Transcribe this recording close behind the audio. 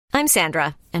I'm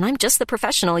Sandra, and I'm just the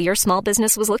professional your small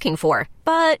business was looking for.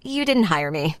 But you didn't hire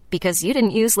me because you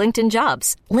didn't use LinkedIn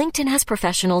Jobs. LinkedIn has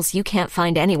professionals you can't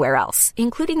find anywhere else,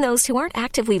 including those who aren't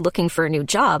actively looking for a new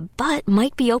job, but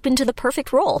might be open to the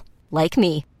perfect role, like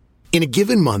me. In a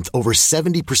given month, over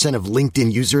 70% of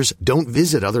LinkedIn users don't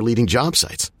visit other leading job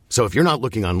sites. So if you're not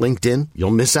looking on LinkedIn,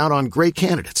 you'll miss out on great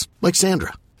candidates like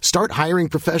Sandra. Start hiring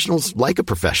professionals like a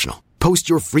professional. Post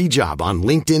your free job on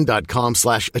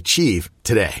linkedin.com/achieve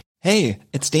today. Hey,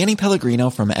 it's Danny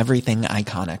Pellegrino from Everything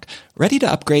Iconic. Ready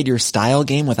to upgrade your style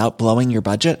game without blowing your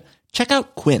budget? Check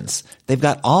out Quince. They've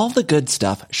got all the good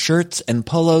stuff, shirts and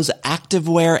polos,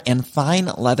 activewear, and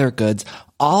fine leather goods,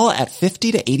 all at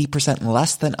 50 to 80%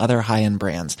 less than other high-end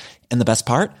brands. And the best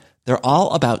part? They're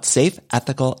all about safe,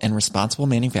 ethical, and responsible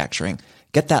manufacturing.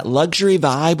 Get that luxury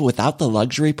vibe without the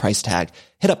luxury price tag.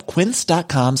 Hit up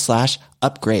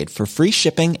quince.com/upgrade for free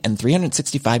shipping and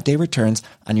 365-day returns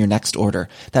on your next order.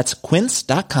 That's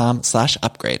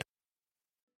quince.com/upgrade.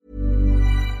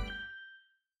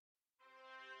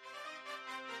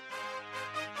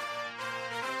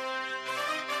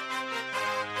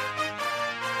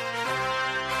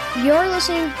 You're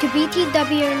listening to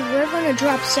BTW, and we're going to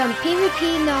drop some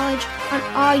PvP knowledge on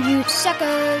all you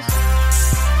suckers.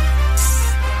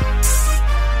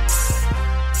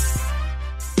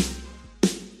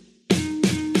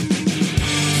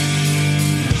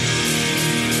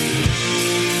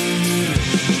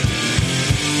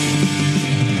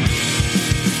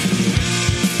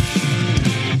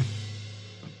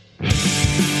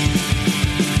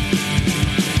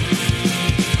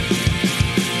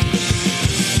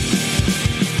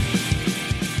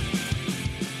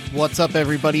 What's up,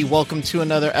 everybody? Welcome to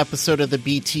another episode of the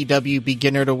BTW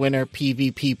Beginner to Winner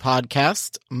PvP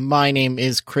podcast. My name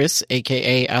is Chris,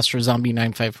 aka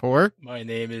AstroZombie954. My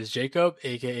name is Jacob,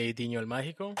 aka Dino El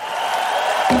Mágico. The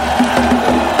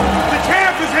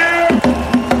champ is here!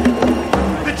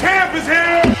 The champ is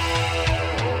here!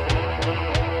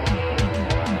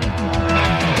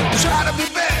 Try to be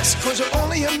best, cause you're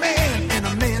only a man, and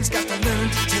a man's got to learn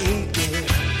to take it.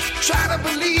 Try to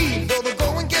believe, though the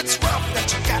going gets rough,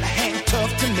 that you gotta hang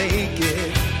tough to make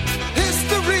it.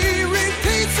 History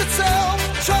repeats itself,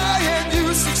 try and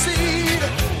you succeed.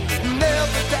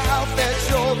 Never doubt that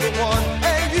you're the one,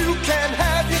 and you can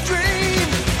have your dream.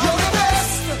 You're the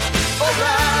best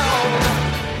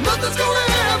around. Nothing's gonna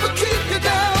ever keep you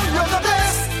down. You're the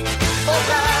best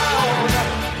around,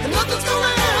 and nothing's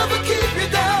gonna ever keep you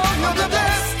down. You're the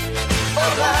best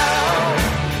around.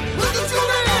 Nothing's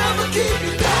gonna ever keep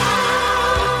you down.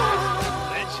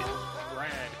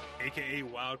 AKA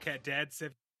Wildcat Dad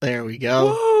said. There we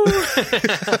go.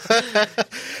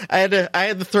 I had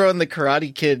to throw in the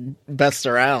Karate Kid best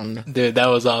around. Dude, that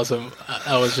was awesome.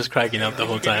 I was just cracking up the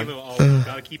whole time.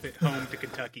 Gotta keep it home to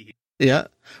Kentucky. Yeah.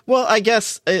 Well, I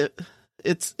guess it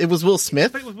was Will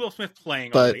Smith. But it was Will Smith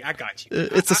playing but already. I got you.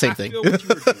 It's the same thing. I feel what you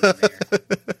were doing there.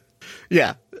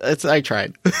 Yeah, I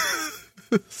tried.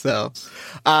 So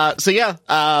that's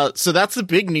the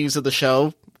big news of the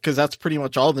show, because that's pretty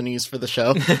much all the news for the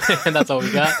show. And that's all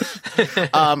we got.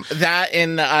 That,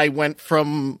 and I went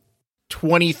from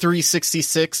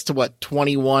 2366 to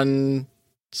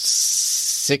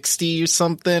 2160 or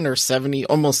something, or 70,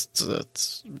 almost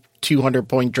 200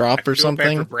 point drop or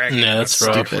something. Yeah, that's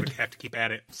rough. Stupid. Have to keep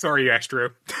at it. Sorry,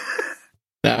 Astro.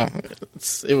 No,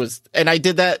 it was, and I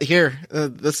did that here.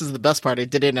 This is the best part. I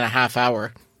did it in a half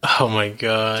hour. Oh my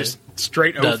god. Just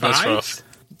straight 05? That's rough.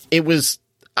 It was,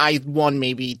 I won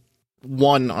maybe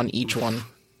one on each one.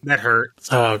 That hurts.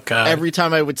 Oh god. Every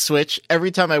time I would switch,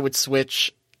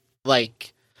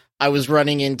 like, I was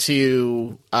running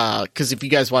into, because if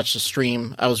you guys watched the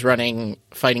stream, I was running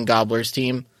Fighting Gobbler's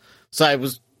team. So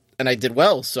I did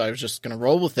well, so I was just going to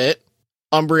roll with it.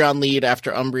 Umbreon lead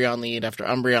after Umbreon lead after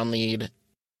Umbreon lead.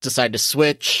 Decide to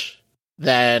switch.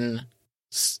 Then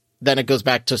it goes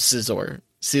back to Scizor.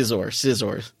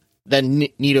 Then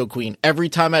Nidoqueen. Every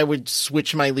time I would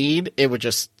switch my lead, it would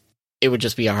just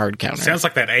be a hard counter. Sounds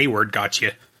like that A word got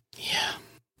you. Yeah.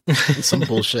 Some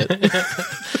bullshit.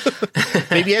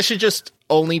 Maybe I should just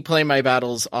only play my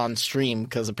battles on stream,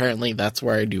 because apparently that's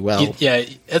where I do well. Yeah,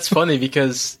 it's funny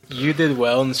because you did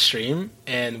well in stream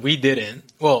and we didn't.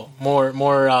 Well, more.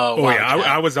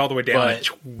 I was all the way down at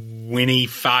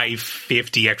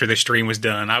 2550 after the stream was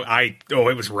done. It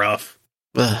was rough.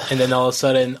 And then all of a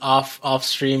sudden, off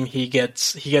stream, he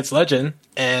gets legend,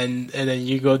 and then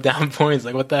you go down points.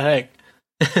 Like, what the heck?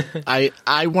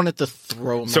 I wanted to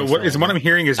throw. So what I'm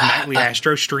hearing is nightly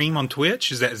Astro stream on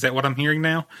Twitch. Is that what I'm hearing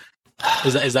now?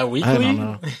 Is that weekly? I don't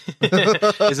know.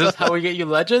 Is this how we get you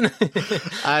legend?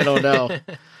 I don't know.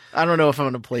 I don't know if I'm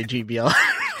going to play GBL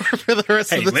for the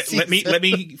rest of the season. Let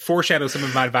me foreshadow some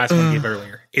of my advice I want to give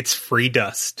earlier. It's free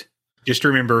dust. Just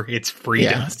remember, it's free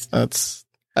dust. That's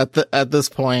at this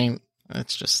point.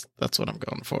 That's what I'm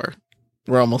going for.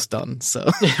 We're almost done. So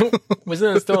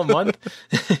wasn't it still a month?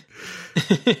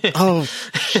 Oh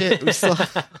shit! We still...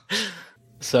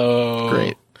 So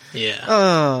great. Yeah.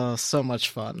 Oh, so much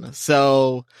fun.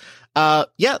 So,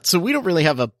 so we don't really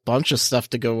have a bunch of stuff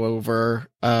to go over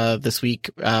this week.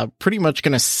 Pretty much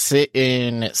going to sit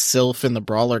in Sylph in the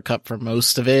Brawler Cup for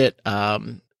most of it.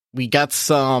 We got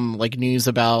some like news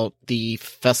about the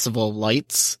Festival of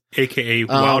Lights, aka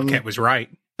Wildcat was right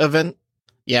event.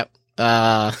 Yep.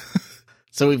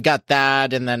 So we've got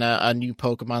that, and then a new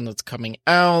Pokemon that's coming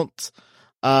out,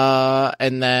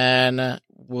 and then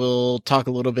we'll talk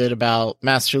a little bit about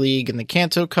Master League and the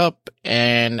Kanto Cup,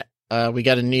 and we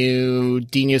got a new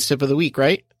D-News tip of the week,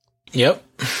 right? Yep.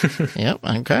 Yep,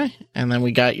 okay. And then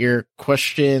we got your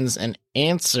questions and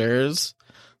answers.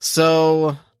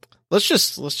 So let's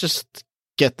just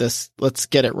get this, let's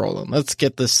get it rolling. Let's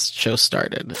get this show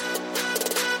started.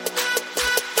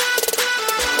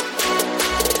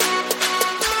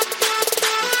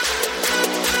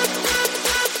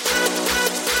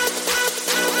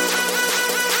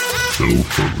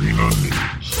 Sylph Arena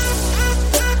News.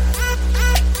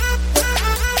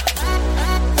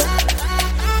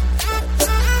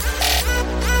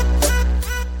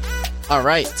 All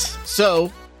right,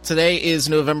 so today is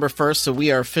November 1st, so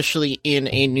we are officially in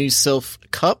a new Sylph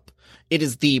Cup. It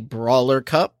is the Brawler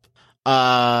Cup.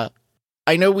 I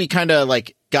know we kind of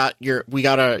like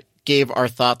gave our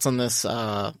thoughts on this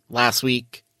last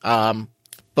week,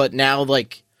 but now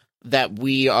like that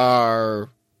we've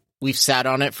sat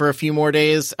on it for a few more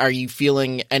days. Are you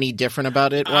feeling any different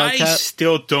about it, Wildcat? I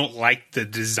still don't like the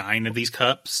design of these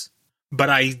cups, but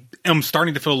I am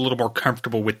starting to feel a little more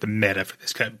comfortable with the meta for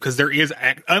this cup, because there is,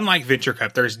 unlike Venture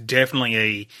Cup, there's definitely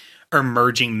a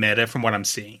emerging meta from what I'm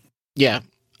seeing. Yeah.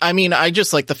 I mean, I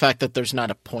just like the fact that there's not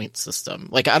a point system.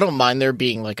 Like, I don't mind there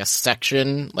being like a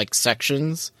section, like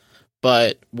sections,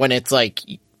 but when it's like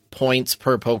points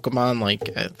per Pokemon, like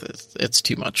it's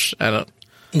too much. I don't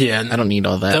need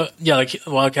all that. Like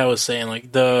Wildcat was saying,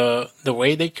 like the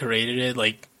way they created it,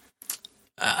 like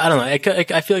I don't know. I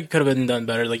feel like it could have been done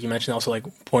better. Like you mentioned, also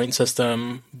like point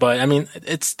system, but I mean,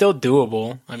 it's still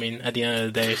doable. I mean, at the end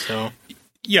of the day, so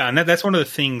yeah, and that's one of the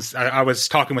things. I was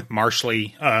talking with Marshall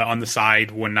on the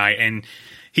side one night, and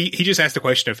he just asked the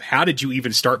question of how did you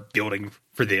even start building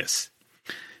for this?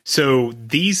 So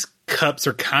these cups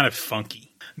are kind of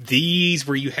funky. These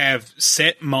where you have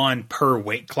set mon per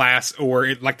weight class,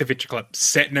 or like the Venture Club,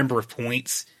 set number of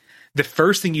points. The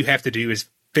first thing you have to do is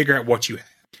figure out what you have.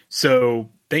 So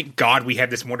thank God we have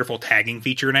this wonderful tagging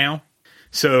feature now.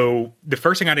 So the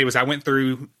first thing I did was I went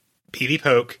through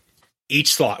PvPoke,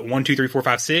 each slot, 1, 2, 3, 4,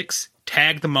 5, 6,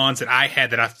 tagged the mons that I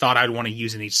had that I thought I'd want to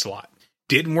use in each slot.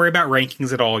 Didn't worry about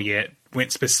rankings at all yet.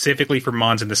 Went specifically for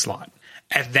mons in the slot.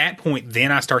 At that point,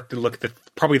 then I start to look at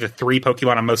probably the 3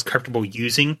 Pokemon I'm most comfortable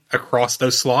using across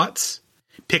those slots.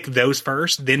 Pick those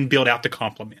first, then build out the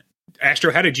complement.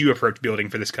 Astro, how did you approach building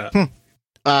for this cup?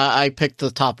 I picked the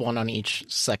top one on each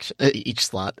section, each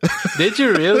slot. Did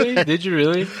you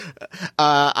really?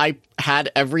 I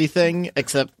had everything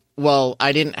except, well,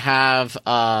 I didn't have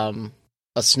a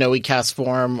Snowy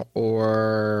Castform,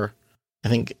 or I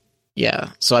think, yeah.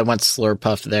 So I went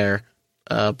Slurpuff there.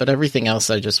 But everything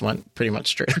else, I just went pretty much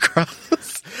straight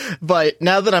across. But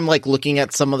now that I'm like looking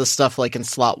at some of the stuff like in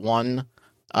slot 1,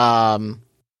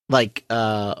 like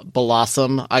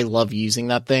Blossom, I love using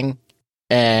that thing,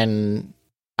 and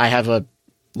I have a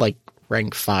like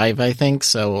rank 5, I think,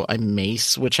 so I may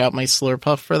switch out my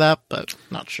Slurpuff for that, but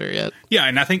not sure yet. Yeah,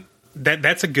 and I think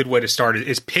that's a good way to start it,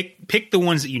 is pick the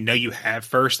ones that you know you have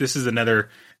first. This is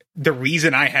the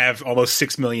reason I have almost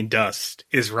 6 million dust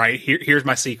is right here. Here's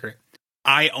my secret.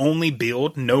 I only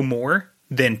build no more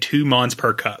than 2 mons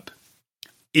per cup.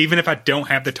 Even if I don't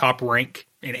have the top rank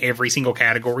in every single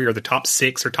category, or the top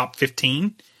 6 or top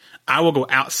 15, I will go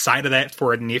outside of that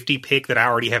for a nifty pick that I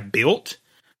already have built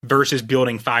versus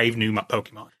building 5 new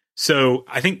Pokemon. So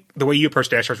I think the way you approach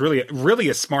Dash is really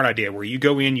a smart idea, where you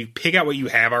go in, you pick out what you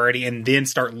have already, and then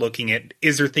start looking at,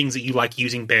 is there things that you like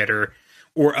using better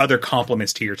or other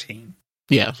complements to your team?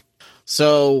 Yeah.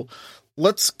 So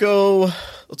let's go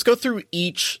through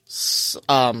each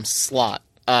slot.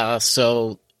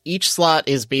 So each slot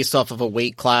is based off of a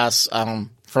weight class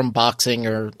from boxing,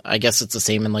 or I guess it's the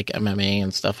same in like MMA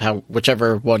and stuff,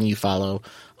 whichever one you follow.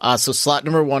 So slot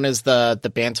number 1 is the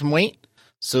bantamweight.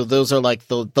 So those are like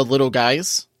the little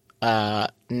guys.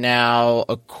 Now,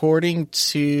 according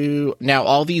to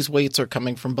all these weights are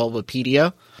coming from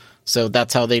Bulbapedia, so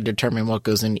that's how they determine what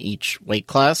goes in each weight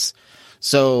class.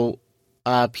 So,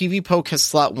 PV Poke has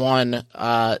slot 1,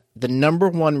 the number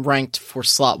 1 ranked for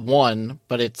slot 1,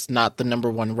 but it's not the number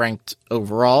 1 ranked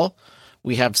overall.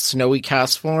 We have Snowy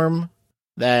Castform,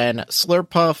 then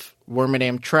Slurpuff,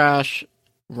 Wormadam Trash,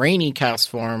 Rainy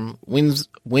Castform,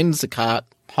 Whimsicott,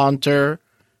 Haunter,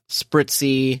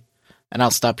 Spritzy, and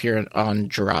I'll stop here on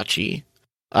Jirachi.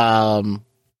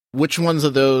 Which ones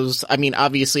of those? I mean,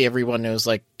 obviously everyone knows,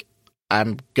 like,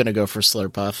 I'm gonna go for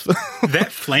Slurpuff. That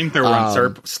flamethrower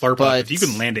on Slurpuff, if you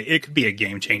can land it, it could be a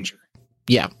game changer.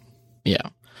 Yeah.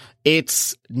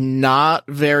 It's not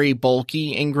very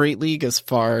bulky in Great League as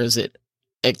far as it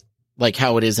like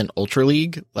how it is in Ultra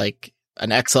League. Like an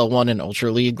XL1 in Ultra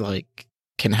League, like,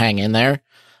 can hang in there.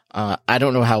 I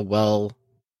don't know how well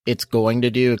it's going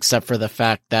to do, except for the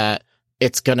fact that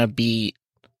it's gonna beat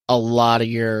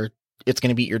it's going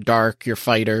to beat your dark, your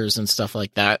fighters, and stuff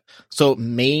like that. So it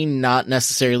may not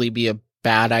necessarily be a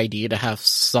bad idea to have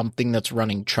something that's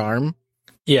running Charm.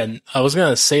 Yeah, I was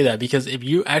going to say that because if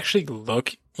you actually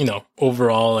look,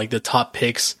 overall, like the top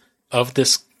picks of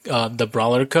this, the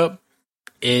Brawler Cup,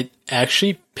 it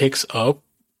actually picks up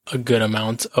a good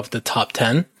amount of the top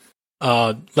 10.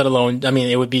 Let alone, I mean,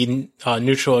 it would be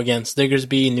neutral against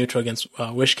Diggersby, neutral against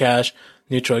Wishcash,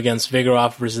 neutral against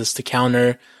Vigoroth, resist the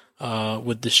counter,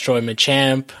 with Destroy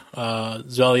Machamp,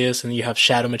 Zwellius, and you have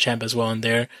Shadow Machamp as well in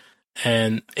there.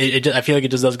 And I feel like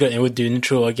it just does good. It would do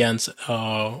neutral against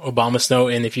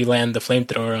Abomasnow, and if you land the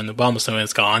Flamethrower on Abomasnow,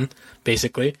 it's gone,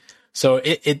 basically. So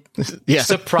yeah.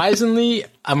 Surprisingly,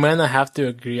 I'm gonna have to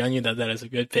agree on you that is a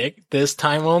good pick this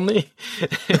time only.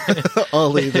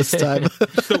 Only this time.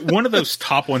 So one of those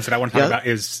top ones that I want to talk about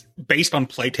is based on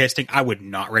playtesting. I would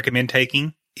not recommend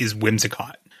taking is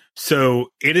Whimsicott.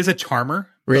 So it is a charmer,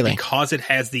 really, because it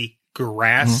has the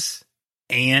grass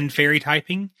and fairy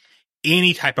typing.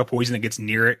 Any type of poison that gets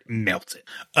near it melts it.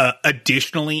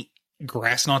 Additionally,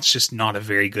 Grass Knot's just not a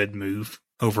very good move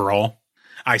overall.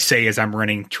 I say as I'm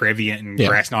running Trevenant and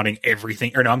Grass Knotting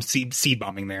everything, or no, I'm seed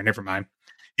bombing there. Never mind.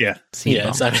 Yeah,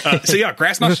 Grass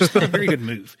Knot's just not a very good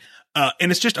move,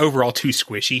 and it's just overall too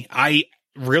squishy. I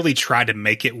really tried to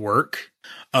make it work.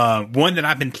 One that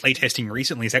I've been playtesting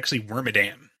recently is actually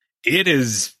Wormadam. It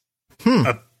is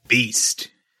a beast.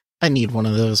 I need one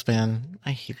of those, man.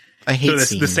 I hate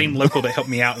so the same local that helped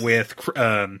me out with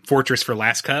Fortress for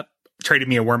last cup traded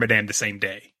me a Wormadam the same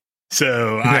day.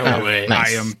 So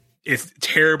it's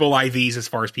terrible IVs as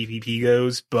far as PvP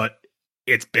goes, but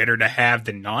it's better to have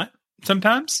than not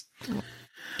sometimes.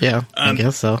 Yeah, I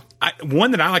guess so.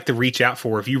 One that I like to reach out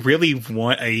for if you really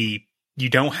want you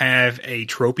don't have a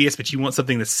Tropius, but you want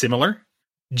something that's similar,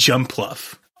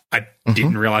 Jumpluff. I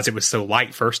didn't realize it was so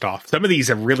light, first off. Some of these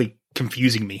are really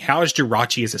confusing me. How is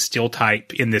Jirachi as a steel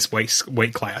type in this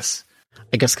weight class?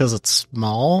 I guess because it's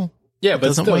small. Yeah, but it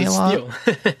doesn't weigh a lot.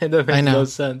 It makes no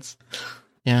sense.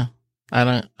 Yeah, I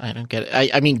don't get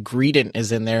it. I mean, Greedent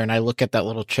is in there, and I look at that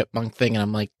little chipmunk thing, and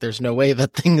I'm like, there's no way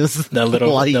that thing is that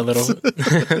little.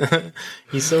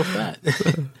 He's so fat.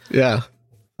 Yeah.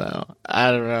 So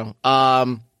I don't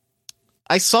know.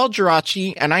 I saw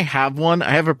Jirachi, and I have one.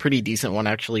 I have a pretty decent one,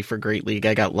 actually, for Great League.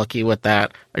 I got lucky with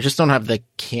that. I just don't have the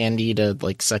candy to,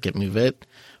 like, second move it.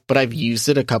 But I've used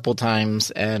it a couple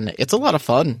times, and it's a lot of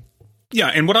fun. Yeah,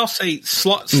 and what I'll say,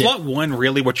 slot one,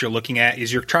 really what you're looking at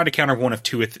is you're trying to counter one of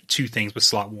two things with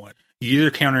slot one. You're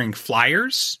either countering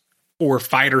flyers or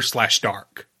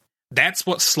fighter/dark. That's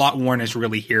what slot one is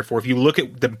really here for. If you look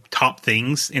at the top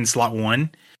things in slot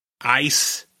one,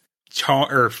 ice,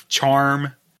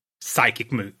 charm,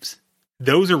 psychic moves.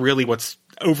 Those are really what's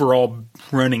overall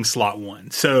running slot one.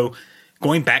 So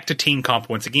going back to team comp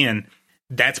once again,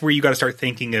 that's where you got to start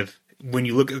thinking of when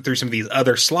you look through some of these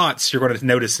other slots, you're going to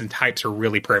notice some types are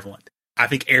really prevalent. I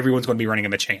think everyone's going to be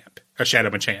running a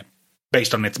Shadow Machamp,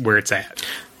 based on where it's at.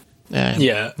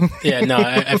 Yeah. No,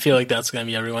 I feel like that's going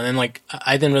to be everyone. And like,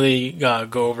 I didn't really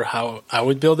go over how I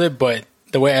would build it, but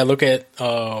the way I look at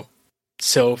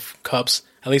Sylph Cups,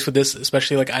 at least with this,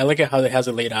 especially, like, I like it how it has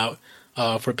it laid out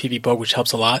for PV Poke, which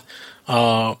helps a lot.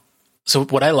 So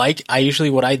what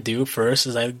I do first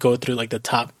is I go through like the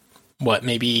top,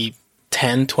 maybe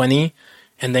 10, 20,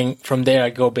 and then from there I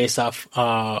go based off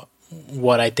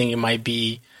what I think it might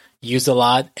be used a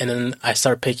lot, and then I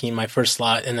start picking my first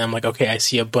slot, and then I'm like, okay, I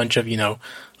see a bunch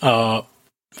of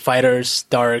fighters,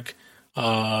 dark,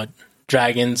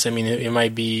 dragons. I mean, it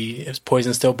might be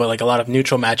poison still, but like a lot of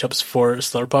neutral matchups for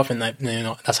Slurpuff, and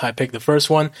that's how I pick the first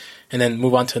one, and then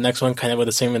move on to the next one, kind of with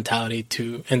the same mentality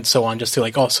and so on, just to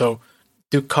like also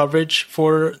do coverage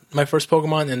for my first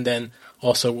Pokemon, and then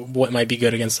also what might be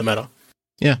good against the meta.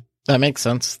 Yeah, that makes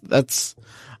sense.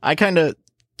 I kind of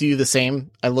do the same.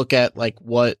 I look at like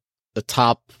what the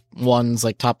top ones,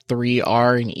 like top 3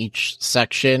 are in each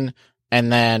section,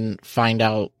 and then find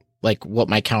out like what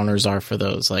my counters are for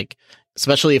those. Like,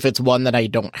 especially if it's one that I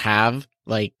don't have,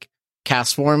 like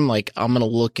Cast Form, like I'm going to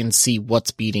look and see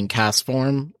what's beating Cast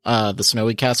Form, the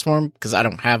Snowy Cast Form, because I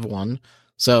don't have one.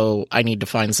 So I need to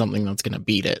find something that's going to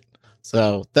beat it.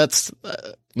 So that's,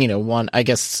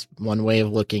 one way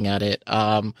of looking at it.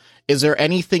 Is there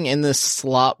anything in this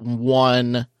slot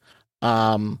 1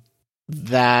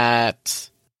 that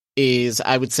is,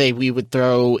 I would say we would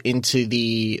throw into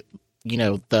the,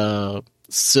 the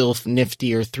Sylph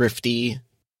Nifty or Thrifty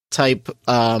type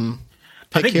I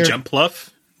think here? Jumpluff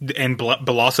and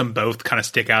Blossom both kind of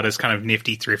stick out as kind of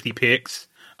nifty, thrifty picks.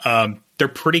 They're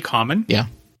pretty common. Yeah.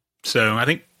 So I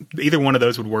think either one of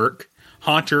those would work.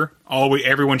 Haunter,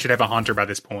 everyone should have a Haunter by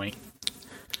this point.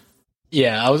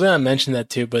 Yeah, I was going to mention that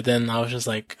too, but then I was just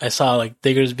like, I saw like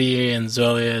Diggersby and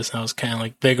Zolius, and I was kind of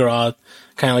like, Vigoroth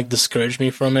kind of like discouraged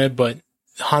me from it, but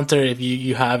Haunter, if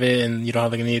you have it and you don't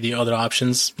have like any of the other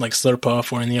options, like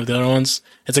Slurpuff or any of the other ones,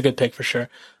 it's a good pick for sure.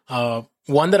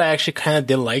 One that I actually kind of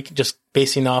did like, just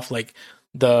basing off like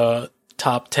the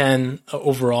top 10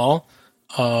 overall,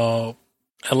 I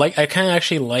kind of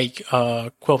actually like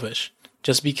Quillfish,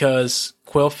 just because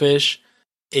Quillfish,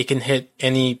 it can hit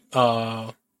any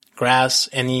grass,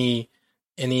 any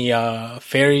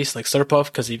fairies like Slurpuff,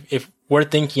 because if we're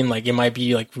thinking like it might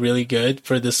be like really good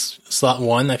for this slot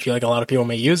 1, I feel like a lot of people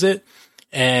may use it,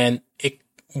 and it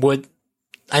would,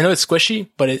 I know it's squishy,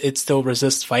 but it still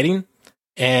resists fighting,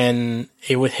 and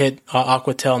it would hit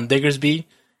Aqua Tail and Diggersby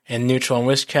and Neutral and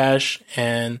Whiscash,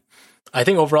 and I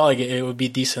think overall like, it would be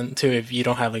decent too if you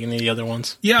don't have like any of the other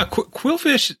ones. Yeah,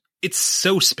 Quillfish, it's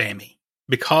so spammy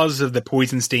because of the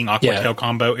Poison Sting Aqua Tail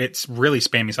combo. It's really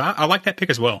spammy, so I like that pick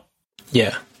as well.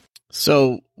 Yeah.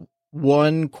 So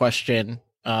one question,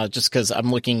 just because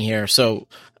I'm looking here. So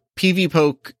PV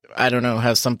Poke, I don't know,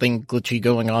 has something glitchy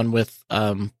going on with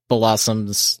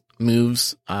Blossom's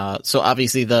moves. So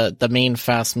obviously the main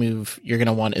fast move you're going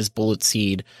to want is Bullet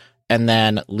Seed and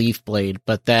then Leaf Blade.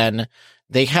 But then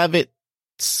they have it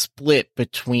split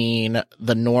between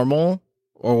the normal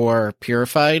or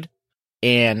purified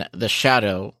and the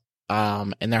shadow.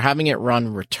 And they're having it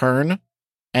run Return,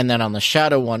 and then on the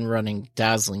shadow one running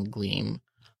Dazzling Gleam.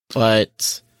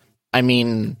 But I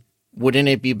mean, wouldn't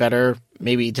it be better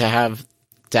maybe to have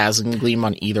Dazzling Gleam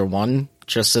on either one,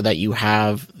 just so that you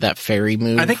have that fairy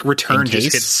move? I think Return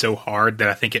just hits so hard that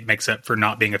I think it makes up for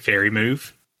not being a fairy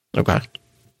move. Okay.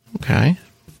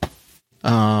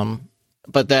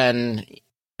 But then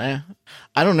I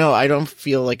don't know. I don't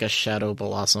feel like a Shadow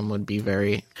Blossom would be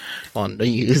very fun to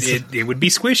use. It would be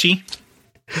squishy.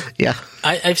 Yeah.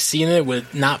 I've seen it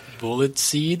with not Bullet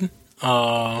Seed.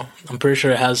 I'm pretty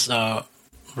sure it has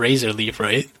Razor Leaf,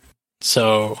 right?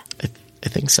 So I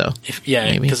think so.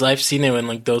 Because I've seen it in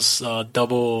like those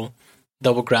double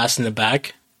grass in the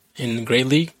back in Great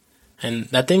League, and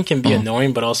that thing can be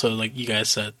annoying, but also like you guys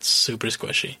said, super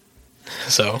squishy.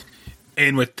 So,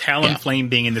 and with Talonflame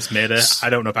being in this meta, I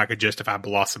don't know if I could justify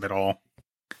Blossom at all.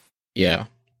 Yeah,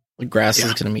 the grass is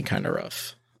going to be kind of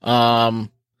rough.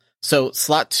 So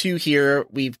slot 2 here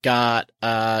we've got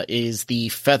is the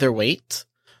Featherweight.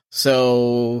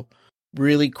 So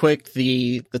really quick,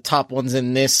 the top ones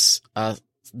in this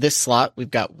slot,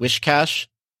 we've got Whiscash,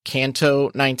 Kanto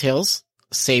Ninetales,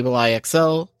 Sableye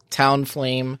XL,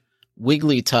 Talonflame,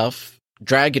 Wigglytuff,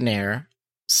 Dragonair,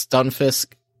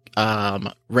 Stunfisk,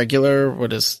 regular,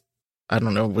 I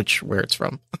don't know where it's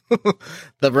from.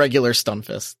 The regular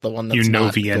Stunfisk, the one that's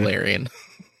not Galarian.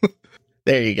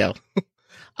 There you go.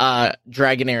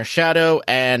 Dragonair Shadow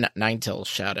and Ninetales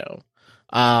Shadow.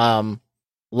 A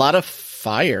lot of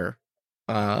fire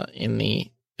in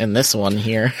this one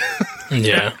here.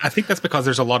 Yeah. I think that's because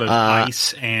there's a lot of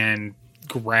ice and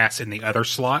grass in the other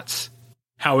slots.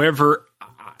 However,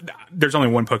 there's only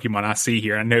one Pokemon I see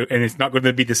here. I know, and it's not going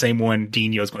to be the same one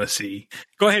Dino's going to see.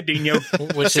 Go ahead, Dino.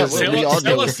 We all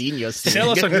know what Dino's seeing. Sell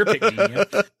us on your pick, Dino.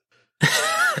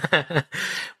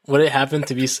 Would it happen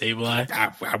to be Sableye?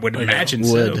 I would imagine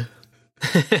so.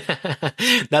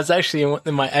 That's actually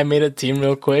I made a team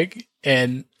real quick,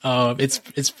 and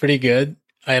it's pretty good.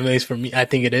 At least for me, I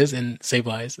think it is. And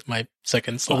Sableye is my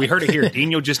second slot. Oh, we heard it here.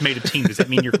 Dino just made a team. Does that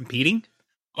mean you're competing?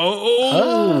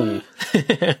 Oh.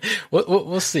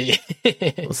 We'll see.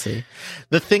 We'll see.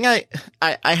 The thing I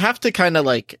have to kind of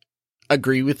like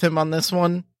agree with him on this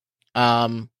one,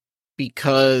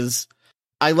 because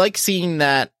I like seeing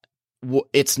that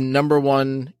its number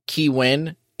one key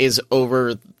win is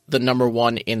over the number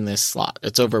one in this slot.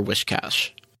 It's over Whiscash.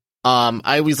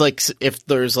 I always like if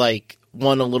there's like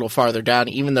one a little farther down,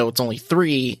 even though it's only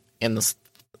 3 in the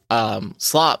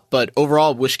slot. But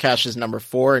overall, Whiscash is number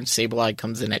 4, and Sableye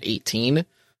comes in at 18,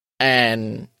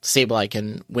 and Sableye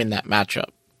can win that matchup.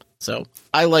 So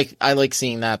I like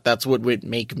seeing that. That's what would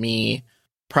make me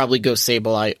probably go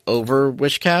Sableye over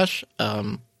Whiscash.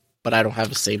 But I don't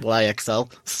have a Sableye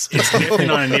XL. So. It's definitely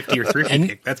not a nifty or thrifty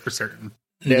pick, that's for certain.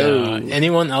 No.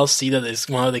 Anyone else see that it's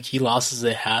one of the key losses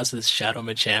it has is Shadow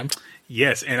Machamp?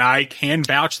 Yes, and I can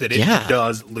vouch that it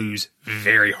does lose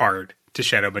very hard to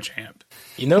Shadow Machamp.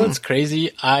 You know what's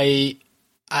crazy? I'm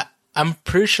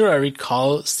pretty sure I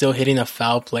recall still hitting a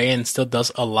foul play and still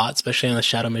does a lot, especially on the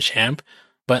Shadow Machamp.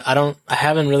 But I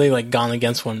haven't really like gone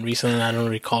against one recently. I don't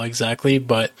recall exactly,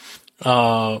 but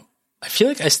I feel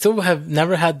like I still have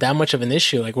never had that much of an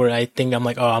issue, like where I think I'm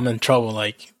like, oh, I'm in trouble,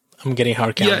 like I'm getting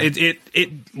hard counted. Yeah,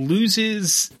 it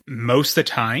loses most of the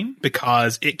time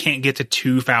because it can't get to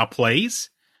 2 foul plays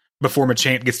before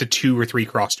Machamp gets to 2 or 3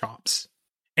 cross chops,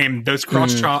 and those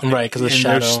cross chops, right? Because the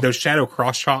shadow, those shadow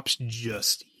cross chops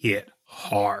just hit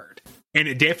hard, and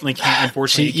it definitely can't.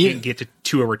 Unfortunately, you can't get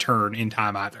to a return in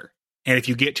time either. And if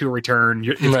you get to a return,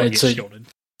 it's going to get shielded.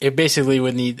 It basically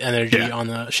would need energy on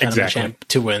the Shadow Machamp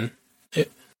to win.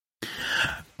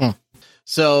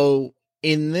 So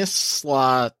in this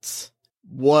slot,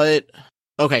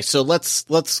 okay, so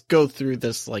let's go through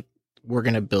this like we're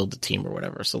going to build a team or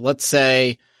whatever. So let's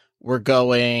say we're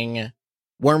going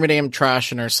Wormadam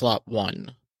Trash in our slot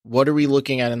 1. What are we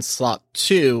looking at in slot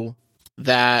 2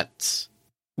 that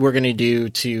we're going to do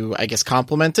to, I guess,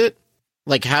 complement it?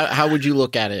 Like, how would you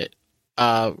look at it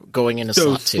going into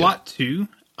slot 2? Slot 2,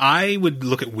 I would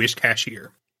look at Whiscash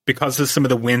here because of some of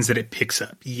the wins that it picks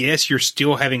up. Yes, you're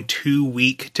still having 2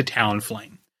 weak to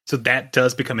Talonflame, so that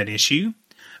does become an issue.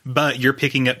 But you're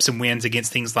picking up some wins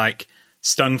against things like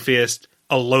Stunfisk,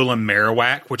 Alolan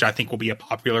Marowak, which I think will be a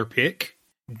popular pick,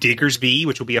 Diggersby,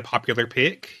 which will be a popular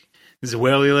pick,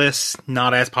 Zweilous,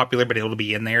 not as popular, but it'll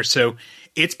be in there. So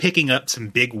it's picking up some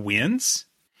big wins.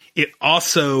 It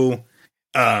also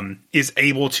is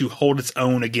able to hold its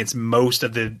own against most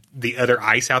of the other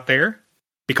ice out there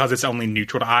because it's only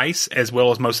neutral to ice, as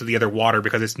well as most of the other water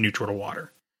because it's neutral to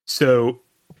water. So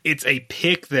it's a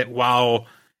pick that while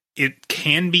it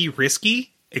can be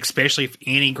risky, especially if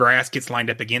any grass gets lined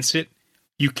up against it,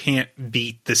 you can't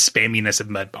beat the spamminess of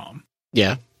Mud Bomb.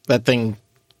 Yeah, that thing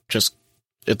just,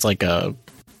 it's like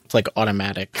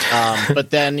automatic. But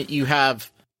then you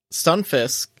have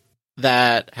Stunfisk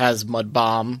that has Mud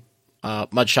Bomb,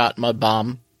 Mudshot, Mud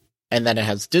Bomb, and then it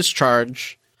has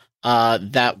Discharge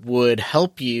that would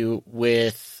help you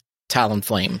with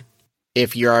Talonflame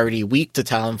if you're already weak to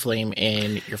Talonflame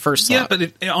in your first slot. Yeah,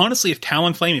 but honestly, if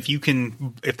Talonflame,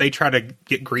 if they try to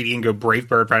get greedy and go Brave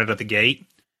Bird right out of the gate,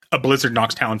 a Blizzard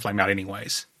knocks Talonflame out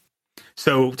anyways.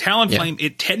 So Talonflame,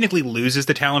 it technically loses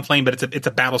to Talonflame, but it's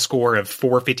a battle score of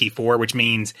 454, which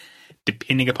means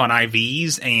depending upon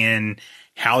IVs and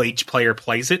how each player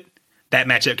plays it, that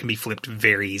matchup can be flipped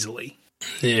very easily.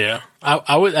 Yeah,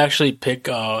 I would actually pick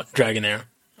Dragonair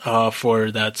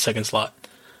for that second slot,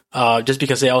 just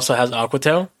because it also has Aqua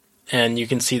Tail, and you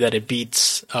can see that it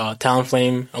beats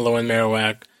Talonflame, Alolan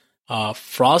Marowak,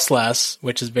 Frostlass,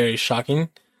 which is very shocking.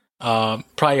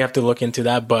 Probably have to look into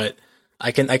that, but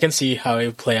I can see how it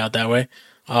would play out that way.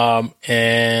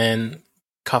 And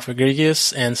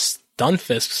Cofagrigus and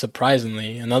Stunfisk,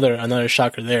 surprisingly, another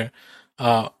shocker there.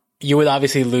 You would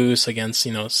obviously lose against,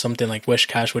 something like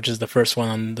Whiscash, which is the first one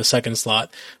on the second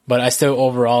slot. But I still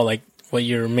overall like what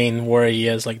your main worry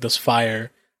is, like those fire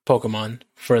Pokemon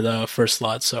for the first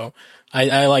slot. So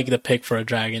I like the pick for a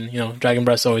dragon. Dragon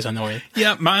Breath's always annoying.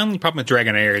 Yeah, my only problem with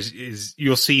Dragonair is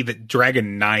you'll see that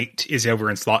Dragon Knight is over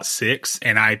in slot 6,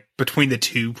 and I, between the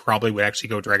two, probably would actually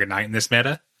go Dragon Knight in this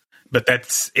meta. But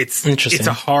it's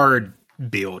a hard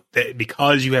build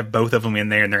because you have both of them in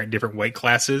there and they're at different weight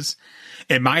classes.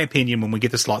 In my opinion, when we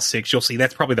get to slot 6, you'll see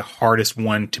that's probably the hardest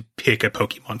one to pick a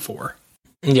Pokemon for.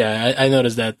 Yeah, I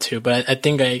noticed that too, but I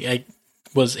think I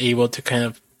was able to kind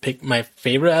of pick my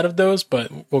favorite out of those,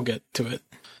 but we'll get to it.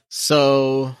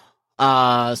 So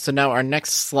now our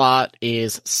next slot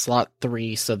is slot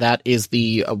 3. So that is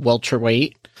the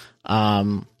welterweight.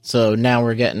 So now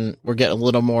we're getting a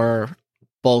little more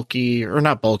bulky, or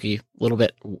not bulky, a little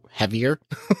bit heavier,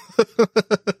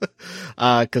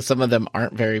 because some of them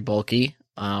aren't very bulky.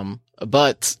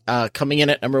 But coming in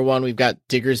at number 1, we've got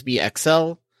Diggersby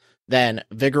XL, then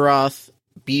Vigoroth,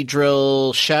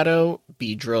 Beedrill Shadow,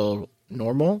 Beedrill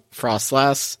Normal,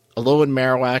 Frostlass, Alolan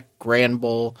Marowak,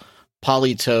 Granbull,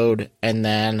 Politoed, and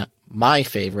then my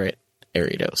favorite,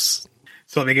 Ariados.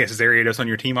 So let me guess, is Ariados on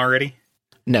your team already?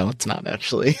 No, it's not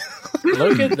actually.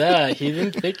 Look at that. He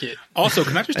didn't pick it. Also,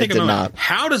 can I just take a moment?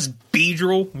 How does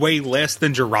Beedrill weigh less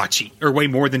than Jirachi? Or weigh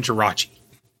more than Jirachi?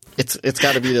 It's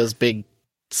got to be those big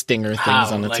stinger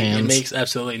things on its hands. It makes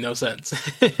absolutely no sense.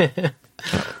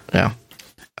 Yeah.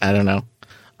 I don't know.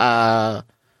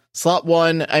 Slot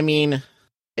 1, I mean,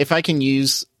 if I can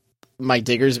use my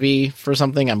Diggersby for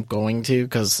something, I'm going to,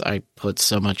 because I put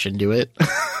so much into it.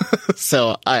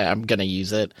 So I'm going to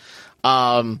use it.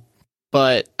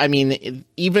 But I mean,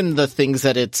 even the things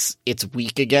that it's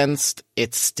weak against,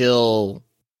 it's still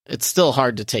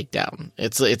hard to take down.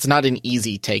 It's not an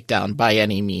easy takedown by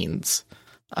any means.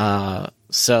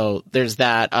 So there's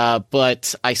that.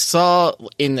 But I saw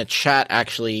in the chat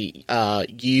actually,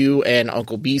 you and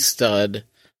Uncle B Stud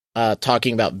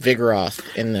talking about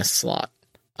Vigoroth in this slot.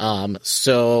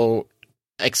 So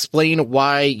explain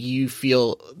why you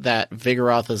feel that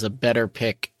Vigoroth is a better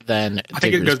pick than I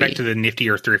think it goes back to the nifty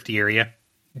or thrifty area.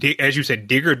 As you said,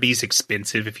 Diggersby's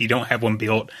expensive if you don't have one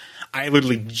built. I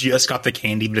literally just got the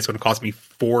candy, but it's going to cost me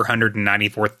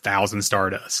 494,000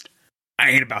 Stardust.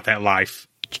 I ain't about that life.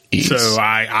 Jeez. So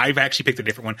I've actually picked a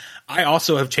different one. I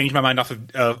also have changed my mind off of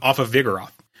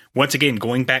Vigoroth. Once again,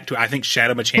 going back to, I think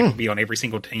Shadow Machamp will be on every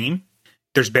single team.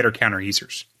 There's better counter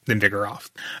users than Vigoroth.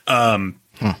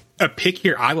 A pick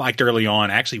here I liked early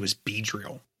on actually was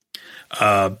Beedrill.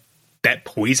 That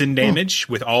poison damage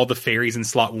with all the fairies in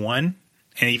slot 1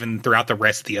 and even throughout the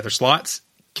rest of the other slots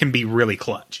can be really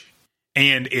clutch.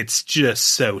 And it's just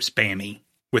so spammy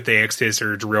with the Exodus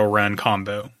or Drill Run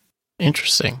combo.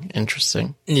 Interesting.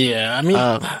 Yeah, I mean,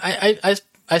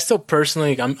 I still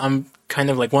personally, I'm kind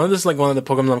of like one of the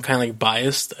Pokemon I'm kind of like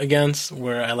biased against,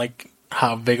 where I like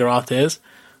how Vigoroth is.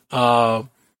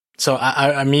 So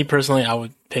I me personally, I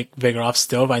would pick Vigoroth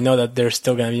still. I know that there's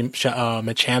still going to be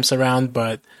Machamps around,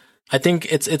 but I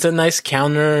think it's a nice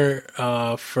counter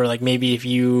for like maybe if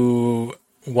you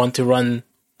want to run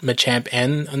Machamp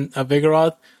and a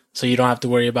Vigoroth, so you don't have to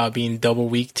worry about being double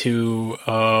weak to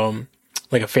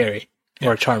like a Fairy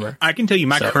or a Charmer. I can tell you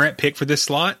my current pick for this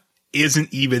slot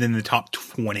isn't even in the top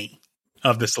 20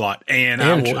 of the slot, and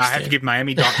I have to give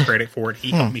Miami Doc credit for it. He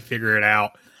helped me figure it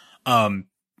out.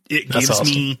 It gives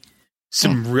me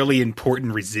some really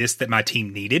important resist that my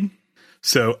team needed.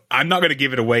 So I'm not going to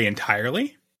give it away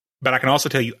entirely, but I can also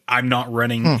tell you I'm not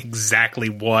running exactly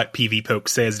what PvPoke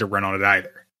says to run on it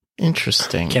either.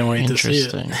 Interesting. Can't wait to see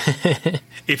it.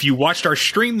 If you watched our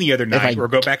stream the other night or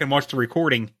go back and watch the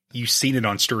recording, you've seen it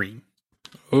on stream.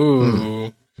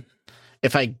 Ooh.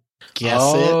 If I guess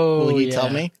it, will you tell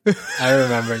me? I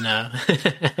remember now.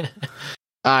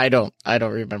 I don't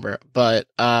remember, but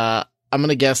I'm going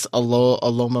to guess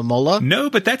Alomomola. No,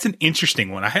 but that's an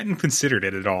interesting one. I hadn't considered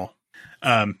it at all.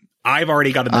 I've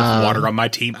already got enough water on my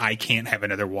team. I can't have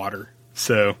another water.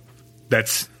 So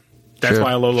that's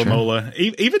why Alomomola,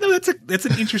 even though that's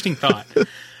an interesting thought.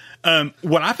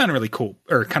 What I found really cool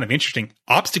or kind of interesting,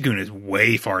 Obstagoon is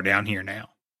way far down here now.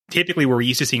 Typically, we're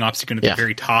used to seeing Obstagoon at the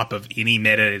very top of any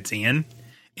meta it's in,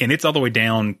 and it's all the way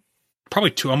down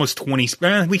probably to almost 20,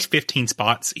 at least 15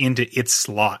 spots into its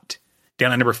slot,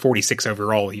 down at number 46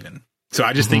 overall even. So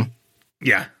I just think,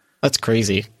 that's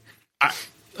crazy. I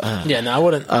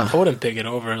wouldn't pick it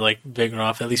over like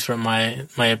Vigoroth, at least from my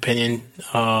opinion.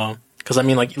 Because I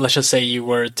mean, like, let's just say you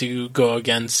were to go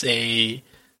against a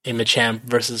Machamp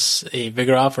versus a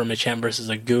Vigoroth or Machamp versus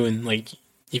a Goon, like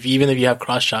even if you have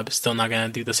cross chop, it's still not going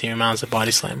to do the same amounts of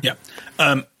body slam. Yeah,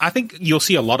 I think you'll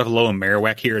see a lot of Alolan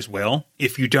Marowak here as well.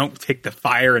 If you don't pick the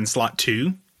fire in slot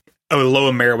 2,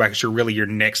 Alolan Marowak is really your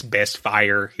next best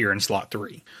fire here in slot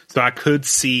 3. So I could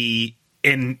see,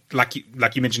 and like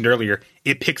you mentioned earlier,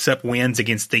 it picks up wins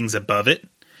against things above it.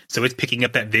 So it's picking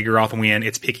up that Vigoroth win,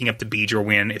 it's picking up the Beedrill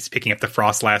win, it's picking up the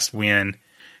Frostlass win.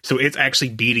 So it's actually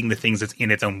beating the things that's in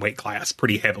its own weight class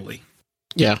pretty heavily.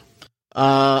 Yeah.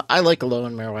 I like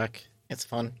Alolan Marowak. It's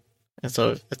fun. It's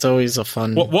always a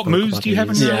fun. What moves do you have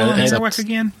in Marowak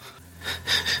again?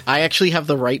 I actually have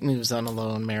the right moves on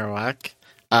Alolan Marowak.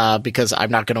 Because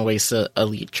I'm not going to waste a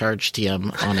Elite Charge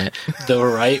TM on it. The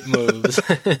right moves.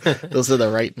 Those are the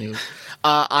right moves.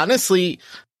 Honestly,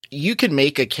 you can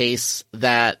make a case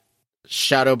that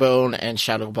Shadow Bone and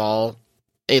Shadow Ball,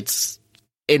 it's,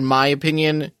 in my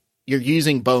opinion, you're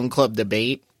using Bone Club to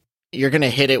bait. You're going to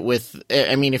hit it with,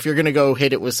 I mean, if you're going to go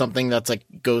hit it with something that's like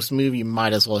Ghost move, you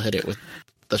might as well hit it with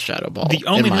the Shadow Ball. The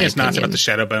only thing that's nice about the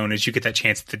Shadow Bone is you get that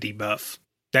chance to debuff.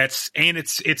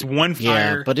 It's one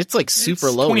fire. Yeah, but it's like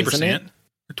super low, 20%, isn't it?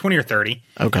 20 or 30.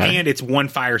 Okay. And it's one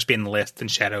fire spin less than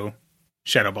Shadow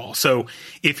Ball. So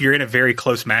if you're in a very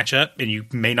close matchup and you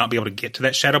may not be able to get to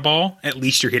that Shadow Ball, at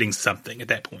least you're hitting something at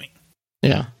that point.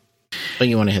 Yeah. But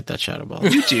you want to hit that Shadow Ball.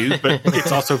 You do, but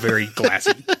it's also very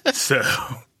glassy. So,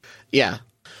 yeah.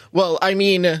 Well, I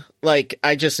mean, like,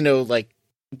 I just know, like,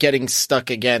 getting stuck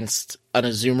against an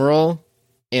Azumarill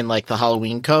in, like, the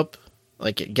Halloween Cup,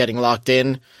 like, getting locked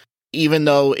in, even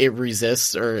though it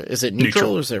resists, or is it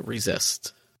neutral. Or is it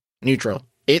resist? Neutral.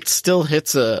 It still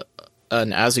hits an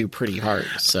Azu pretty hard,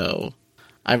 so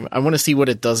I want to see what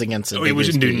it does against it. It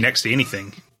wouldn't do next to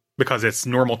anything, because it's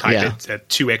normal type. It's at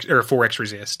 2x or 4x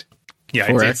resist. Yeah,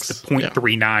 4X, it's the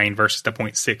 0.39 versus the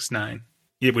 0.69.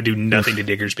 It would do nothing to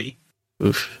Diggersby.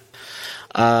 Oof.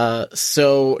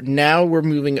 So now we're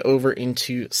moving over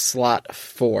into slot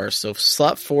 4. So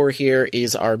slot 4 here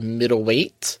is our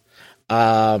middleweight.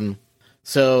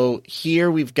 So here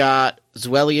we've got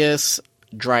Zweilous,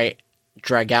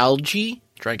 Dragalge,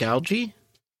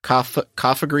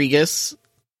 Cofagrigus,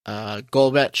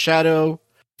 Golbat Shadow,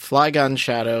 Flygon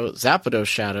Shadow, Zapdos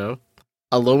Shadow,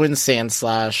 Alolan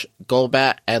Sandslash,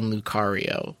 Golbat, and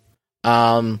Lucario.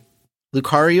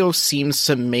 Lucario seems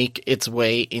to make its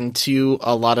way into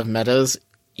a lot of metas,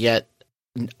 yet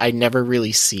I never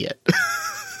really see it.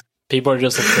 People are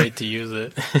just afraid to use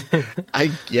it. I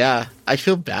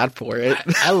feel bad for it.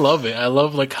 I love it. I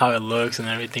love like how it looks and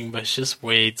everything, but it's just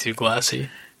way too glassy.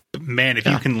 Man, if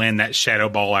you can land that Shadow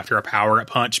Ball after a Power-Up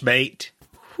Punch bait,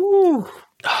 whew,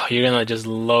 you're gonna just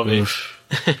love it.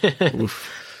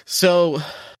 Oof. So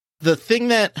the thing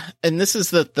that, and this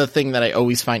is the thing that I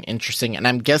always find interesting, and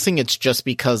I'm guessing it's just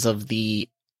because of the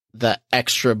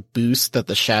extra boost that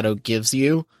the Shadow gives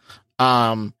you.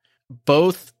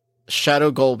 Both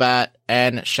Shadow Golbat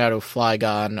and Shadow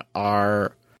Flygon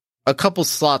are a couple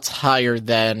slots higher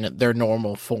than their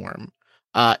normal form.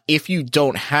 If you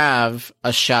don't have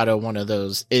a Shadow one of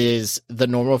those, is the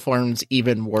normal forms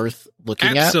even worth looking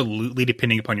at? Absolutely,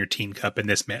 depending upon your Team Cup in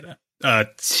this meta.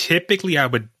 Typically, I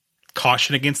would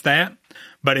caution against that,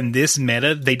 but in this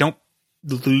meta, they don't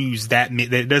lose that.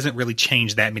 It doesn't really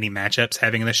change that many matchups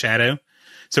having the Shadow.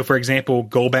 So, for example,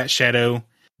 Golbat Shadow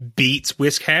beats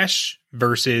Whiscash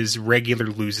versus regular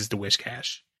loses the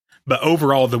Whiscash. But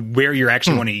overall, where you're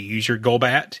actually want to use your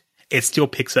Golbat, it still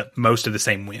picks up most of the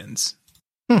same wins.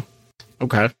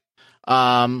 Okay.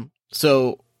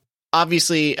 So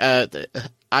obviously, I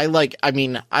like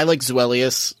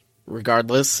Zweilous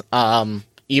regardless.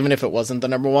 Even if it wasn't the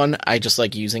number one, I just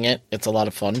like using it. It's a lot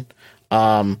of fun.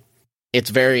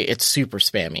 It's super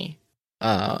spammy,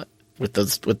 with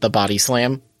the body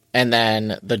slam. And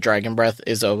then the Dragon Breath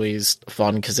is always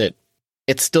fun because it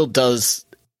still does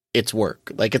its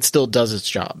work. Like, it still does its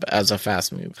job as a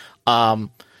fast move.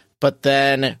 But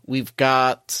then we've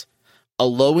got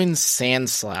Alolan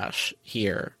Sandslash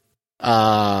here.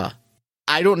 I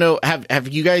don't know. Have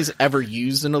you guys ever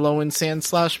used an Alolan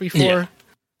Sandslash before? Yeah.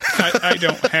 I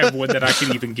don't have one that I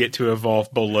can even get to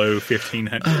evolve below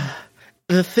 1500.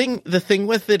 The thing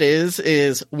with it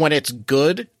is when it's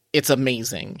good, it's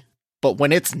amazing. But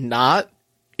when it's not,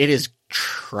 it is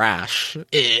trash.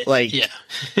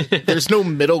 There's no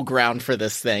middle ground for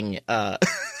this thing.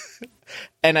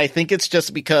 And I think it's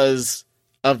just because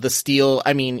of the steel.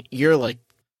 I mean,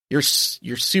 you're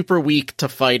super weak to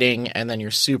fighting, and then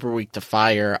you're super weak to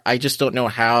fire. I just don't know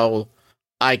how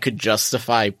I could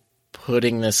justify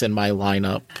putting this in my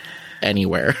lineup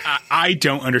anywhere. I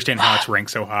don't understand how it's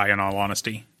ranked so high, in all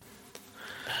honesty.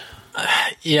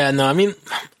 Yeah, no, I mean,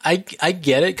 I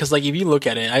get it, because, like, if you look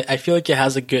at it, I feel like it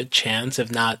has a good chance.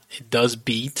 If not, it does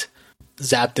beat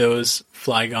Zapdos,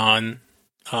 Flygon,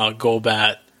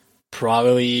 Golbat,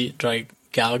 probably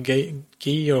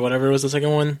Dragalge, or whatever was the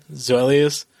second one,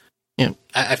 Zweilous. Yeah,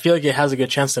 I feel like it has a good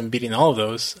chance of beating all of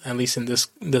those, at least in this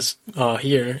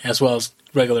here, as well as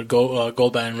regular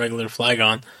Golbat and regular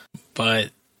Flygon.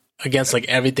 But against, like,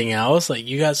 everything else, like,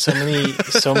 you got so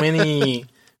many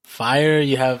fire,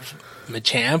 you have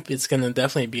Machamp, it's gonna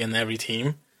definitely be in every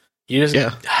team. You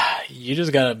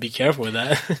just gotta be careful with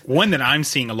that. One that I'm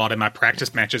seeing a lot in my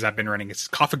practice matches I've been running is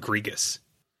Cofagrigus.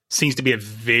 Seems to be a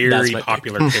very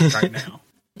popular pick right now.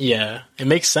 Yeah, it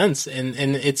makes sense, and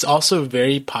it's also a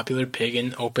very popular pick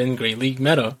in Open Great League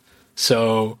meta.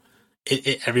 So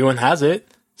everyone has it,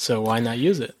 so why not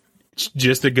use it? It's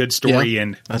just a good story,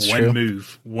 and true.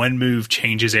 One move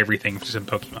changes everything for some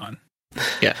Pokemon.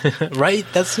 Yeah, right.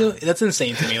 That's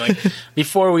insane to me. Like,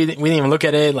 before we didn't even look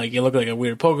at it. Like, it looked like a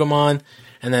weird Pokemon,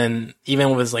 and then even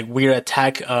with its, like, weird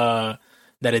attack that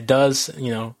it does,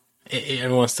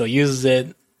 everyone still uses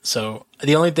it. So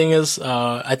the only thing is,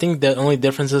 I think the only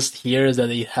differences here is that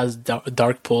it has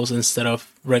Dark Pulse instead of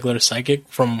regular Psychic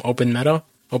from Open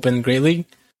Great League.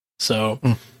 So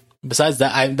besides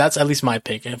that, that's at least my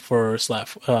pick for slot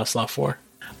 4.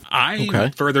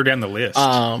 Further down the list,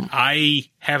 I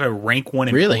have a rank 1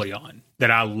 Empoleon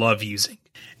that I love using.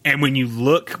 And when you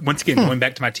look, once again, going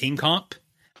back to my team comp,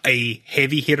 a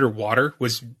heavy hitter water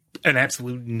was an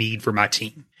absolute need for my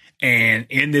team. And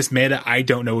in this meta, I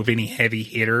don't know of any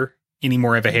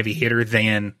more of a heavy hitter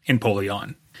than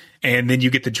Empoleon. And then you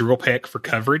get the Drill Peck for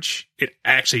coverage. It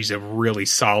actually is a really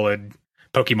solid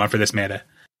Pokemon for this meta.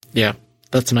 Yeah,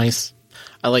 that's nice.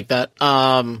 I like that.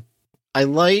 I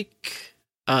like,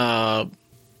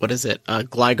 what is it?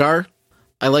 Gligar.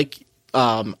 I like,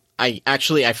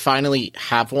 I finally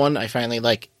have one. I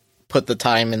finally put the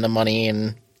time and the money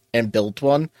and built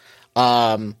one.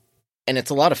 And it's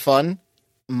a lot of fun.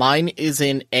 Mine is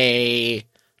in a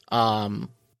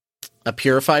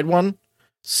purified one.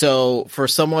 So for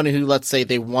someone who, let's say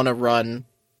they want to run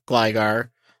Gligar,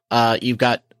 you've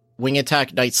got Wing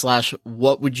Attack, Night Slash.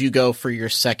 What would you go for your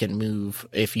second move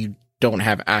if you don't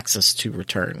have access to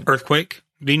return? Earthquake,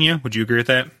 Dina, would you agree with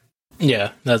that?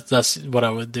 Yeah, that's what I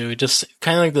would do. Just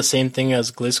kind of like the same thing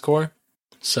as Gliscor.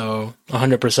 So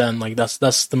 100%,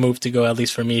 that's the move to go, at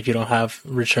least for me, if you don't have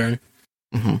return.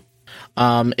 Mm-hmm.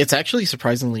 It's actually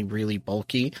surprisingly really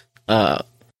bulky.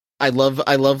 I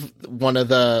love one of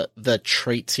the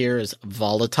traits here is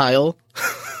volatile.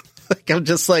 I'm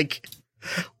just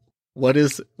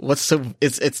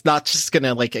it's not just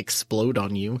gonna explode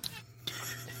on you.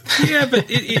 Yeah, but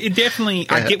it definitely,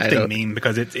 I get what they mean,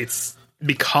 because it's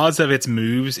because of its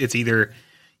moves, it's either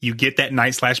you get that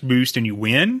Night Slash boost and you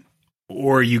win,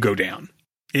 or you go down.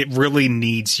 It really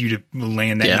needs you to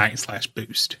land that Night Slash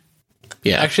boost.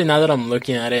 Yeah. Actually, now that I'm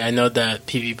looking at it, I know that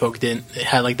PvPoke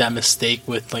had that mistake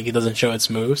with it doesn't show its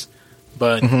moves.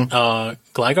 But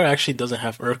Gligar actually doesn't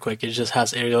have Earthquake. It just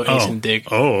has Aerial Ace and Dig.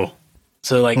 Oh.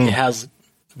 So it has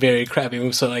very crappy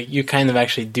moves. So you kind of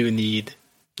actually do need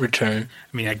return.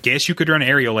 I mean, I guess you could run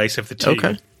Aerial Ace of the two.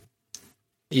 Okay.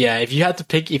 Yeah, if you have to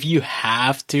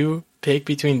pick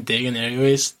between Dig and Aerial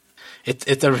Ace,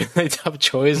 it's a really tough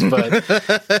choice, but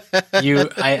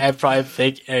I probably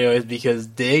pick Aerial Ace because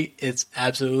Dig, it's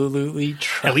absolutely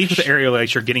trash. At least with Aerial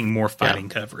Ace, you're getting more fighting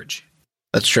coverage.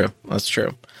 That's true.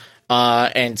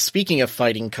 And speaking of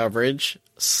fighting coverage,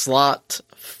 slot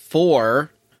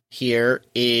 4 here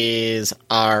is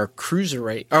our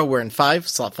cruiserweight. Oh, we're in 5,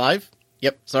 slot 5.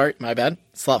 Yep, sorry, my bad.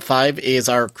 Slot 5 is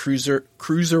our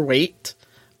cruiserweight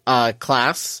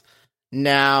class.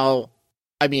 Now,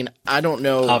 I mean, I don't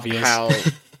know how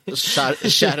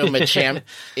Shadow Machamp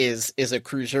is a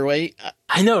cruiserweight.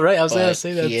 I know, right? I was going to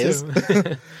say that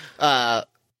too.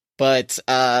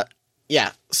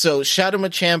 Yeah, so Shadow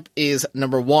Machamp is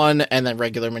number 1, and then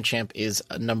regular Machamp is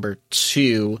number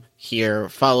 2 here,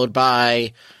 followed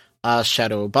by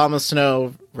Shadow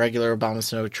Abomasnow, regular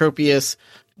Abomasnow, Tropius,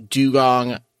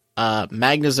 Dugong,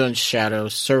 Magnezone Shadow,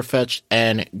 Sirfetch'd,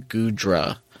 and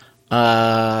Goodra.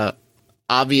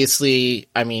 Obviously,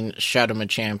 I mean, Shadow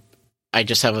Machamp, I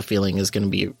just have a feeling is going to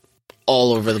be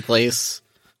all over the place.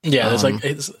 Yeah,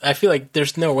 there's I feel like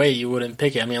there's no way you wouldn't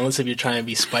pick it. I mean, unless if you're trying to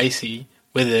be spicy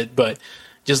with it, but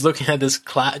just looking at this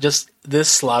just this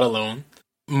slot alone,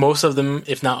 most of them,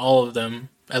 if not all of them,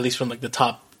 at least from the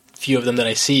top few of them that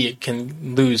I see,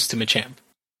 can lose to Machamp.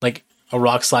 Like a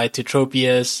Rock Slide to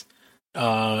Tropius,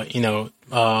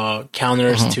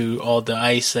 counters to all the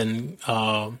ice and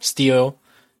steel,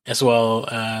 as well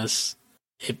as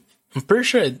I'm pretty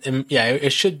sure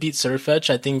it should beat Sirfetch'd,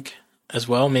 I think, as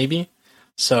well, maybe.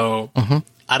 So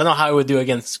I don't know how it would do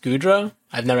against Goodra.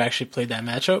 I've never actually played that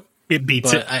matchup. It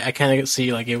beats it. I kind of see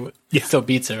it still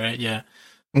beats it, right? Yeah.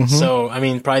 So, I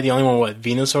mean, probably the only one,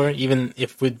 Venusaur? Even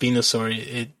if with Venusaur,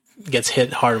 it gets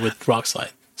hit hard with Rock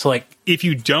Slide. So, if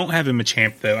you don't have a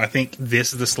Machamp, though, I think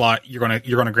this is the slot you're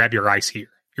gonna grab your ice here.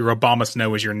 Your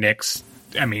Abomasnow is your next.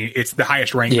 I mean, it's the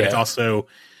highest rank, but it's also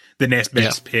the next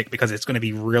best pick because it's going to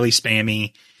be really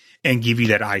spammy and give you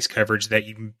that ice coverage that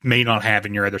you may not have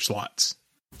in your other slots.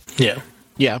 Yeah.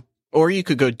 Or you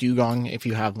could go Dugong if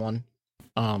you have one.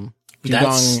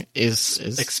 Dugong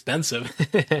is expensive.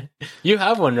 You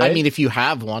have one, right? I mean, if you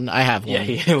have one, I have one. Yeah,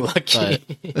 you're lucky.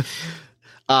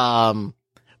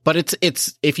 But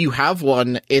it's if you have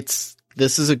one, this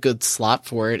is a good slot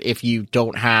for it if you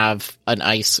don't have an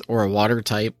ice or a water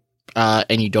type,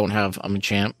 and you don't have a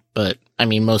Machamp. But I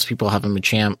mean, most people have a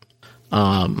Machamp.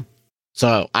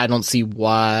 So I don't see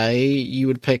why you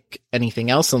would pick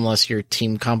anything else unless your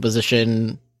team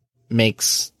composition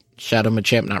makes Shadow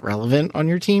Machamp not relevant on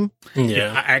your team.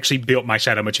 Yeah, I actually built my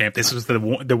Shadow Machamp. This was the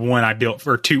one I built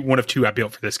for one of two I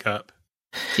built for this cup.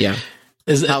 Yeah,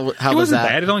 how it was wasn't that?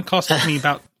 bad. It only cost me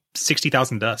about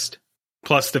 60,000 dust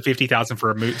plus the 50,000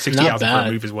 for a move, 60,000 for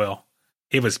a move as well.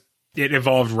 It was it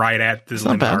evolved right at this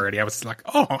limit already. I was like,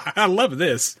 oh, I love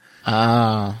this.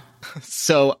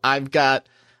 So I've got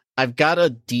a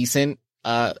decent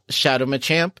Shadow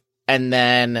Machamp, and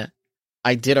then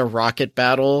I did a rocket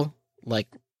battle, like,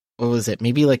 what was it?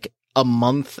 Maybe like a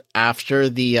month after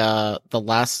the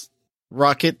last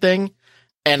rocket thing.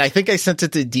 And I think I sent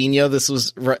it to Dino. This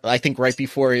was, I think, right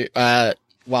before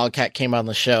Wildcat came on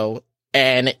the show.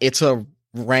 And it's a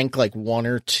rank like 1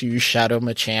 or 2 Shadow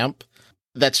Machamp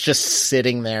that's just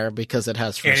sitting there because it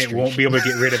has frustration. And it won't be able to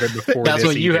get rid of it before That's this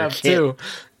what you either. have too.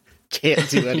 Can't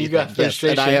do anything. You got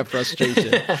frustration. Yes, and I have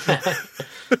frustration.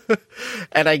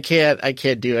 And I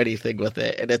can't do anything with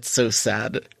it. And it's so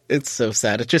sad. It's so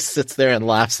sad. It just sits there and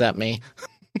laughs at me.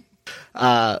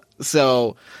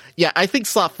 So yeah, I think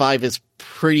slot 5 is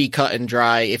pretty cut and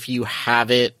dry. If you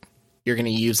have it, you're going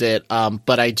to use it.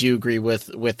 But I do agree with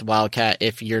Wildcat.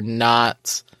 If you're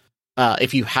not,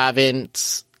 if you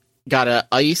haven't got a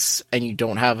ice and you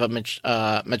don't have a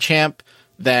Machamp,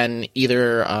 then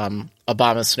either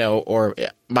Abomasnow or,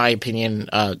 my opinion,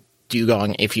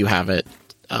 Dugong if you have it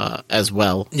as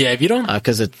well. Yeah, if you don't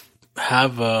because it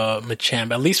have a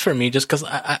Machamp, at least for me, just because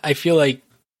I feel like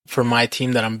for my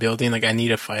team that I'm building, like I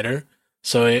need a fighter.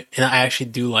 So and I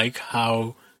actually do like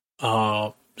how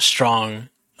strong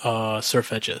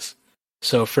Sirfetch'd is.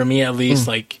 So for me, at least,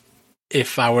 like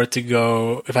if I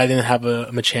didn't have a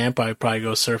Machamp, I'd probably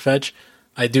go Sirfetch'd.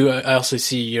 I also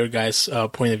see your guys'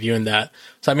 point of view in that.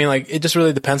 So I mean, like, it just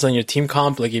really depends on your team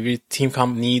comp. Like, if your team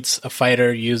comp needs a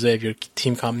fighter, use it. If your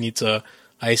team comp needs a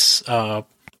ice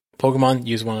Pokemon,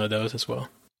 use one of those as well.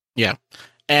 Yeah.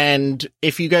 And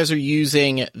if you guys are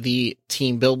using the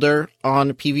team builder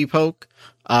on PvPoke,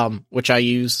 which I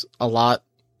use a lot,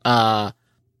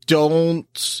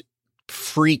 don't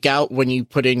freak out when you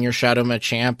put in your Shadow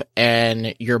Machamp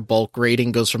and your bulk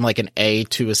rating goes from like an A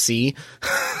to a C.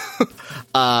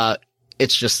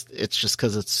 It's just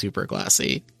because it's super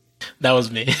glassy. That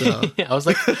was me. So. I was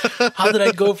like, how did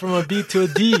I go from a B to a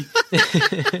D?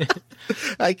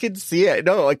 I can see it.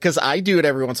 No, because I do it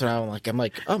every once in a while. I'm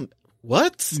like,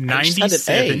 what?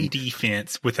 97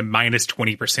 defense with a minus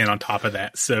 20% on top of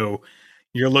that. So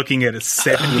you're looking at a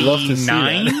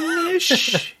 79-ish,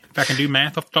 if I can do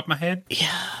math off the top of my head.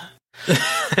 Yeah.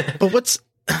 But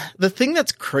the thing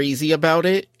that's crazy about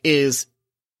it is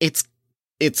it's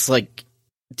like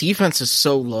defense is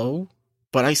so low,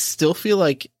 but I still feel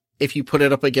like if you put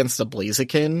it up against a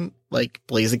Blaziken, like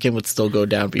Blaziken would still go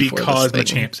down because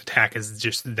Machamp's attack is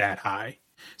just that high.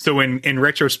 So in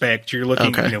retrospect, you're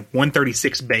looking at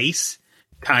 136 base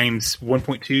times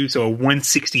 1.2, so a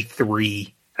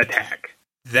 163 attack.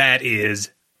 That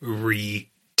is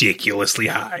ridiculously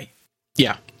high.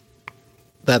 Yeah.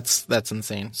 That's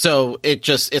insane. So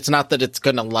it's not that it's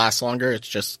going to last longer, it's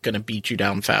just going to beat you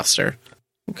down faster.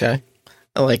 Okay.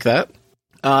 I like that.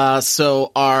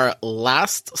 So our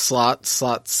last slot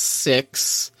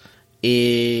 6,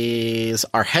 is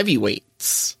our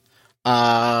heavyweights.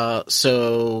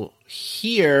 So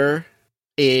here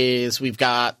we've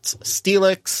got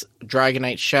Steelix,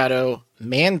 Dragonite Shadow,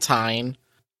 Mantine,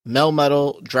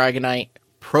 Melmetal, Dragonite,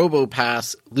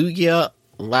 Probopass, Lugia,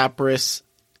 Lapras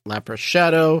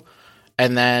Shadow,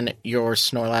 and then your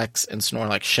Snorlax and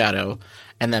Snorlax Shadow.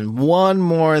 And then one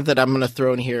more that I'm going to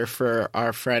throw in here for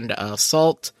our friend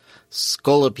Salt,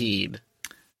 Scolipede.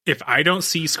 If I don't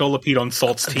see Scolipede on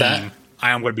Salt's team, I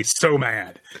am going to be so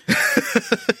mad.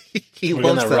 He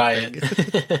loves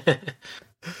that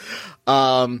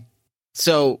riot.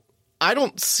 So I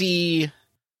don't see,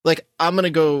 like, I'm going to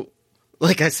go,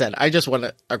 like I said, I just want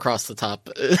it across the top.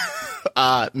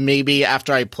 Maybe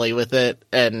after I play with it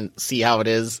and see how it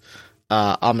is,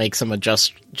 I'll make some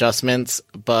adjustments,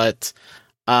 but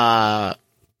Lugia,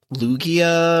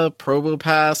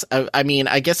 Probopass, I mean,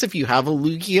 I guess if you have a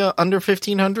Lugia under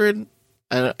 1500,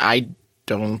 I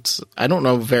don't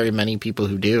know very many people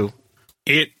who do.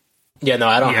 I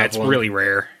don't have it's one. really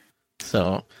rare.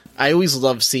 So I always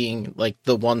love seeing like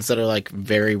the ones that are like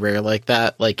very rare like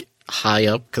that, like high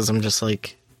up, because I'm just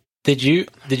like, Did you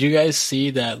guys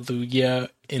see that Lugia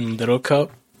in Little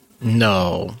Cup?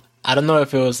 No. I don't know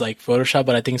if it was like Photoshop,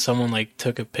 but I think someone like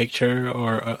took a picture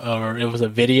or it was a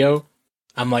video.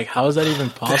 I'm like, how is that even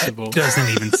possible? That doesn't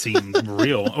even seem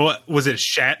real. Was it a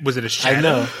shadow? I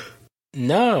know.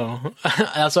 No.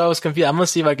 That's why I was confused. I'm going to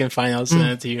see if I can find out, send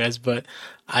it to you guys. But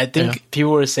I think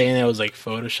people were saying it was like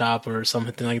Photoshop or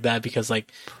something like that because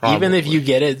like even if you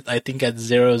get it, I think at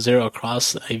 0-0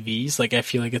 across IVs, like I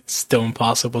feel like it's still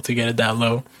impossible to get it that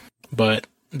low. But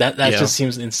that just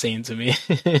seems insane to me.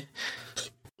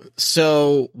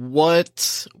 So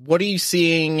what are you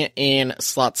seeing in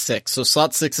slot 6? So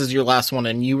slot 6 is your last one,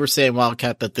 and you were saying,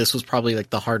 Wildcat, that this was probably like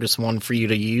the hardest one for you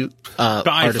to use.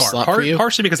 By far,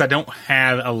 partially because I don't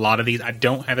have a lot of these. I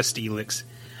don't have a Steelix.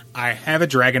 I have a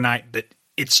Dragonite, but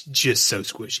it's just so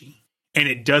squishy, and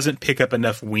it doesn't pick up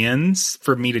enough wins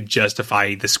for me to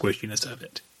justify the squishiness of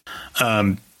it.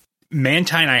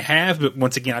 Mantine I have, but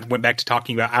once again, I went back to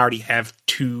talking about I already have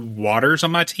 2 waters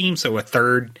on my team, so a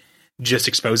third just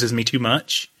exposes me too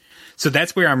much. So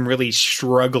that's where I'm really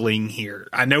struggling here.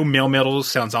 I know Melmetal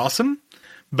sounds awesome,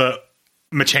 but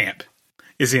Machamp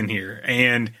is in here,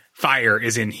 and Fire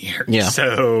is in here. Yeah.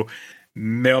 So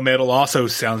Melmetal also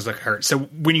sounds like hurt. So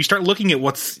when you start looking at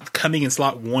what's coming in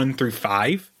slot 1 through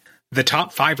 5, the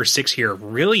top 5 or 6 here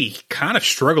really kind of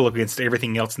struggle against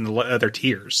everything else in the other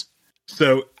tiers.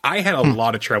 So I had a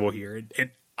lot of trouble here,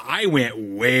 and I went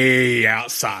way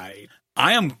outside.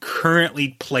 I am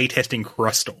currently playtesting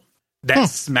Crustle. That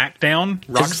Smackdown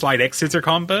Rock Slide X Scissor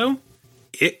combo,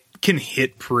 it can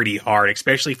hit pretty hard,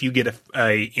 especially if you get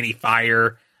any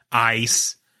fire,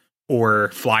 ice, or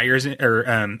flyers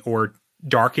or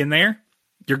dark in there.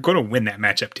 You're going to win that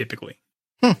matchup typically.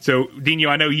 So Dino,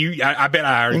 I know you. I bet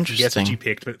I already guessed what you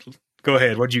picked, but go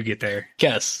ahead. What'd you get there?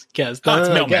 Guess. Oh, it's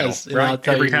Melmetal, right?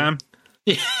 Every time.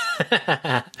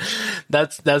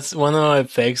 That's one of my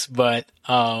picks, but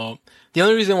the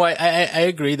only reason why I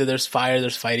agree that there's fire,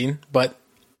 there's fighting, but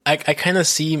I kind of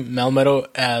see Melmetal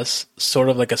as sort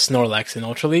of like a Snorlax in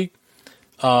Ultra League,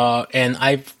 and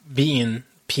I've beaten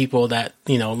people that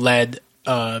led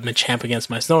Machamp against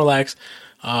my Snorlax,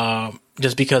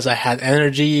 just because I had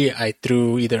energy. I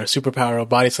threw either a superpower or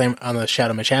body slam on the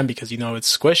Shadow Machamp because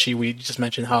it's squishy. We just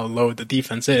mentioned how low the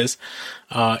defense is.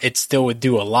 It still would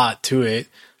do a lot to it.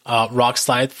 Rock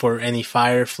Slide for any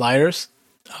fire flyers.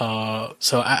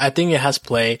 So I think it has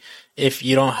play. If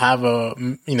you don't have a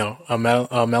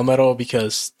Melmetal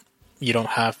because you don't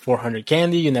have 400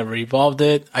 candy, you never evolved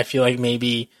it. I feel like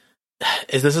maybe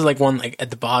this is like one like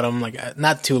at the bottom, like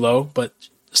not too low, but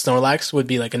Snorlax would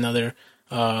be like another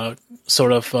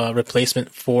sort of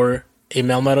replacement for a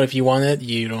Melmetal if you want it.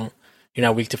 You're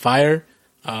not weak to fire.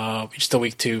 You're still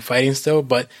weak to fighting still.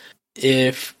 But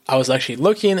if I was actually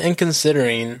looking and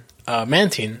considering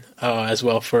Mantine as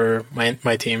well for my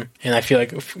team, and I feel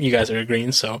like you guys are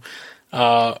agreeing. So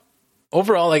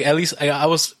overall, like at least I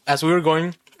was, as we were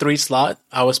going 3 slot,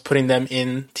 I was putting them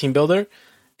in Team Builder,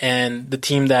 and the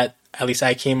team that at least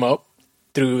I came up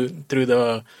through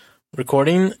the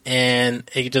recording, and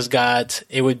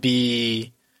it would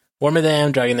be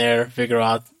Wormadam, Dragonair,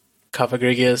 Vigoroth,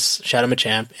 Cofagrigus, Shadow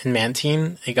Machamp, and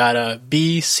Mantine. It got a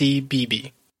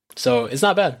BCBB. So it's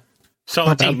not bad.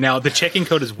 Solid team. Now the checking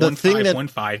code is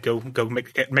 1515. Go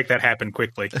make that happen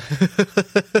quickly.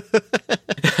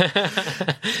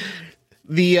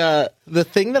 The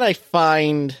thing that I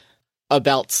find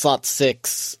about slot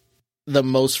 6 the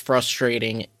most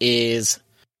frustrating is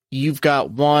you've got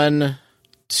 1,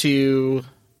 2,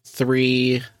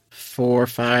 3, 4,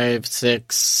 5,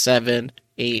 6, 7,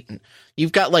 8.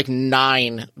 You've got like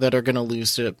 9 that are going to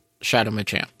lose to Shadow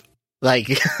Machamp.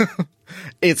 Like,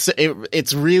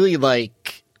 it's really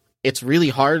like, it's really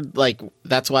hard. Like,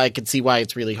 that's why I can see why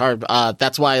it's really hard.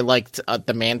 That's why I liked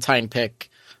the Mantine pick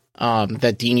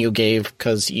that Dino gave,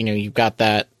 because, you've got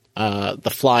that,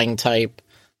 the flying type.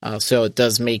 So it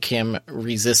does make him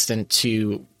resistant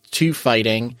to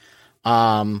fighting.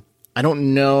 I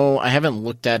don't know. I haven't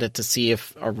looked at it to see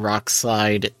if a Rock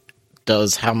Slide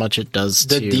does how much it does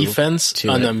the defense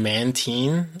on a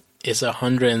Mantine is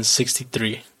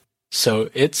 163. So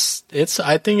it's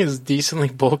I think it's decently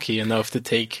bulky enough to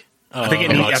take. I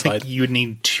think you would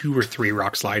need 2 or 3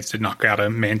 Rock Slides to knock out a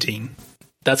Mantine.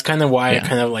 That's kind of why I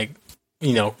kind of like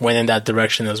went in that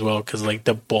direction as well, because like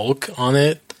the bulk on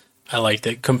it, I liked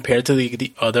it compared to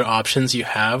the other options you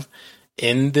have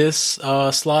in this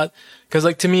slot. Because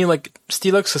like to me, like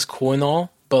Steelix is cool and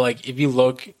all, but like if you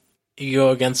go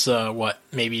against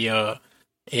maybe a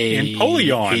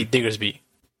Diggersby.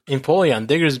 Empoleon,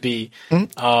 Diggersby,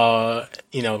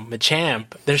 Machamp.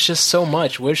 There's just so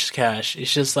much Whiscash.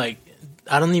 It's just like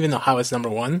I don't even know how it's number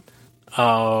 1.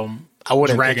 I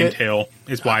wouldn't. Dragon Tail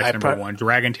is why it's number 1.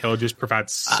 Dragon Tail just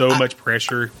provides so much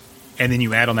pressure, and then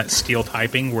you add on that steel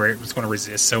typing where it's going to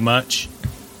resist so much.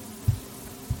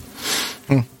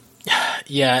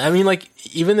 Yeah, I mean, like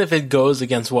even if it goes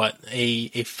against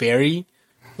a fairy,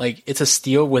 like it's a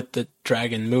steel with the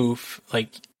dragon move, like.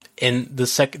 And the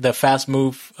fast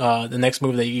move, the next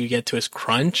move that you get to is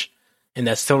Crunch, and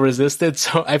that's still resisted.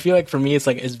 So I feel like for me, it's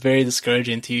very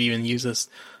discouraging to even use this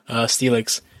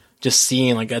Steelix, just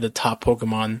seeing like at the top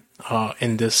Pokemon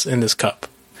in this cup.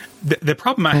 The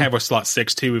problem I have with slot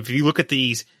 6 too, if you look at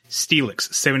these,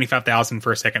 Steelix 75,000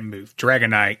 for a second move,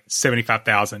 Dragonite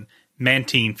 75,000,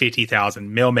 Mantine 50,000,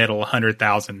 Melmetal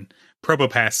 100,000,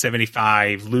 Probopass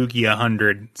 75, Lugia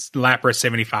 100, Lapras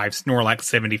 75, Snorlax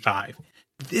 75.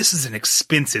 This is an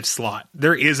expensive slot.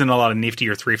 There isn't a lot of nifty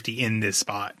or thrifty in this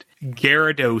spot.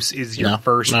 Gyarados is your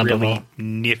first really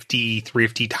nifty,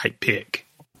 thrifty type pick.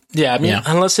 Yeah, I mean,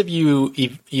 unless if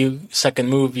you second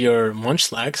move your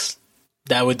Munchlax,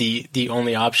 that would be the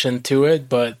only option to it.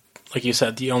 But like you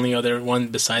said, the only other one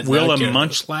besides Will that, a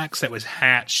Munchlax that was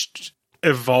hatched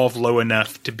evolve low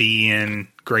enough to be in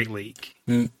Great League?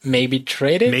 Maybe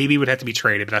traded? Maybe it would have to be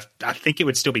traded, but I think it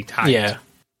would still be tight. Yeah.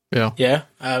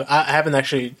 I haven't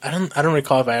actually. I don't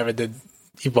recall if I ever did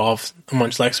evolve a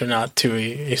Munchlax or not to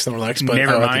a Snorlax. But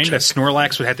never mind. A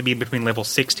Snorlax would have to be between level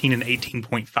 16 and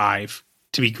 18.5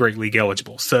 to be Great League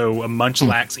eligible. So a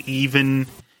Munchlax, even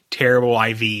terrible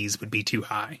IVs, would be too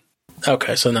high.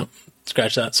 Okay, so no,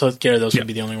 scratch that. So Gyarados would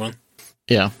be the only one.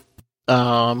 Yeah.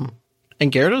 And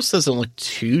Gyarados doesn't look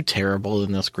too terrible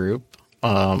in this group.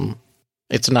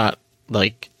 It's not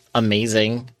like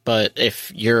amazing, but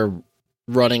if you're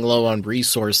running low on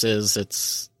resources,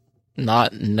 it's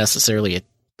not necessarily an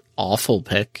awful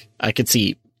pick. I could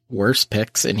see worse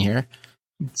picks in here.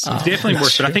 It's definitely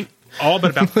worse, but I think all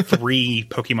but about 3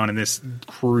 Pokemon in this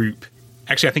group,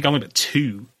 actually I think only but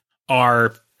 2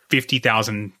 are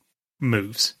 50,000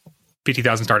 moves,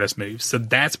 50,000 Stardust moves. So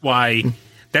that's why,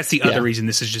 that's the other reason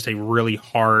this is just a really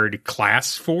hard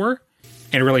class for,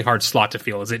 and a really hard slot to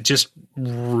fill, is it just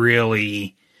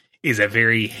really is a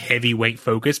very heavyweight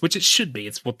focus, which it should be.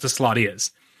 It's what the slot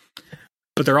is.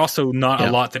 But there are also not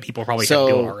a lot that people probably have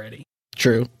built already.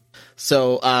 True.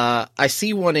 So I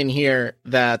see one in here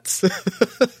that's...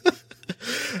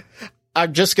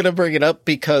 I'm just going to bring it up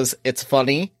because it's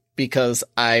funny, because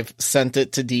I've sent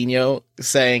it to Dino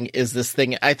saying, is this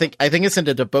thing... I think I sent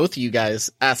it to both of you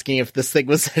guys asking if this thing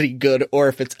was any good or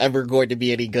if it's ever going to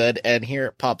be any good. And here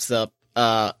it pops up.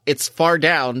 It's far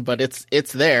down, but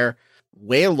it's there.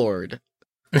 Wailord.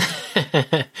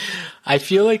 I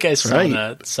feel like I saw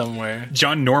that somewhere.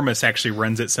 John Normus actually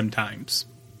runs it sometimes,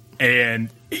 and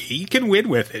he can win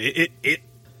with it.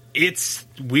 It's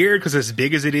weird because as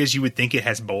big as it is, you would think it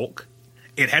has bulk.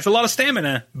 It has a lot of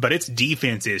stamina, but its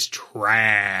defense is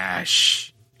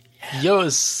trash. Yo,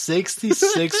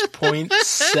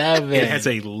 66.7. It has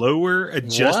a lower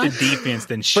adjusted defense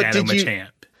than Shadow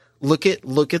Machamp. Look at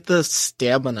the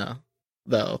stamina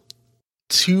though.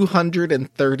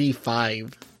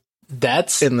 235.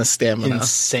 That's in the stamina.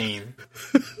 Insane.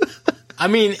 I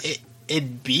mean,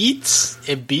 it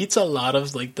beats a lot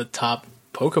of like the top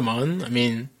Pokemon. I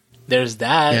mean, there's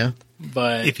that. Yeah.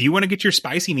 But if you want to get your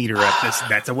spicy meter up,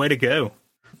 that's a way to go.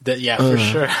 For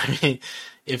sure. I mean,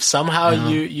 if somehow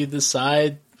you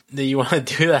decide that you want to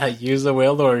do that, use the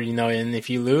Wailord, and if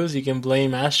you lose, you can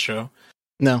blame Astro.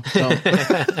 No.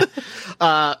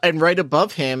 And right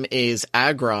above him is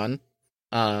Aggron.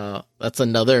 That's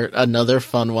another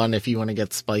fun one if you want to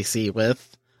get spicy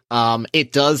with.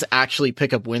 It does actually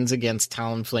pick up wins against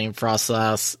Talonflame,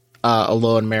 Froslass,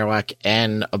 Alolan Marowak,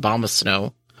 and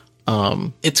Abomasnow.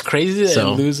 It's crazy that it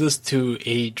loses to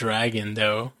a dragon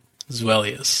though,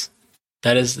 Zweilous.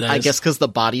 That is I guess because the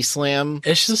body slam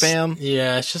it's just spam.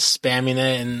 Yeah, it's just spamming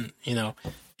it, and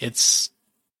it's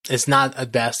not a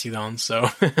Bastiodon, so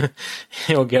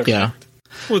it'll get wrecked.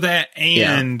 Well, that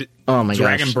and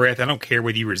Dragon gosh. Breath, I don't care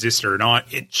whether you resist it or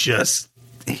not, it just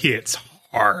hits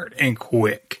hard and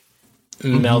quick.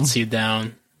 Melts you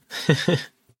down.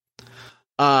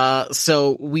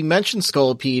 So we mentioned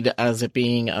Scolipede as it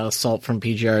being Salt from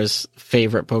PGR's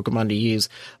favorite Pokemon to use,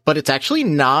 but it's actually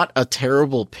not a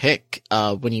terrible pick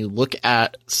when you look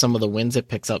at some of the wins it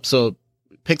picks up. So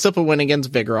it picks up a win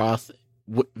against Vigoroth,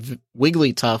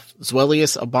 Wigglytuff,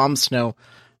 Zweilous, Abomasnow,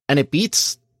 and it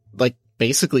beats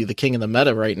basically the king of the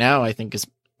meta right now, I think, is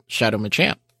Shadow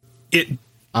Machamp.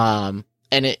 And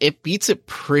it beats it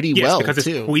pretty well, because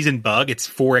too. It's Poison Bug, it's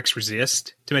 4x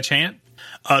resist to Machamp.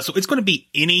 So it's going to be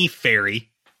any fairy,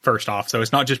 first off. So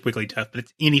it's not just Wigglytuff, but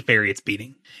it's any fairy it's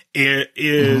beating. It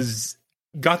is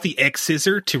got the X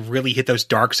Scissor to really hit those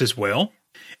darks as well.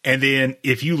 And then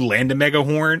if you land a Mega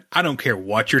Horn, I don't care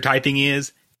what your typing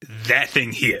is, that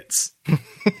thing hits.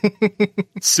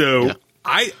 So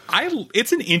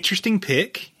it's an interesting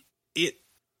pick. It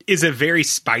is a very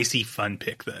spicy, fun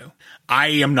pick, though. I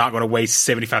am not going to waste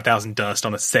 75,000 dust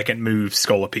on a second move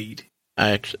Scolipede.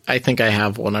 I think I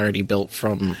have one already built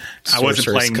from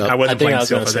Sorcerer's Cup. I wasn't playing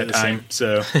Sylph at that time,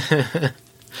 so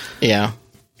yeah,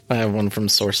 I have one from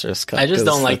Sorcerer's Cup. I just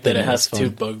don't like that it has 2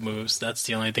 bug moves. That's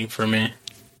the only thing for me.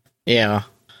 Yeah,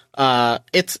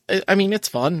 It's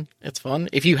fun. It's fun.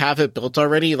 If you have it built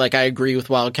already, like I agree with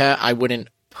Wildcat, I wouldn't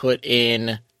put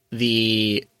in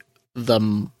the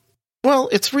well,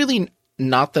 it's really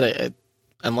not that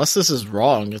unless this is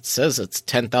wrong, it says it's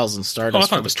 10,000 Stardust. Oh, I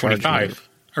thought it was 25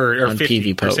 or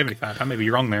 50 or 75. I may be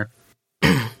wrong there.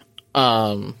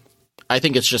 I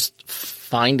think it's just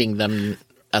finding them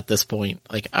at this point.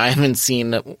 Like, I haven't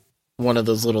seen one of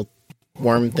those little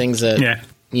worm things that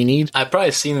you need. I've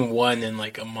probably seen one in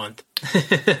like a month.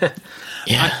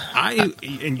 Yeah.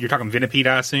 And you're talking Venipede,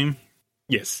 I assume?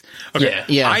 Yes. Okay.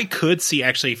 Yeah. I could see,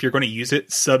 actually, if you're going to use it,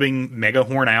 subbing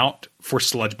Megahorn out for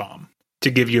Sludge Bomb to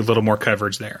give you a little more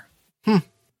coverage there.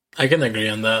 I can agree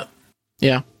on that.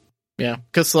 Yeah. Yeah.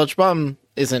 Because Sludge Bomb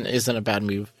isn't a bad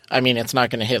move. I mean, it's not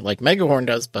going to hit like Megahorn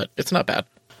does, but it's not bad.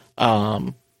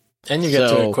 And you get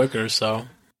to it quicker, so.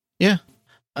 Yeah.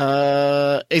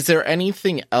 Is there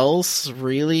anything else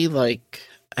really? Like,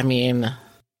 I mean,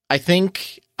 I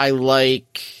think I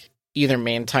like either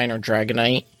Mantine or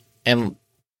Dragonite, and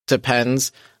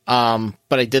depends. But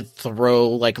I did throw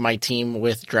like my team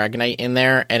with Dragonite in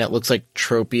there, and it looks like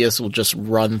Tropius will just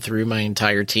run through my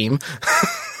entire team.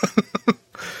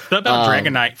 What about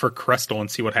Dragonite for Crustle and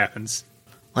see what happens?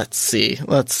 Let's see.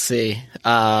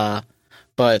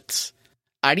 But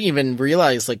I didn't even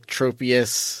realize like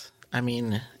Tropius. I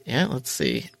mean, yeah, let's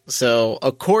see. So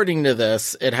according to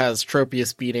this, it has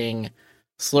Tropius beating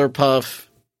Slurpuff,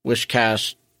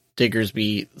 Wishcash,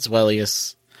 Diggersby,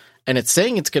 Zweilous, and it's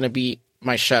saying it's going to beat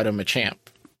my Shadow Machamp.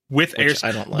 With air,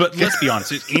 I don't like. But let's be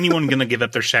honest, is anyone going to give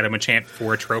up their Shadow Machamp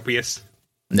for a Tropius?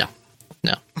 No.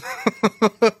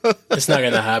 It's not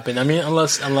going to happen. I mean,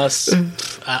 unless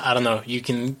I don't know, you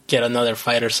can get another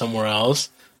fighter somewhere else.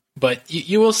 But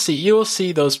you will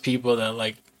see those people that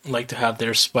like to have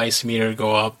their spice meter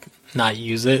go up, not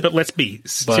use it. But let's be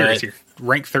serious here.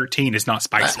 Rank 13 is not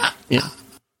spicy. Yeah.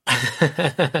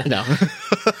 No.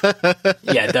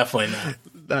 Yeah, definitely not.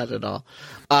 Not at all.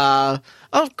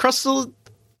 Crustle,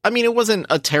 I mean, it wasn't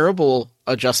a terrible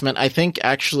adjustment. I think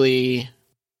actually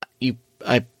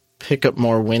I pick up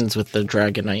more wins with the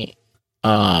Dragonite.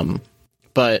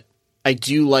 But I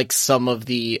do like some of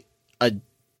the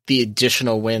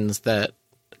additional wins that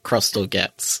Crustle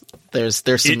gets. There's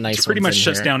some nice ones. It pretty much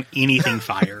shuts here. down anything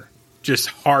fire. Just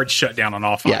hard shutdown on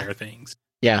all fire things.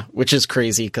 Yeah, which is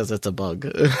crazy because it's a bug.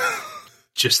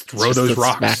 Just throw those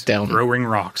rocks. Smackdown. Throwing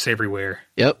rocks everywhere.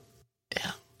 Yep.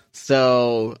 Yeah.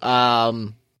 So,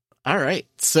 all right.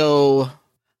 So,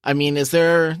 I mean, is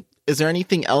there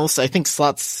anything else? I think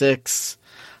slot 6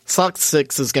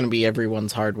 is going to be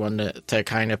everyone's hard one to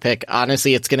kind of pick.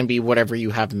 Honestly, it's going to be whatever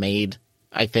you have made,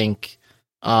 I think,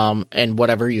 and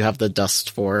whatever you have the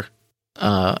dust for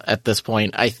at this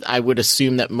point. I would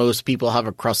assume that most people have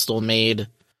a Crustle made.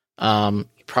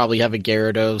 Probably have a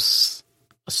Gyarados,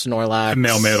 a Snorlax, a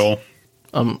Melmetal.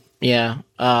 Yeah.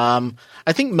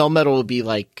 I think Melmetal will be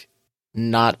like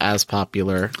not as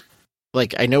popular.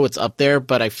 Like, I know it's up there,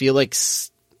 but I feel like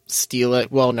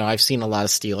Steelix. Well, no, I've seen a lot of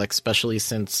Steelix, especially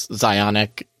since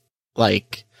Zionic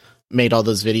like made all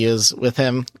those videos with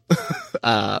him.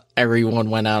 Everyone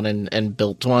went out and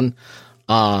built one.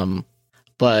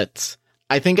 But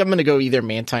I think I'm gonna go either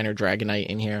Mantine or Dragonite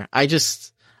in here. I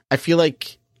feel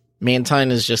like Mantine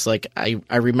is just like, I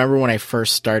remember when I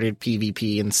first started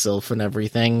PvP and Sylph and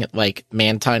everything, like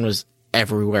Mantine was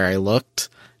everywhere I looked,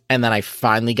 and then I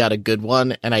finally got a good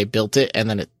one and I built it and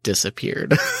then it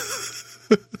disappeared.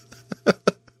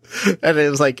 And it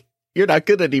was like, you're not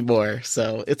good anymore.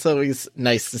 So it's always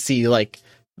nice to see like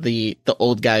the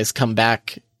old guys come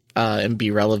back and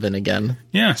be relevant again.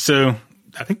 Yeah, so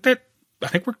I think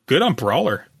we're good on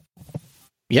Brawler.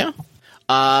 Yeah.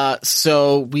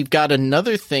 So we've got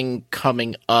another thing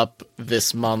coming up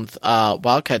this month.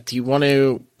 Wildcat, do you want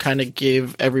to kind of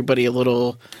give everybody a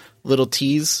little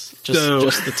tease? Just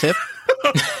the tip?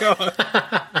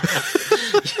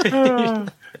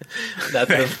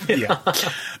 Yeah.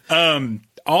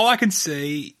 All I can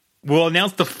say, we'll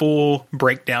announce the full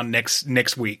breakdown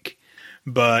next week,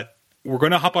 but we're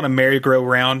going to hop on a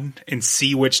merry-go-round and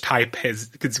see which type is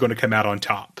going to come out on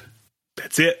top.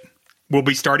 That's it. We'll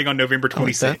be starting on November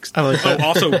 26th. I like that.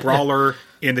 Also, Brawler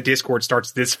in the Discord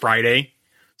starts this Friday.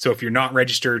 So if you're not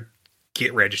registered,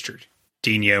 get registered.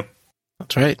 Dino.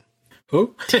 That's right.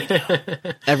 Who?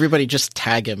 Everybody just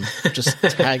tag him. Just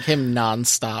tag him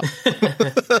nonstop.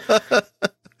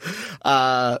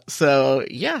 So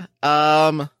yeah.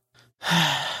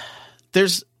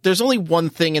 There's only one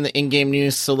thing in the in-game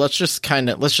news, so let's just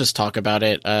talk about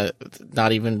it.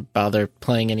 Not even bother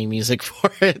playing any music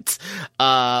for it.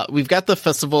 We've got the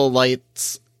Festival of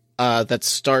Lights that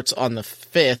starts on the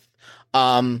 5th.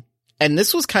 And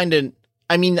this was kind of,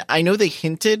 I mean, I know they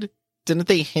didn't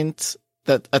they hint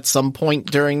that at some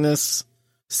point during this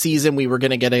season we were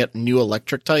going to get a new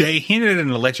electric type? They hinted at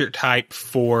an electric type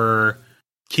for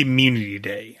Community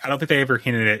Day. I don't think they ever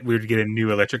hinted at we would get a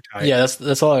new electric type. Yeah,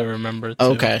 that's all I remember. Too.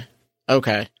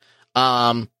 Okay.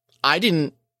 I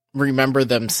didn't remember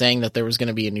them saying that there was going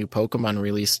to be a new Pokemon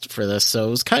released for this, so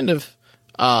it was kind of,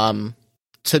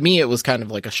 to me, it was kind of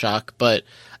like a shock,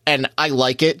 and I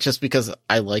like it just because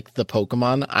I like the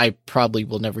Pokemon. I probably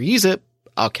will never use it.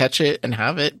 I'll catch it and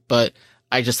have it, but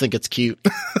I just think it's cute.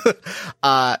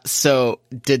 So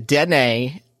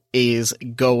Dedenne is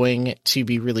going to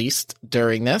be released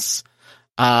during this.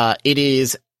 It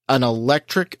is an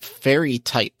electric fairy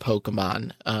type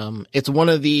Pokemon. It's one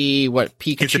of the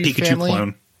Pikachu It's a Pikachu family?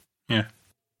 clone.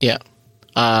 Yeah.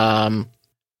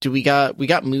 Do we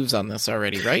got moves on this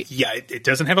already, right? Yeah, it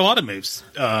doesn't have a lot of moves.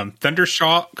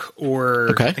 Thundershock or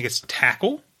Okay. I think it's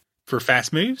Tackle for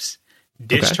fast moves.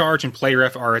 Discharge and Play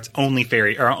Rough are its only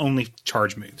only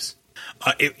charge moves.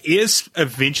 It is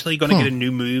eventually going to get a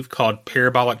new move called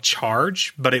Parabolic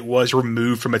Charge, but it was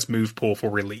removed from its move pool for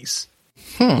release.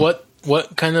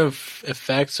 What kind of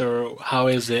effects or how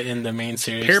is it in the main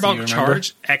series? Parabolic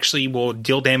Charge actually will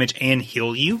deal damage and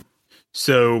heal you.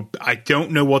 So I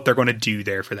don't know what they're going to do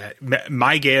there for that.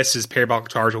 My guess is Parabolic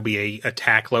Charge will be a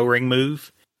attack lowering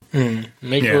move.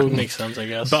 Makes sense, I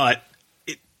guess. But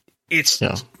it's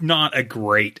not a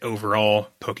great overall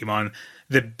Pokemon.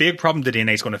 The big problem that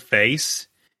NA is going to face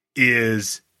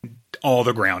is all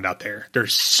the ground out there.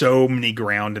 There's so many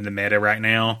ground in the meta right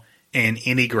now, and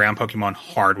any ground Pokemon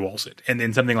hard walls it. And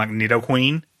then something like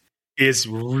Nidoqueen is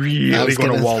really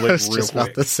going to wall it real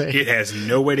quick. It has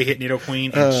no way to hit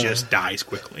Nidoqueen and just dies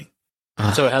quickly.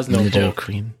 So it has no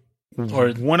Nidoqueen. Or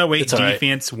 108 it's all right.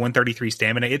 defense, 133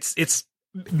 stamina. It's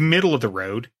middle of the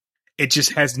road. It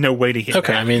just has no way to hit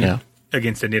Okay, I mean,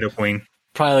 against a Nidoqueen.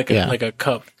 probably like a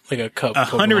cup.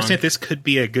 100% this could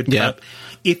be a good cup.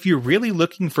 If you're really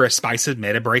looking for a spice of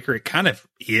meta breaker, it kind of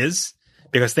is.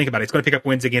 Because think about it, it's going to pick up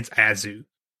wins against Azu,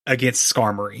 against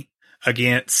Skarmory,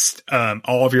 against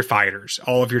all of your fighters,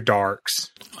 all of your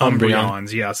Darks,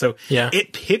 Umbreons. Yeah, so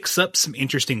it picks up some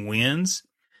interesting wins.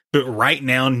 But right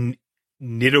now,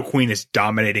 Nidoqueen is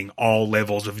dominating all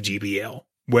levels of GBL.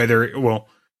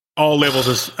 All levels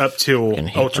is up till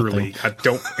Ultra League. I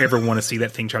don't ever want to see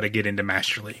that thing try to get into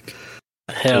Master League.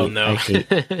 Hell no. I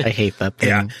hate that thing.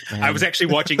 Yeah, man. I was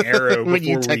actually watching Arrow when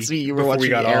you before text me, you were watching we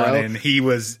got Arrow, on, and he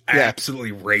was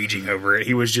absolutely raging over it.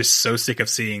 He was just so sick of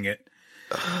seeing it.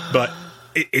 But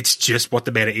it's just what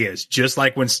the meta is. Just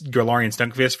like when Galarian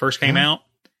Stunfisk first came out,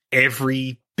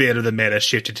 every bit of the meta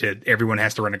shifted to everyone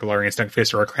has to run a Galarian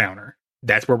Stunfisk or a counter.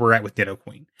 That's where we're at with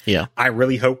Nidoqueen. Yeah, I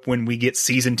really hope when we get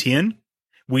Season 10,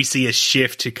 we see a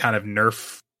shift to kind of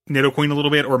nerf Nidoqueen a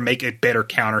little bit or make a better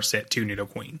counter set to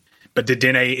Nidoqueen. But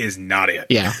Dedenne is not it.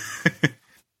 Yeah.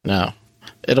 No.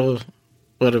 It'll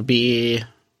be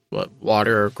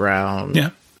water or ground.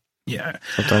 Yeah.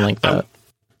 Something like that.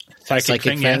 Psychic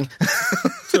thing. Yeah.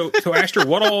 So Astra,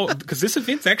 what all, because this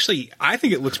event's actually, I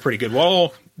think it looks pretty good. What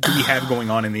all do we have going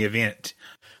on in the event?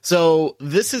 So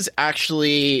this is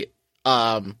actually,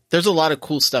 there's a lot of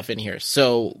cool stuff in here.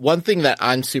 So one thing that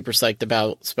I'm super psyched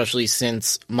about, especially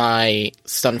since my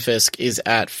Stunfisk is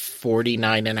at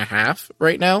 49.5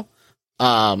 right now,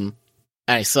 and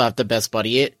I still have to best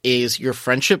buddy it, is your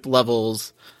friendship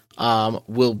levels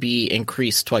will be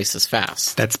increased twice as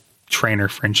fast. That's trainer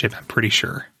friendship, I'm pretty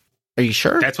sure. Are you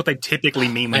sure? That's what they typically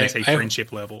mean when they say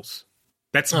friendship levels.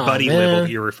 That's buddy man. level that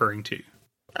you're referring to.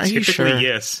 Are you sure? Typically,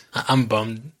 yes. I'm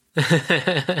bummed.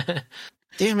 Damn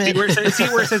it. See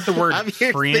where it says the word I'm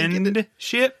here thinking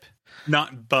friendship,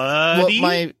 not buddy? Well,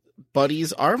 my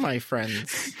buddies are my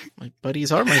friends. My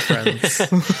buddies are my friends.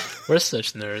 We're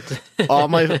such nerds.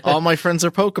 all my friends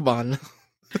are Pokemon.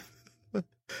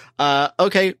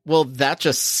 Okay, well that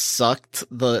just sucked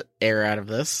the air out of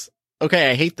this.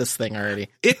 Okay, I hate this thing already.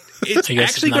 It's I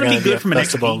guess actually it's not going to be gonna be good a from an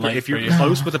festival XP. night If you're for you.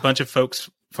 close with a bunch of folks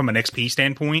from an XP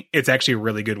standpoint, it's actually a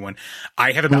really good one.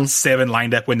 I have about 7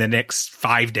 lined up when the next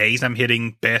 5 days I'm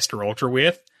hitting best or ultra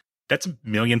with. That's 1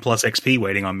 million plus XP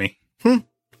waiting on me.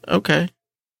 Okay,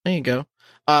 there you go.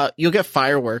 You'll get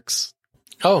fireworks.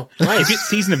 Oh, You nice. get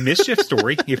Season of Mischief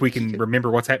story, if we can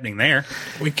remember what's happening there.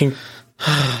 We can.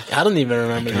 I don't even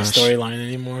remember the Gosh. storyline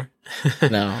anymore.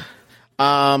 No.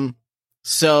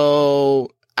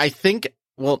 So I think,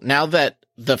 well, now that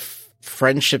the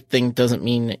friendship thing doesn't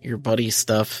mean your buddy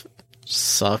stuff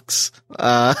sucks.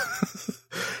 I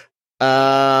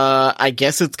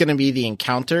guess it's going to be the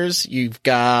encounters. You've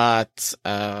got,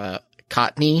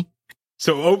 Cottony.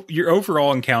 So your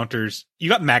overall encounters, you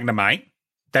got Magnemite,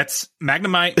 That's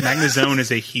Magnemite. Magnezone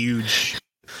is a huge.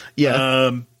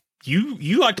 Yeah.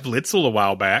 You liked Blitzel a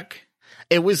while back.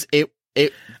 It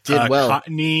did well.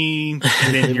 Cottony, and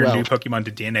then Did your well. new Pokemon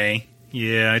Dedenne.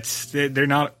 Yeah, they're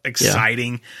not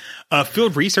exciting.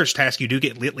 Field research task, you do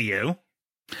get Litleo.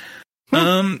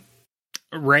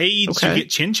 Raids, you get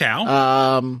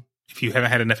Chinchou. If you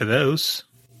haven't had enough of those.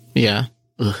 Yeah.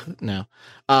 Ugh, no.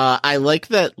 I like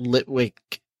that Litwick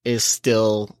is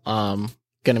still going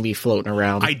to be floating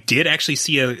around. I did actually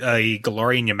see a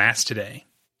Galarian Yamask today.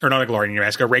 Or not a Galarian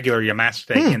Yamask, a regular Yamask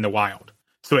today in the wild.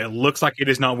 So it looks like it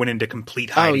has not went into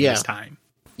complete hiding this time.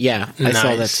 Yeah, I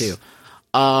saw that too.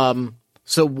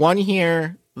 So one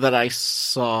here that I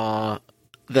saw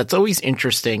that's always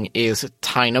interesting is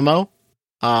Tynamo.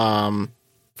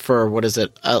 For what is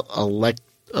it? Electrocross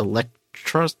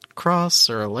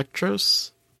or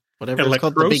Electros? Whatever it's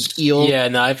called, the big eel. Yeah,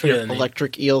 no, I forget the name.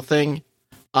 Electric eel thing.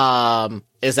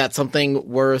 Is that something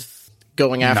worth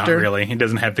going after? Not really. He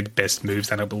doesn't have the best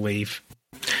moves, I don't believe.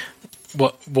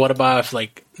 What about if,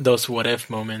 like, those what if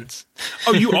moments?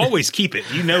 Oh, you always keep it.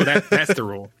 You know that's the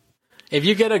rule. If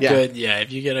you get a good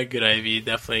IV,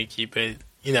 definitely keep it.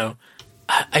 You know,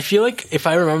 I feel like if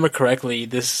I remember correctly,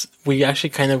 we actually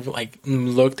kind of like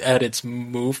looked at its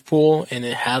move pool and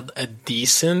it had a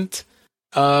decent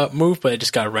move, but it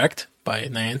just got wrecked by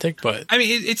Niantic. But I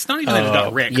mean, it's not even that it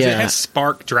got wrecked because it has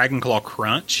Spark, Dragon Claw,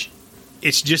 Crunch.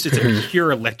 It's a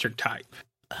pure electric type,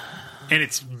 and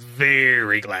it's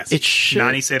very glassy. It should,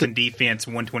 97 defense,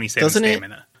 127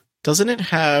 stamina. Doesn't it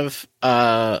have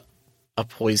a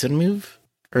poison move,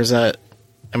 or is that?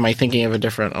 Am I thinking of a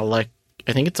different I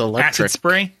think it's electric. Acid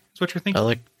spray is what you're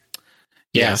thinking.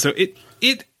 Yeah. So it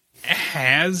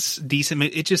has decent.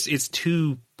 It's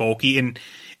too bulky, and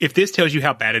if this tells you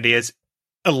how bad it is,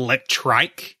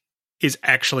 Electrike is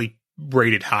actually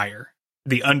rated higher.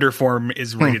 The underform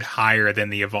is rated higher than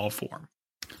the evolved form.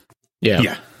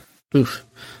 Yeah. Oof.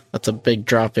 That's a big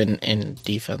drop in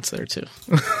defense there too.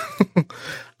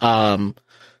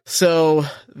 So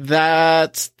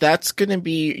that's going to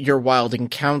be your wild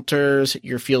encounters,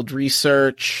 your field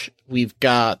research. We've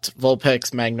got Vulpix,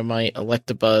 Magnemite,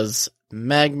 Electabuzz,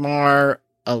 Magmar,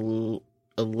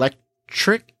 Electrike.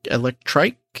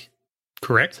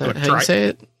 Correct. Is that how you say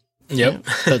it? Yep.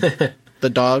 Yeah. The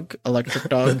dog, electric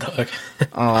dog.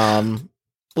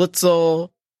 Blitzel,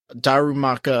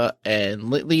 Darumaka, and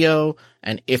Litleo.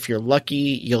 And if you're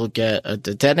lucky, you'll get a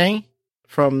Dedenne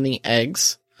from the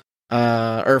eggs,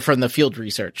 or from the field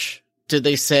research. Did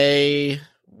they say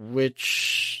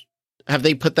which? Have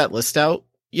they put that list out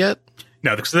yet?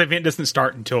 No, because the event doesn't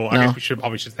start until. I guess we should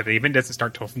probably say the event doesn't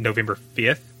start until November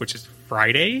 5th, which is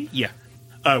Friday. Yeah.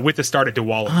 With the start at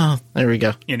Diwali. Oh, there we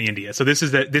go. In India. So this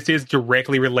is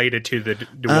directly related to the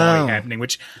Diwali happening,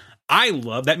 which I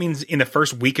love. That means in the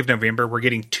first week of November, we're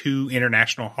getting 2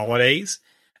 international holidays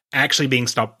actually being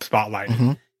spotlighted.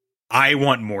 Mm-hmm. I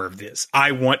want more of this.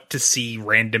 I want to see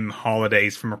random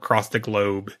holidays from across the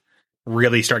globe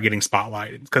really start getting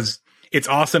spotlighted, because it's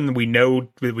awesome. We know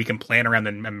that we can plan around the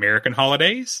American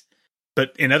holidays,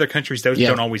 but in other countries, those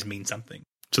don't always mean something.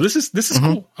 So this is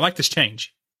cool. I like this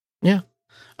change. Yeah.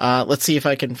 Let's see if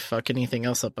I can fuck anything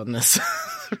else up on this.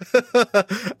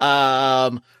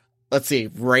 Let's see.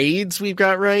 Raids I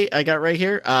got right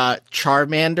here.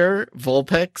 Charmander,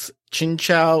 Vulpix,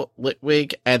 Chinchou,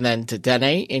 Litwig, and then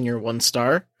Dedenne in your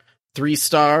 1-star.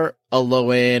 3-star,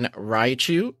 Alolan,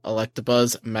 Raichu,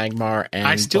 Electabuzz, Magmar, and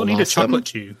I still need a chocolate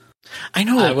chew. I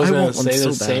know. I was going to want say one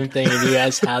the so same bad. thing if you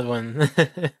guys had one.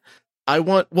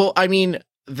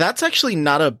 That's actually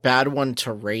not a bad one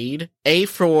to raid. A,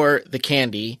 for the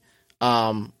candy,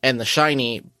 and the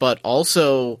shiny, but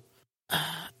also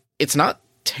it's not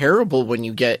terrible when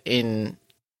you get in.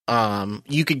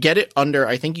 You could get it under.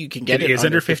 I think you can get it. It is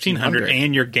under 1,500,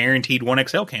 and you're guaranteed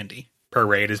 1XL candy per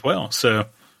raid as well. So,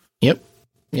 yep.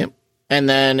 And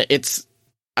then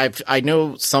I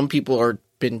know some people are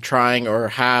been trying or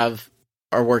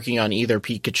are working on either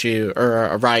Pikachu or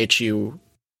a Raichu,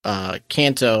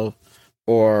 Kanto,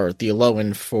 or the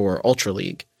Alolan for Ultra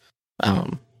League,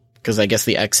 because I guess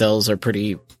the XLs are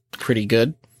pretty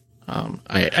good.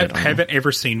 I haven't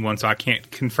ever seen one, so I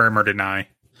can't confirm or deny.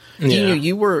 Yeah.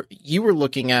 You were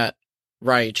looking at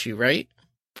Raichu, right?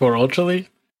 For Ultra League?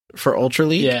 For Ultra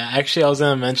League? Yeah, actually, I was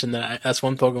going to mention that that's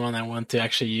one Pokemon I want to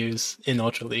actually use in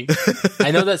Ultra League.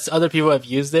 I know that other people have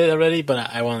used it already,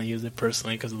 but I want to use it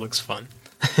personally because it looks fun.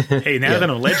 Hey, now that I'm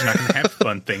a legend, I can have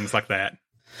fun things like that.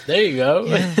 There you go.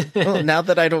 Yeah. Well, now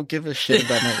that I don't give a shit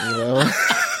about my Elo,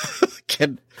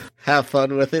 can have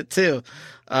fun with it too.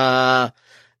 And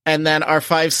then our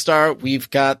 5-star, we've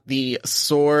got the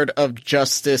Sword of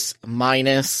Justice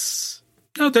minus.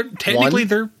 No, they're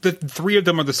the three of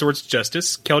them are the Swords of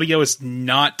Justice. Keldeo is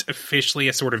not officially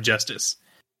a Sword of Justice.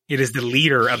 It is the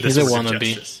leader of the Swords of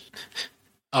Justice.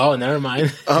 Oh, never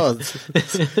mind. Oh,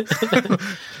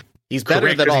 he's better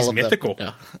Correct, than all he's of mythical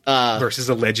them. Yeah. versus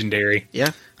a legendary.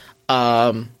 Yeah.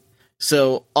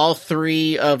 So all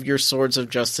three of your Swords of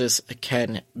Justice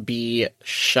can be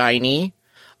shiny.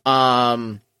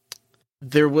 There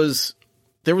was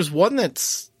one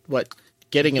that's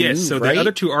getting a move, so right? the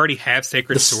other two already have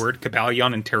Sacred Sword,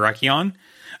 Kabalion and Terrakion.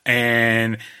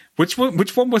 And which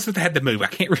one was it that had the move? I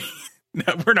can't read. No,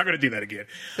 we're not going to do that again.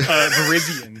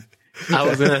 Virizion. I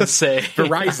was going to say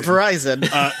Verizon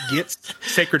gets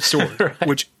Sacred Sword,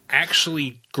 which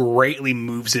actually greatly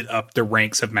moves it up the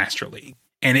ranks of Master League.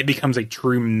 And it becomes a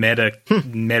true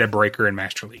meta breaker in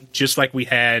Master League. Just like we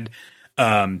had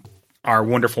our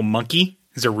wonderful monkey,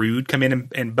 Zarude, come in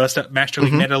and bust up Master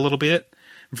League meta a little bit.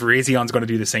 Virizion's going to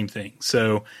do the same thing.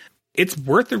 So it's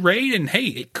worth the raid, and hey,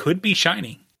 it could be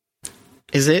shiny.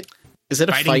 Is it a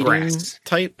fighting grass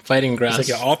type? Fighting grass. It's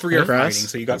like all three are Grass? fighting.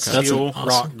 So you got Okay. steel, That's rock,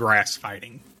 awesome. grass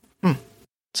fighting.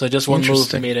 So just one move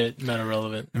Interesting. made it meta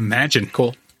relevant. Imagine.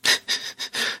 Cool.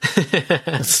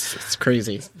 It's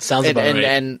crazy. Sounds about right.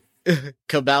 And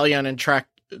Kabalion and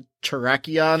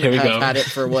Terrakion Here we have go. had it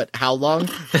for how long?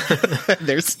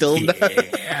 They're still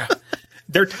Yeah.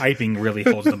 Their typing really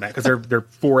holds them back because they're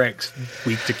 4x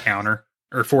weak to counter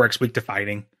or 4x weak to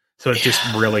fighting. So it just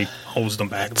really holds them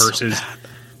back versus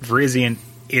Virizion.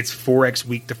 It's 4x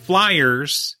weak to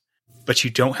flyers, but you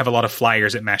don't have a lot of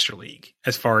flyers at Master League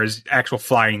as far as actual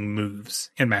flying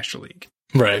moves in Master League.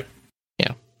 Right.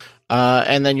 Yeah.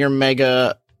 And then your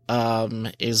Mega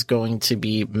is going to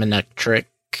be Manectric.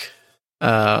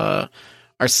 Our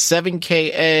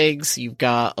 7K eggs, you've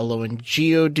got Alolan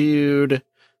Geodude,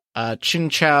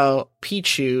 Chinchou,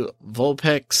 Pichu,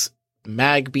 Vulpix,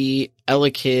 Magby,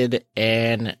 Elekid,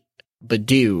 and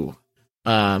Badoo,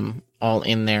 all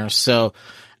in there. So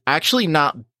actually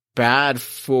not bad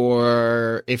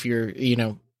for if you're,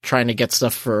 trying to get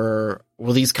stuff for,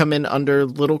 will these come in under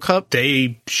Little Cup?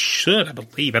 They should, I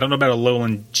believe. I don't know about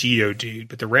Alolan Geodude,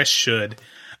 but the rest should.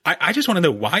 I just want to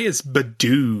know, why is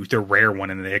Badoo the rare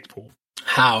one in the egg pool?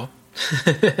 How?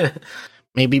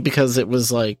 Maybe because it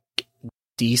was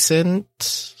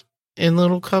decent in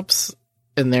Little Cups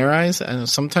in their eyes, and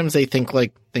sometimes they think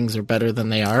things are better than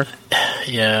they are.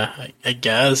 Yeah, I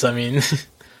guess. I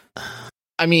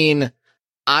mean,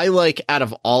 I out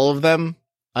of all of them,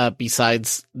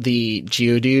 besides the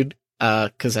Geodude,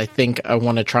 because I think I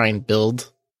want to try and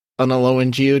build an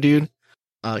Alolan Geodude,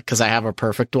 because I have a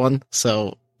perfect one,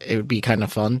 so it would be kind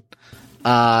of fun.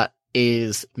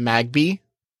 Is Magby.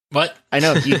 what? I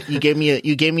know you gave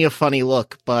me a funny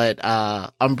look, but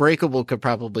Unbreakable could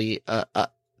probably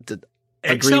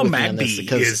agree XL with me on this, Magby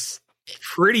because is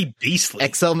pretty beastly.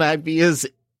 XL Magby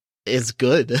is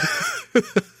good.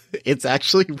 It's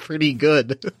actually pretty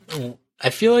good. I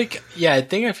feel like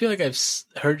I've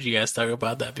heard you guys talk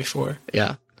about that before.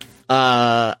 Yeah.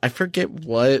 I forget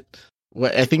what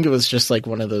I think it was just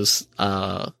one of those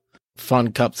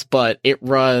fun cups, but it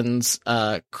runs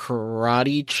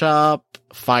Karate Chop,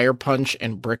 Fire Punch,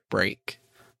 and Brick Break.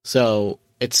 So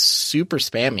it's super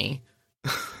spammy.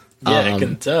 Yeah, I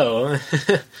can tell.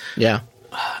 Yeah.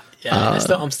 Yeah,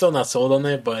 I'm still not sold on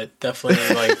it, but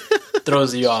definitely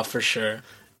throws you off for sure.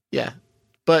 Yeah.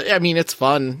 But it's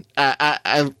fun.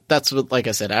 I that's what, like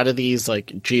I said, out of these,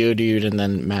 Geodude and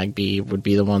then Magby would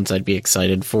be the ones I'd be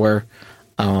excited for.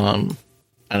 I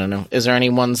don't know. Is there any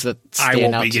ones that stand I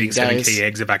won't out be to you getting guys? 7K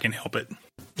eggs if I can help it.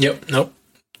 Yep. Nope.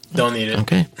 Don't need it.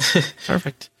 Okay.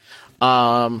 Perfect.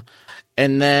 And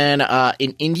then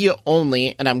in India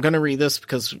only, and I'm going to read this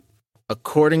because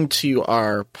according to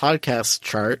our podcast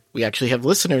chart, we actually have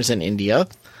listeners in India.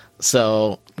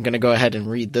 So I'm going to go ahead and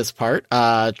read this part.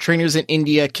 Trainers in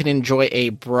India can enjoy a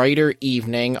brighter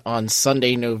evening on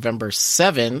Sunday, November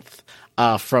 7th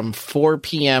from 4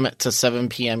 p.m. to 7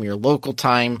 p.m. your local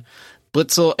time.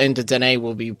 Blitzel and Dedenne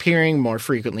will be appearing more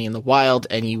frequently in the wild,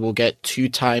 and you will get 2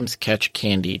 times catch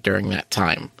candy during that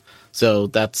time. So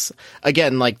that's,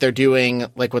 again, they're doing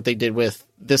what they did with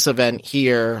this event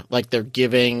here, they're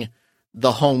giving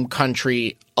the home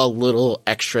country a little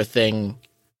extra thing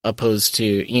opposed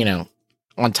to,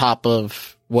 on top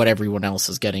of what everyone else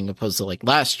is getting, opposed to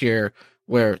last year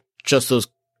where just those,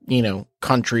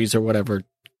 countries or whatever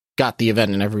got the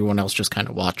event and everyone else just kind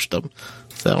of watched them.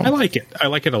 So I like it. I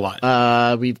like it a lot.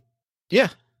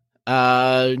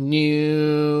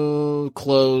 New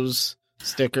clothes,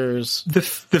 stickers,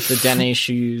 the Dene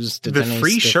shoes, the Dene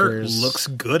free stickers. shirt looks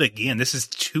good again. This is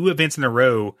 2 events in a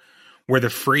row where the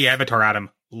free avatar item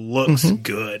looks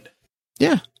good.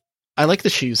 Yeah. I like the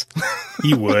shoes.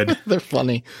 You would. They're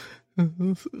funny.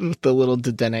 With the little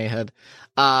Dedenne head.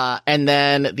 And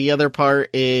then the other part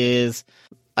is,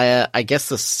 I guess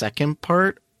the second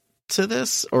part to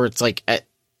this, or it's like,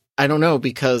 I don't know,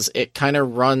 because it kind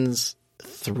of runs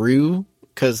through,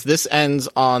 because this ends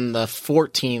on the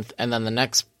 14th, and then the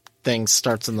next thing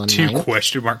starts on the 9th.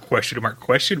 Question mark, question mark,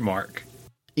 question mark.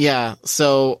 Yeah,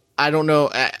 so I don't know.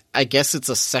 I guess it's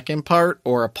a second part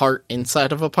or a part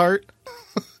inside of a part.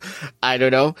 I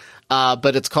don't know.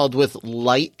 But it's called With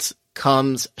Light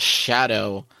Comes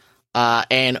Shadow.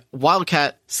 And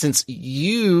Wildcat, since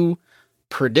you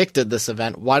predicted this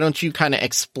event, why don't you kind of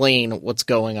explain what's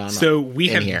going on? So we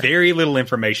have here. very little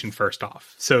information first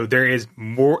off. So there is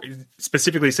more,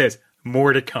 specifically says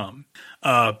more to come.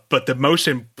 But the most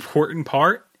important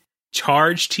part,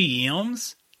 charged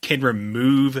TMs can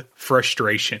remove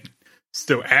frustration.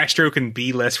 So Astro can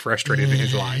be less frustrated in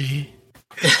his life.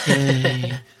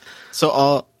 So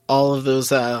all of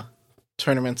those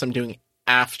tournaments I'm doing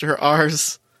after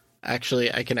ours,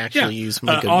 actually, I can actually use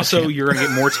my good also, machine. you're going to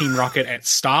get more Team Rocket at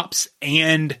stops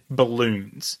and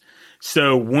balloons.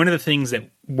 So one of the things that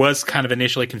was kind of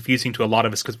initially confusing to a lot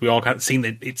of us, because we all got seen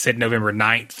that it said November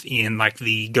 9th in like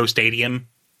the Go Stadium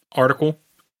article.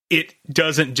 It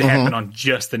doesn't happen on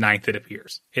just the 9th it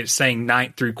appears. It's saying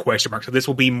 9th through question mark. So this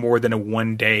will be more than a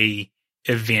one-day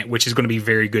event, which is going to be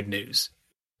very good news.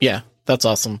 Yeah, that's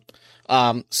awesome.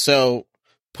 So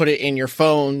put it in your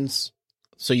phones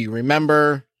so you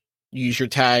remember, use your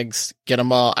tags, get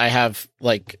them all. I have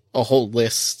like a whole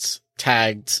list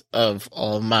tagged of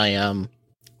all my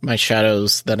my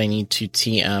shadows that I need to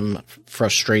TM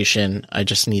frustration. I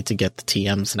just need to get the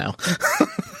TMs now.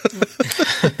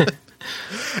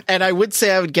 And I would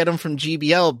say I would get them from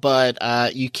GBL,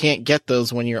 but you can't get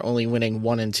those when you're only winning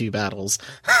 1 and 2 battles.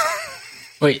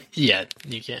 Wait, yeah,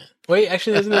 you can't. Wait,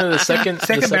 actually, isn't there the second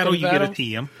battle you get a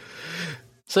TM?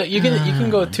 So you can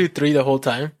go 2-3 the whole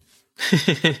time.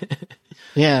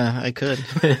 Yeah, I could.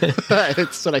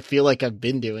 That's what I feel like I've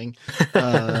been doing.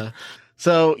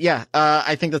 So yeah,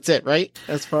 I think that's it, right?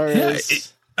 As far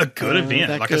as a good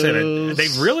event, like goes. I said,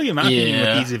 they've really, in my opinion,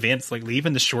 with these events, like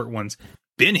even the short ones,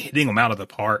 been hitting them out of the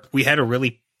park. We had a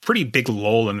really pretty big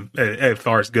lull in, as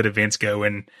far as good events go,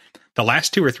 and the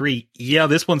last 2 or 3, yeah,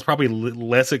 this one's probably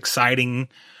less exciting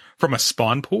from a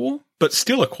spawn pool, but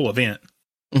still a cool event.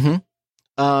 Mm-hmm.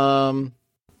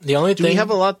 The only thing we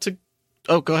have a lot to.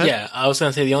 Oh, go ahead. Yeah, I was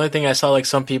gonna say the only thing I saw, like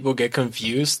some people get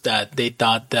confused that they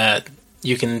thought that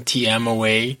you can TM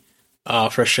away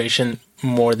frustration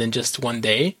more than just one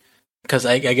day, because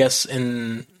I guess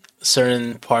in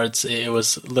certain parts it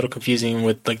was a little confusing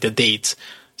with like the dates.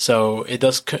 So it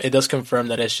does confirm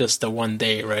that it's just the one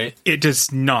day, right? It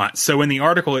does not. So in the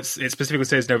article, it specifically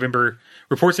says November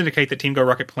reports indicate that Team Go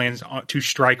Rocket plans to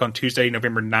strike on Tuesday,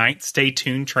 November 9th. Stay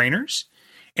tuned, trainers.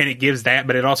 And it gives that,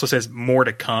 but it also says more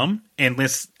to come and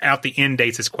lists out the end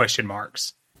dates as question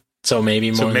marks. So maybe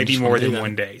more than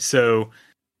one day. So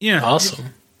yeah,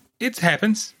 awesome. It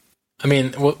happens. I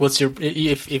mean, what's your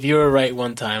if you're right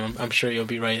one time, I'm sure you'll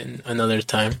be right another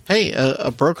time. Hey, a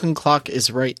broken clock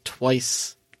is right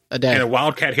twice a day. And a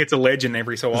Wildcat hits a legend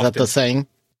every so often. Is that the saying?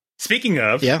 Speaking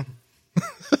of, yeah.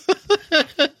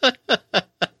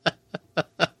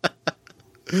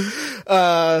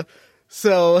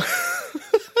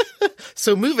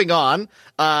 So moving on,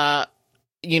 I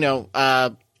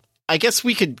guess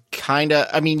we could kind of,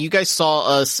 I mean, you guys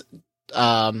saw us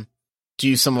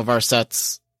do some of our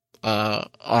sets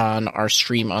on our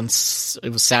stream on, it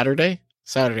was Saturday,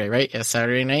 right? Yeah,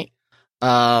 Saturday night.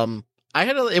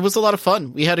 It was a lot of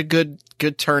fun. We had a good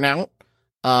turnout.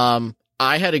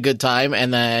 I had a good time,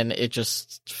 and then it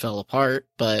just fell apart,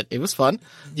 but it was fun.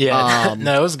 Yeah,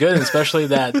 no, it was good, especially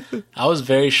that I was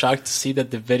very shocked to see that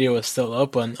the video was still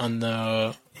up on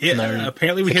the. Yeah,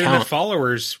 apparently we hit enough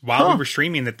followers while we were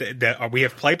streaming that we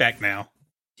have playback now.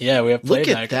 Yeah, we have playback.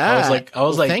 Look at that. I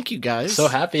was like, thank you guys. So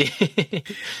happy.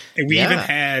 And we even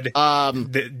had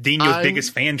Dino's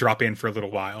biggest fan drop in for a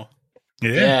little while.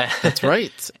 Yeah. That's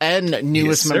right. And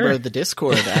newest member of the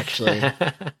Discord, actually.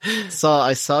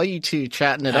 I saw you two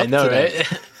chatting it up today.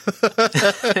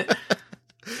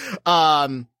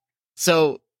 Right?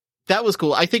 So that was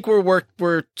cool. I think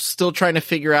we're still trying to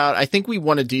figure out. I think we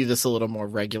want to do this a little more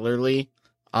regularly.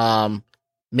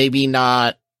 Maybe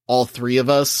not all 3 of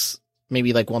us.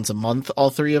 Maybe like once a month, all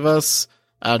 3 of us.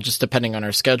 Just depending on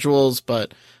our schedules,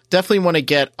 but definitely want to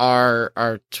get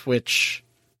our Twitch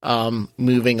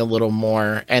moving a little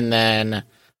more. And then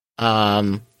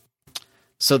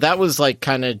so that was like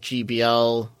kind of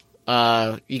GBL.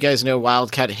 You guys know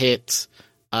Wildcat hit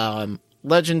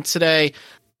Legend today.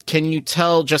 can you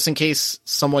tell, just in case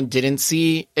someone didn't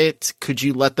see it, could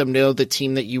you let them know the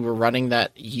team that you were running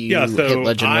that you hit Legend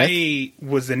with? I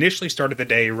was initially started the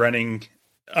day running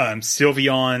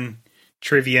Sylveon,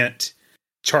 Trevenant,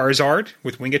 Charizard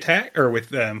with Wing Attack, or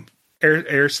with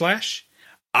Air Slash.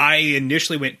 I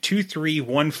initially went 2-3, 1-4,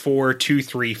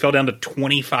 2-3, fell down to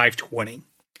 25-20,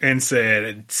 and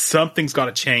said something's got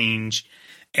to change,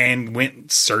 and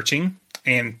went searching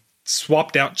and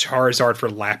swapped out Charizard for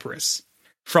Lapras.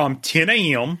 From 10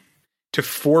 a.m. to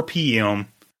 4 p.m.,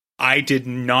 I did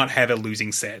not have a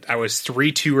losing set. I was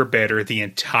 3-2 or better the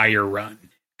entire run,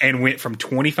 and went from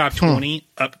 25-20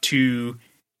 up to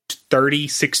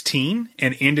 30-16,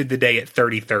 and ended the day at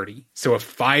 30-30. So a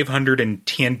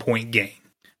 510-point game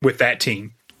with that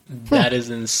team. That is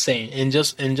insane. In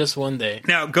just one day.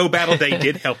 Now, Go Battle Day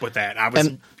did help with that. I was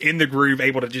in the groove,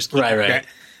 able to just keep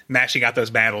mashing out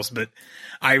those battles. But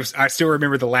I still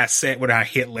remember the last set when I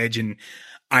hit Legend.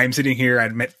 I'm sitting here,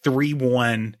 I'd met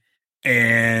 3-1,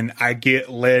 and I get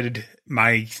led.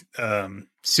 My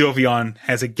Sylveon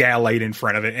has a Gallade in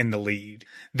front of it in the lead.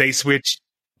 They switched.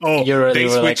 They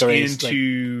switched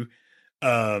into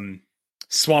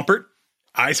Swampert.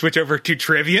 I switch over to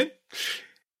Trevenant.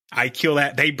 I kill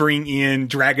that. They bring in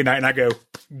Dragonite, and I go,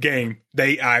 game.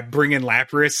 I bring in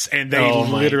Lapras, and they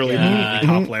literally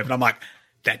top left. And I'm like,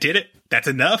 that did it. That's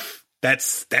enough.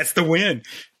 That's the win.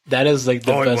 That is like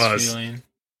the best feeling.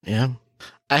 Yeah.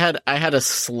 I had a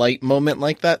slight moment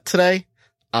like that today.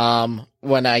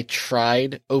 When I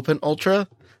tried Open Ultra,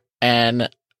 and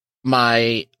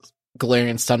my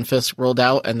Galarian Stunfisk rolled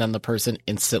out, and then the person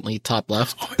instantly top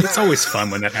left. Oh, it's always fun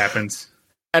when that happens.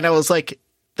 And I was like,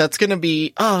 that's going to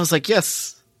be... Oh, I was like,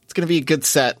 yes, it's going to be a good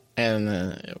set. And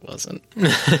it wasn't.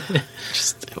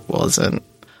 It wasn't.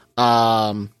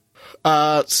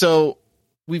 So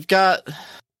we've got...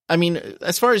 I mean,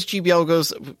 as far as GBL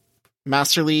goes,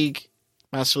 Master League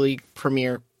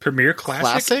Premier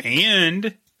Classic,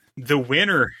 and the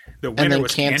winner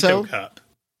was Kanto Cup.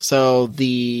 So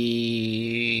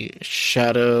the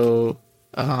Shadow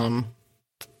Hypno, and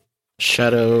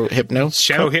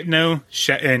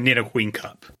Nidoqueen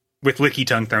Cup with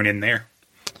Lickitung thrown in there.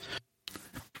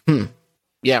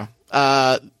 Yeah.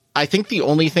 I think the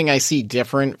only thing I see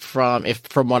different from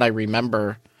what I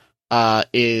remember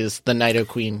is the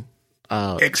Nidoqueen.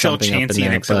 XL Chansey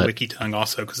and XL Lickitung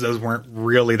also, because those weren't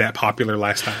really that popular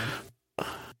last time.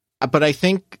 But I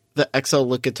think the XL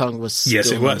Lickitung was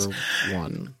still number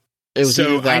one. It was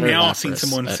so I now seen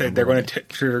someone said they're going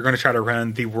to try to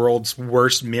run the world's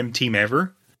worst mem team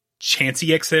ever,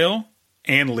 Chansey XL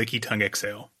and Lickitung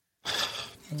XL.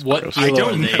 What? I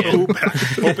don't know, but I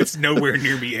hope it's nowhere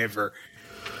near me ever.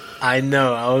 I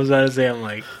know. I was about to say, I'm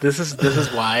like, this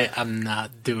is why I'm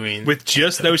not doing with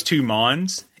just those two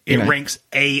Mons. It ranks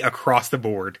A across the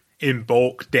board in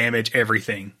bulk, damage,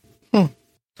 everything.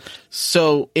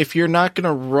 So if you're not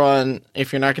going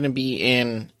to be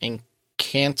in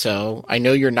Kanto, I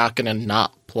know you're not going to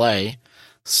not play.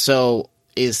 So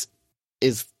is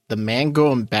the man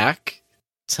going back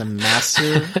to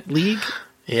Master League?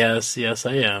 Yes,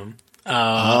 I am.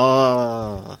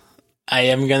 I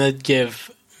am going to give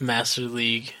Master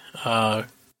League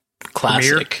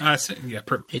Classic a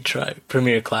try.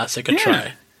 Premier Classic a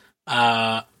try.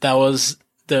 That was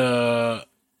the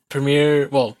Premier,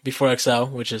 well, before XL,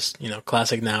 which is,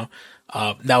 Classic now.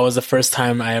 That was the first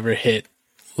time I ever hit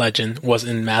Legend, was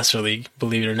in Master League,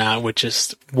 believe it or not, which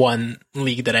is one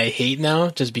league that I hate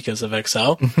now just because of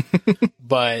XL.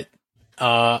 But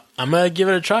I'm gonna give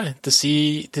it a try to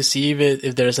see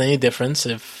if there's any difference,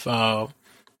 if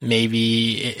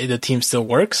maybe the team still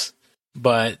works.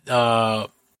 But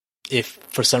if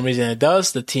for some reason it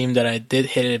does, the team that I did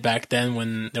hit it back then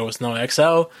when there was no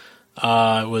XL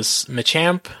was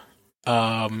Machamp,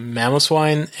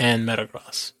 Mamoswine, and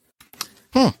Metagross.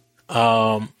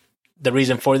 The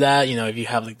reason for that, if you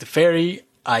have like the fairy,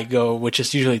 I go, which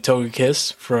is usually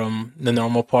Togekiss from the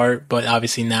normal part, but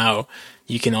obviously now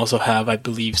you can also have, I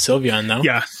believe, Sylveon now.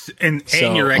 Yeah, and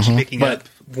you're actually picking up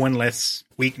one less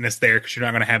weakness there because you're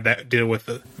not going to have that deal with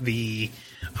the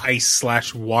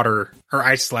ice/water or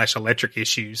ice/electric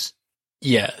issues.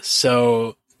 Yeah,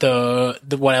 so the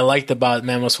what I liked about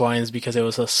Mamoswine is because it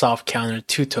was a soft counter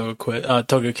to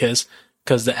Togekiss,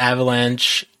 because the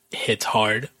Avalanche hits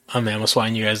hard on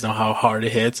Mamoswine. You guys know how hard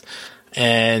it hits,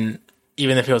 and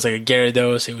even if it was like a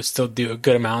Gyarados, it would still do a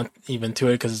good amount even to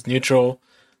it because it's neutral.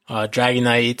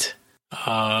 Dragonite,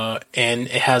 and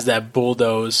it has that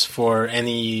Bulldoze for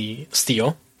any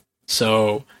steel.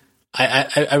 So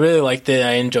I really liked it.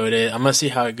 I enjoyed it. I'm gonna see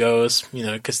how it goes.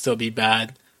 It could still be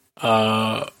bad,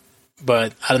 but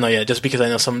I don't know yet. Just because I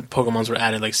know some Pokemons were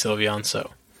added like Sylveon,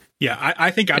 so Yeah, I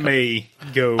think I may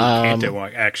go Kanto,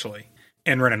 actually,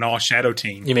 and run an all-Shadow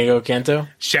team. You may go Kanto?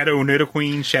 Shadow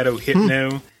Nidoqueen, Shadow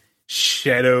Hypno,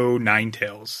 Shadow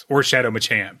Ninetales, or Shadow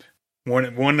Machamp.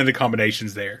 One of the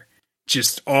combinations there.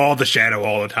 Just all the Shadow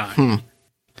all the time.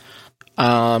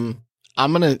 I'm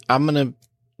gonna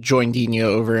join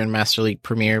Dino over in Master League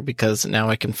Premier because now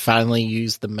I can finally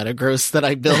use the Metagross that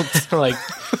I built. Like,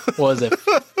 what was it,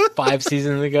 5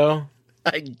 seasons ago?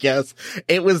 I guess.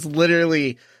 It was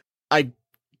literally, I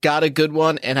got a good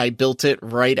one and I built it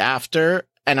right after.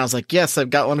 And I was like, yes, I've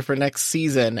got one for next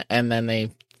season. And then they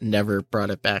never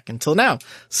brought it back until now.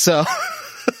 So,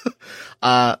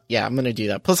 yeah, I'm going to do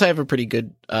that. Plus I have a pretty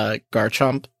good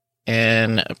Garchomp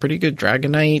and a pretty good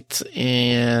Dragonite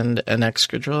and an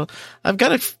Excadrill. I've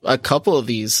got a couple of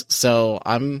these, so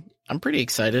I'm pretty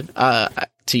excited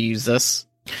to use this.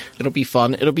 It'll be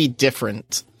fun. It'll be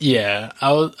different. Yeah,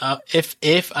 I'll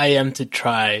if I am to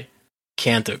try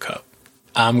Kanto Cup,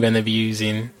 I'm gonna be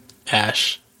using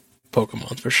Ash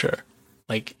Pokemon for sure.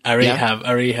 Like I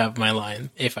already have my line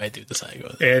if I do decide to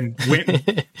go there. And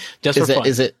when, just for fun.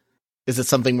 Is it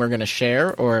something we're gonna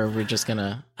share, or we're just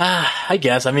gonna? I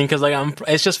guess. I mean, because like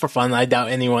it's just for fun. I doubt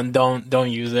anyone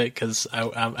don't use it because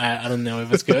I don't know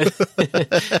if it's good.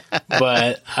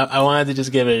 But I wanted to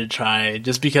just give it a try,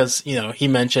 just because he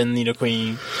mentioned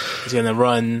Nidoqueen is gonna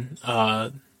run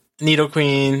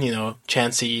Nidoqueen,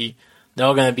 Chansey. They're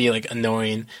all gonna be like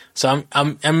annoying. So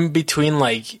I'm between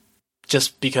like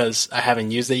just because I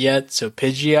haven't used it yet. So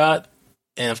Pidgeot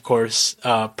and of course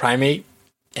Primate.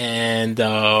 And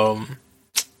I'm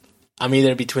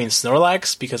either between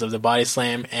Snorlax because of the Body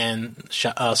Slam and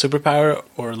Superpower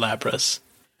or Lapras.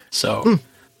 So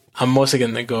I'm mostly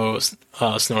going to go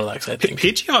Snorlax, I think.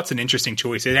 Pidgeot's an interesting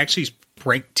choice. It actually is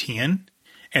ranked 10.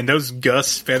 And those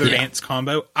Gus Feather Dance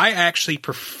combo, I actually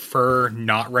prefer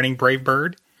not running Brave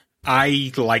Bird.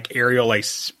 I like Aerial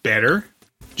Ace better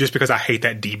just because I hate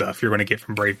that debuff you're going to get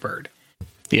from Brave Bird.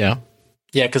 Yeah.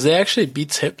 Yeah, because it actually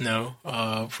beats Hypno,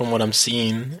 from what I'm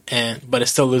seeing, but it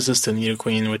still loses to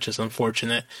Nidoqueen, which is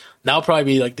unfortunate. That'll probably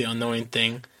be like the annoying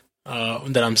thing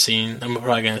that I'm seeing. I'm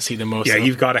probably going to see the most. Yeah,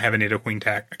 you've got to have a Nidoqueen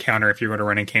counter if you're going to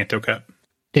run in Kanto Cup.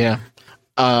 Yeah,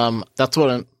 that's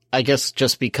what I guess.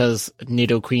 Just because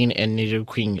Nidoqueen and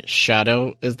Nidoqueen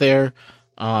Shadow is there,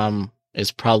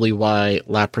 is probably why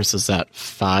Lapras is at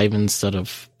 5 instead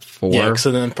of 4. Yeah,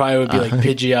 so then probably would be like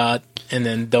Pidgeot. And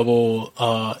then double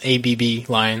ABB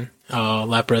line,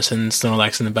 Lapras and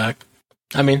Snorlax in the back.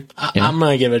 I mean, I'm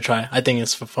going to give it a try. I think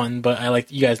it's for fun, but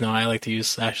you guys know I like to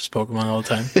use Ash's Pokemon all the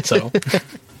time. So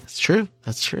That's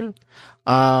true.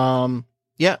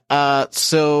 Yeah.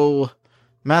 So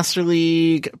Master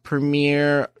League,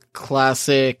 Premier,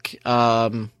 Classic,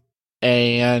 and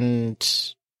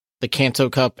the Kanto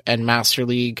Cup and Master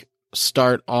League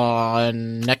start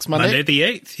on next Monday. Monday the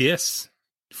 8th, yes.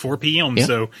 4 p.m. Yeah.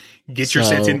 So get your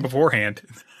sets in beforehand.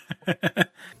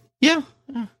 Yeah.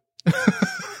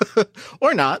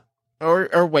 Or not.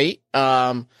 Or wait.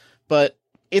 But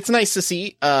it's nice to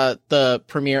see the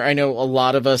premiere. I know a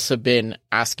lot of us have been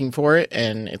asking for it,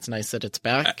 and it's nice that it's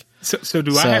back. So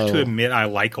do I have to admit I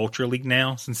like Ultra League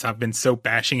now, since I've been so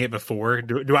bashing it before?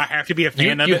 Do I have to be a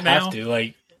fan of it now? You have to.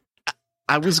 Like,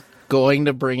 I was going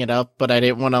to bring it up, but I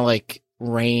didn't want to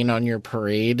rain on your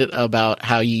parade about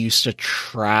how you used to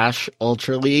trash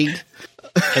Ultra League.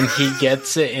 And he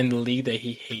gets it in the league that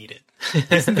he hated.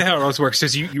 Isn't that how it always works?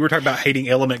 Because you were talking about hating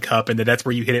Element Cup, and that's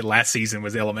where you hit it last season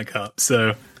was Element Cup.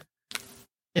 So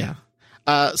yeah.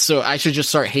 So I should just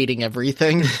start hating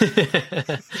everything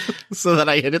so that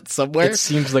I hit it somewhere. It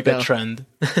seems like a trend.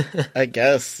 I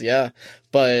guess, yeah.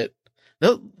 But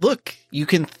no, look, you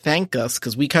can thank us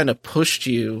because we kind of pushed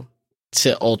you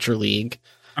to Ultra League.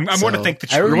 I'm going to thank the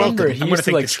tree. I remember he used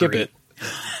to skip it.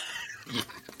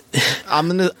 I'm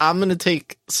gonna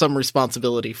take some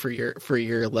responsibility for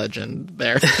your legend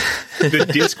there. The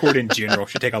Discord in general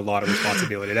should take a lot of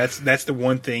responsibility. That's the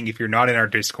one thing. If you're not in our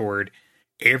Discord,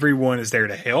 everyone is there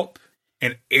to help,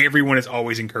 and everyone is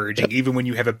always encouraging, even when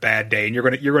you have a bad day. And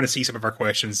you're gonna see some of our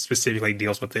questions specifically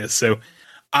deals with this. So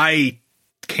I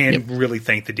can really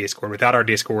thank the Discord. Without our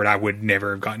Discord, I would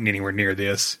never have gotten anywhere near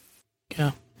this.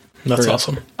 Yeah. That's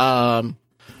awesome.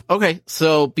 Okay,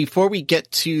 so before we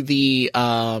get to the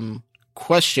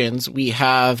questions, we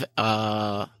have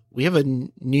a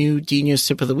new Genius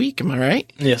Tip of the Week. Am I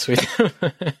right? Yes, we do. All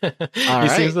right,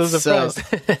 seem so surprised.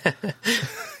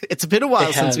 It's been a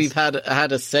while since we've had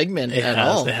a segment at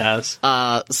all. It has.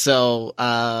 All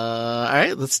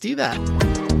right, let's do that.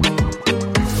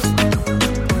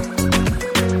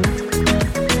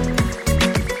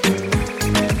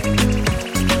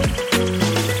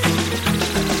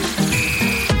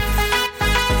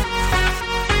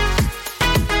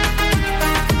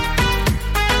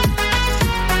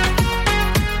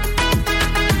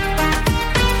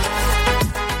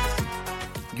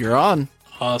 you're on.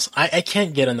 Awesome. I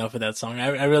can't get enough of that song.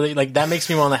 I really like that. Makes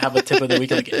me want to have a tip of the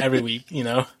week like every week, you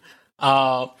know.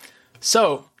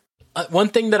 So one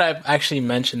thing that I've actually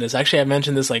mentioned this. Actually, I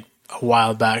mentioned this like a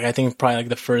while back. I think probably like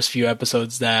the first few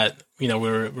episodes that we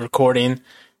were recording.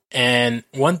 And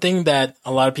one thing that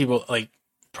a lot of people like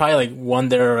probably like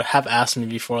wonder or have asked me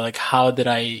before, like how did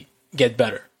I get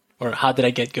better or how did I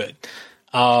get good?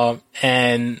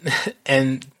 And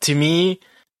to me,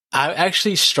 I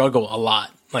actually struggle a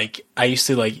lot. Like I used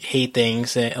to like hate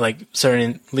things and like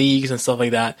certain leagues and stuff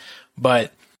like that.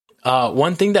 But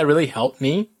one thing that really helped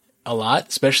me a lot,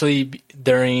 especially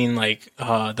during like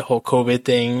the whole COVID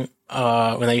thing,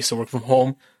 when I used to work from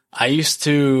home, I used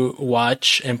to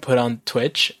watch and put on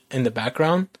Twitch in the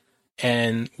background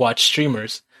and watch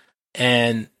streamers.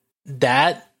 And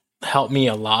that helped me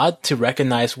a lot to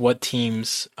recognize what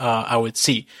teams I would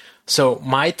see. So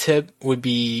my tip would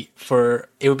be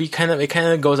it kind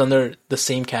of goes under the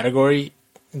same category.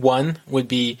 One would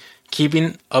be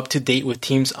keeping up to date with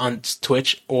teams on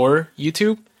Twitch or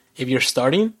YouTube if you're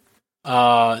starting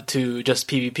to just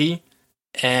PvP.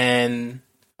 And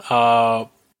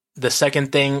the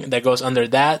second thing that goes under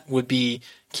that would be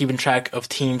keeping track of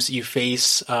teams you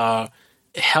face. It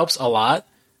helps a lot.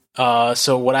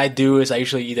 So what I do is I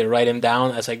usually either write them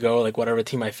down as I go, like whatever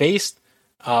team I faced,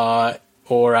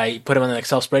 or I put them on an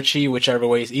Excel spreadsheet, whichever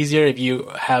way is easier. If you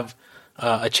have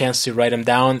a chance to write them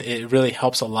down, it really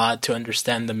helps a lot to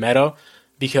understand the meta,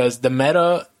 because the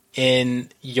meta in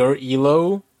your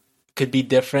elo could be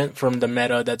different from the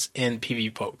meta that's in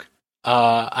PvPoke.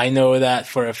 I know that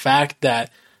for a fact that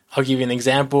I'll give you an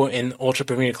example. In Ultra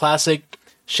Premier Classic,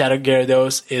 Shadow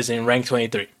Gyarados is in rank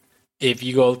 23. If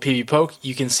you go to PvPoke,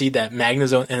 you can see that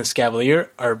Magnezone and Scavalier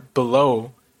are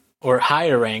below or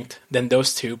higher ranked than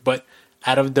those two. But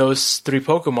out of those three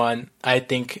Pokemon, I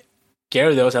think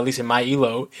Gyarados, at least in my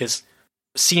elo, is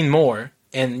seen more,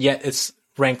 and yet it's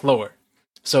ranked lower.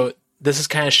 So this is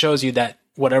kind of shows you that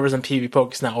whatever's in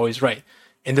PvPoke is not always right.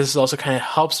 And this is also kind of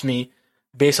helps me,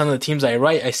 based on the teams I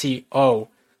write, I see,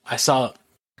 I saw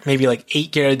maybe like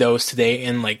 8 Gyarados today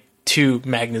and like 2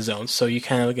 Magnezones. So you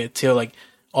kind of get to like,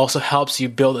 also helps you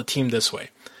build a team this way.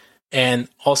 And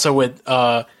also with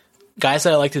guys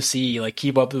that I like to see like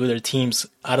keep up with their teams,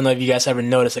 I don't know if you guys ever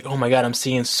noticed, like, oh my god, I'm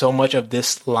seeing so much of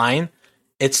this line.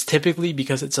 It's typically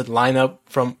because it's a lineup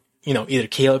from, either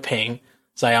Caleb Pang,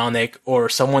 Zionic, or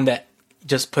someone that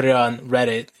just put it on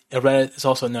Reddit. Reddit is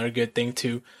also another good thing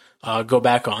to go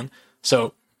back on.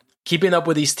 So keeping up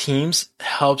with these teams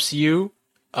helps you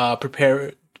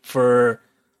prepare for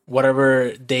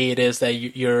whatever day it is that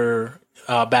you're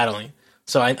battling.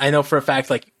 So I know for a fact,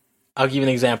 like, I'll give you an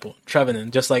example.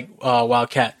 Trevenant, just like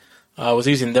Wildcat was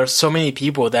using, there's so many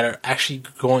people that are actually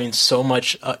going so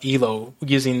much elo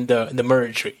using the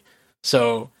Murray tree.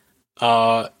 So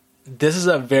this is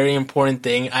a very important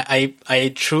thing.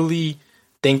 I truly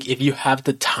think if you have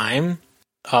the time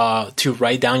to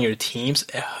write down your teams,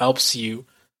 it helps you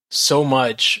so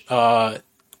much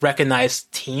recognize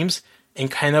teams, and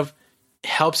kind of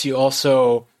helps you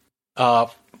also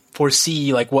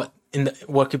foresee like what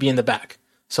could be in the back.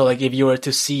 So like if you were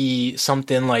to see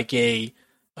something like a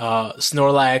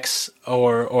Snorlax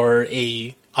or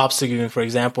a Obstagoon, for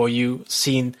example, you've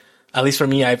seen, at least for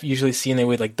me, I've usually seen it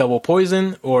with like double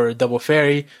poison or double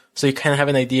fairy. So you kind of have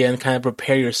an idea and kind of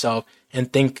prepare yourself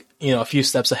and think, a few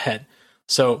steps ahead.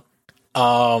 So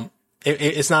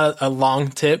it's not a long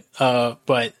tip,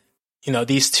 but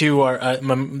these two are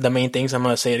the main things. I'm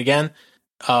going to say it again.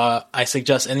 I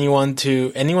suggest anyone,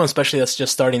 especially that's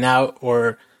just starting out,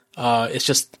 or it's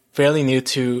just fairly new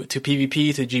to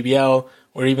PvP, to GBL,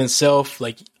 or even Sylph.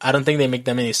 Like, I don't think they make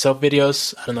that many Sylph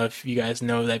videos. I don't know if you guys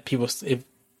know that if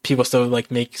people still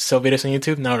like make Sylph videos on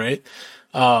YouTube. No, right?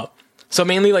 So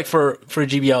mainly like for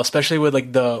GBL, especially with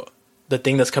like the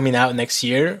thing that's coming out next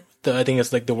year. I think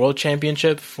it's like the World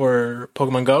Championship for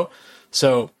Pokemon Go.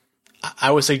 So I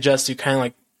would suggest you kind of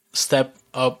like step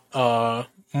up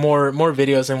more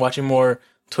videos and watching more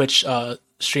Twitch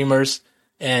streamers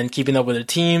and keeping up with their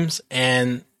teams.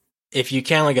 And if you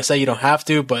can, like I said, you don't have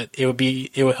to, but it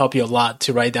would help you a lot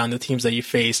to write down the teams that you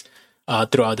face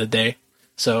throughout the day.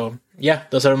 So yeah,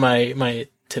 those are my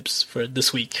tips for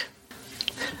this week.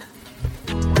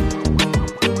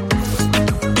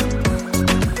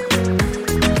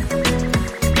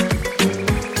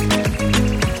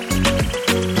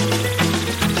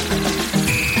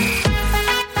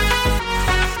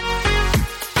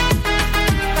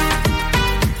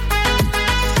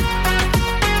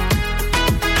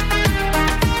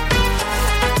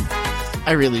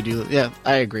 I really do. Yeah,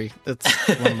 I agree. It's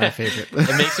one of my favorite.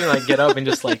 It makes me like get up and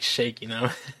just like shake,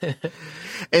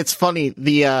 It's funny.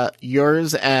 The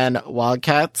yours and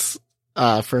Wildcats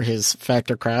for his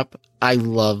Factor Crap. I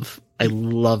love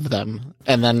them.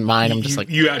 And then mine, I'm just like,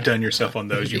 you outdone yourself on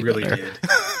those. You really did.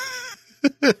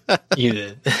 You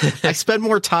did. I spend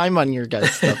more time on your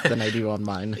guys' stuff than I do on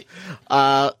mine.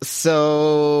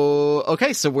 So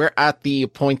we're at the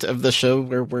point of the show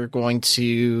where we're going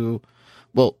to,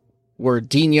 where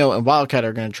Dino and Wildcat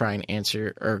are going to try and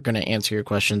answer your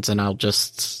questions, and I'll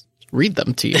just read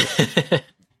them to you.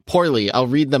 Poorly. I'll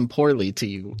read them poorly to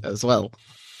you as well.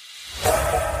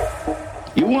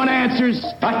 You want answers?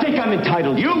 I think I'm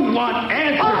entitled. You want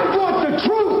answers? I want the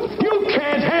truth! You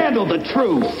can't handle the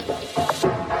truth!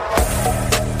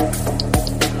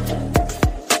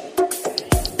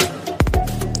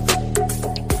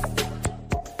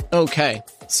 Okay,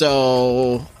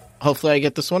 so hopefully I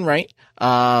get this one right.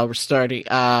 We're starting.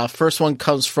 First one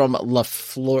comes from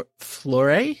LaFleur.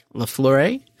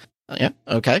 Yeah,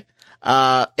 okay.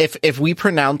 If we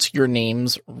pronounce your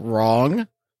names wrong,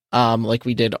 like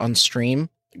we did on stream,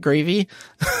 Gravy,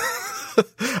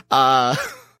 let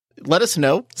us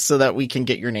know so that we can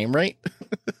get your name right.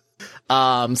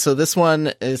 So this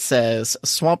one, it says,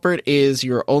 Swampert is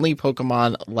your only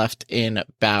Pokemon left in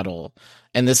battle.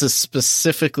 And this is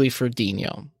specifically for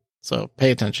Dino. So pay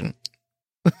attention.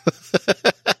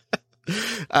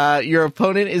 Your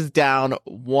opponent is down to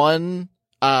one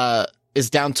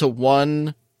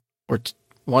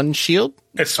shield.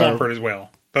 It's Swampert as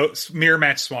well. Both mirror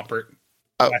match Swampert.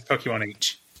 Last Pokemon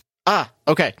each.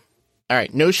 Okay. All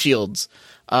right. No shields.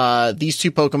 These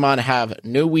two Pokemon have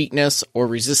no weakness or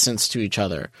resistance to each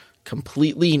other.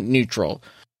 Completely neutral.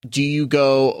 Do you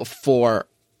go for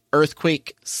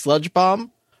Earthquake Sludge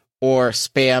Bomb or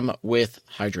spam with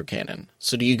Hydro Cannon?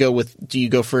 So do you go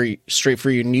straight for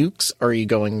your nukes, or are you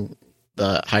going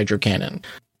the Hydro Cannon?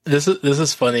 This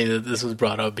is funny that this was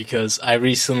brought up because I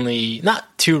recently,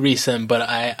 not too recent, but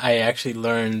I actually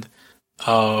learned,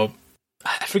 I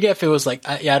forget if it was like,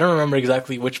 I don't remember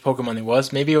exactly which Pokemon it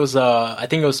was. Maybe it was, I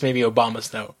think it was maybe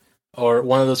Obamasnow, or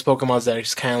one of those Pokemons that are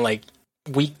just kind of like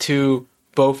weak to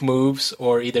both moves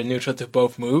or either neutral to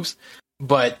both moves.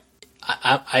 But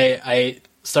I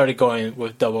started going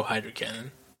with double Hydro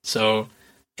Cannon. So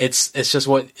it's just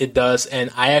what it does.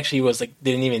 And I actually was like,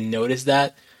 didn't even notice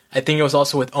that. I think it was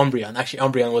also with Umbreon. Actually,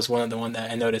 Umbreon was one of the one that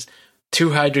I noticed.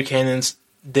 2 Hydro Cannons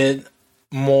did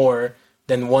more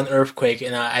than 1 Earthquake.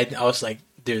 And I was like,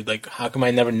 dude, like, how come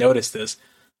I never noticed this?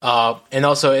 And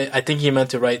also, I think he meant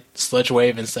to write Sludge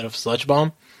Wave instead of Sludge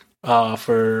Bomb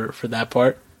for that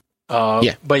part.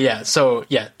 Yeah. But yeah, so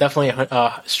yeah, definitely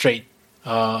straight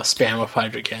spam of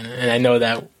Hydro Cannon. And I know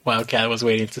that Wildcat was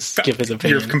waiting to give his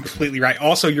opinion. You're completely right.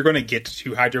 Also, you're going to get to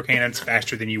 2 Hydro Cannons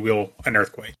faster than you will an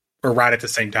Earthquake, or right at the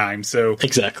same time. So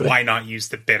exactly, why not use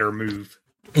the better move?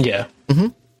 Yeah. Mm-hmm.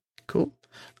 Cool.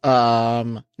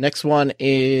 Next one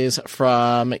is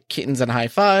from Kittens and High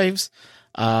Fives.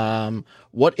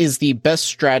 What is the best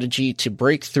strategy to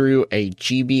break through a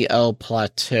GBL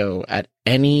plateau at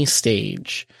any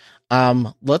stage?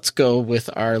 Let's go with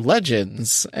our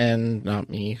legends and not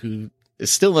me, who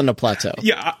is still in a plateau.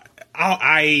 Yeah,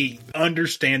 I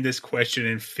understand this question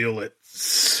and feel it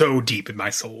so deep in my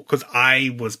soul because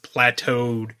I was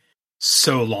plateaued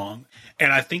so long.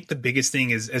 And I think the biggest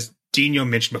thing is, as Dino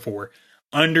mentioned before,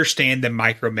 understand the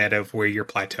micro meta of where you're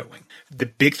plateauing. The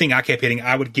big thing I kept hitting,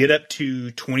 I would get up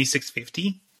to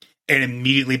 2650 and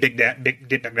immediately dip back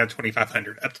down to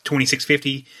 2500, up to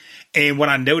 2650. And what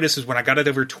I noticed is when I got it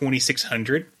over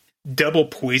 2600, Double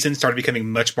Poison started becoming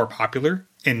much more popular,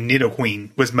 and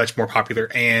Nidoqueen was much more popular.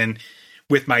 And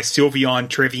with my Sylveon,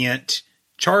 Trevenant,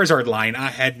 Charizard line, I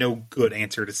had no good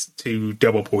answer to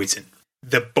Double Poison.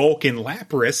 The Bulk and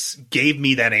Lapras gave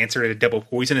me that answer to Double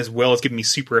Poison, as well as giving me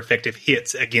super effective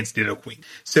hits against Nidoqueen.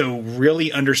 So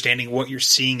really understanding what you're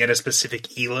seeing at a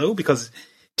specific elo, because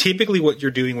typically what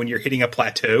you're doing when you're hitting a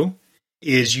plateau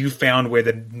is you found where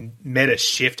the meta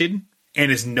shifted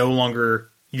and is no longer,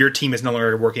 your team is no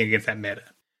longer working against that meta.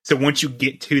 So once you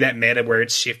get to that meta where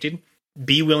it's shifted,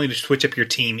 be willing to switch up your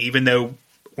team. Even though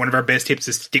one of our best tips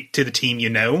is stick to the team you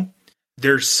know,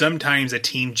 there's sometimes a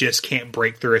team just can't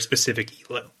break through a specific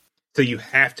elo. So you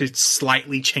have to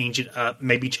slightly change it up,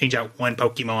 maybe change out one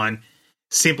Pokemon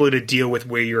simply to deal with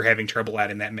where you're having trouble at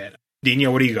in that meta.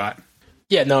 Dino, what do you got?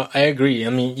 Yeah, no, I agree.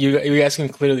 I mean, you guys can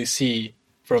clearly see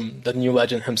from the new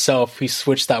legend himself, he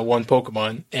switched that one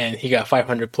Pokemon and he got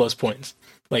 500 plus points.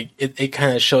 Like, it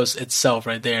kind of shows itself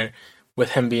right there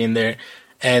with him being there.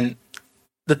 And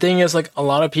the thing is, like, a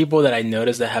lot of people that I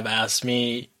noticed that have asked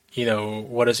me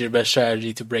what is your best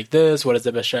strategy to break this? What is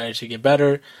the best strategy to get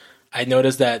better? I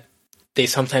noticed that they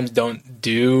sometimes don't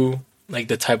do like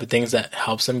the type of things that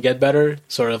helps them get better,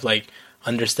 sort of like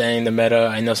understanding the meta.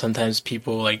 I know sometimes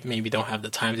people like maybe don't have the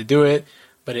time to do it,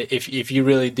 but if you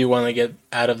really do want to get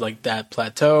out of like that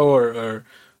plateau or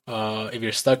if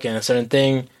you're stuck in a certain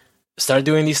thing, start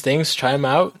doing these things, try them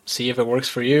out, see if it works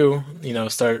for you.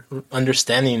 Start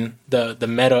understanding the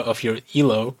meta of your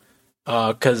elo,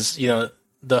 because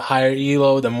the higher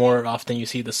elo, the more often you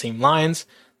see the same lines.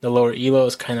 The lower elo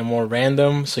is kind of more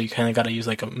random, so you kind of got to use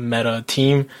like a meta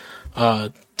team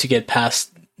to get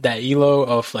past that elo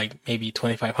of like maybe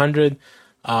 2,500.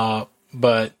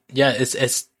 But yeah,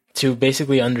 it's to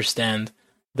basically understand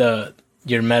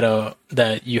your meta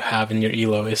that you have in your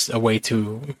elo is a way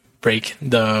to break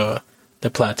the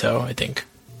plateau, I think.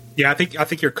 Yeah, I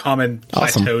think your common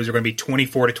plateaus are going to be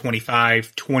 24 to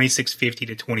 25, 2650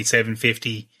 to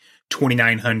 2750,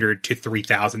 2,900 to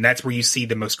 3,000. That's where you see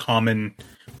the most common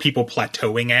people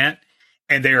plateauing at,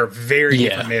 and there are very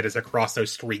different metas across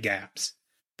those three gaps.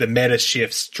 The meta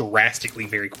shifts drastically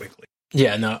very quickly.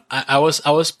 Yeah, no, I was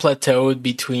plateaued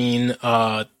between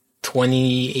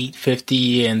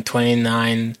 2,850 and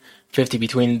 2,950,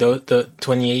 between the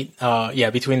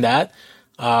 28 between that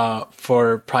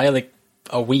for probably like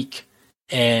a week,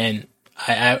 and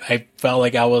I felt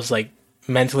like I was like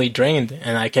mentally drained,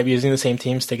 and I kept using the same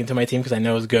team, sticking to my team because I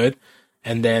know it was good.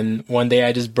 And then one day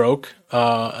I just broke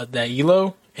that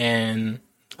elo and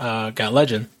got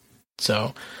legend.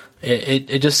 So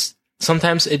it just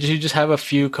sometimes you just have a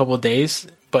few couple days,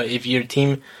 but if your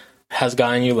team has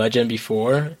gotten you legend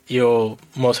before, you'll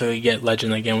most likely get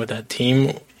legend again with that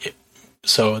team.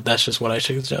 So that's just what I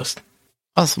should suggest.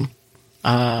 Awesome.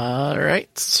 All right.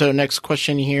 So next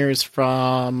question here is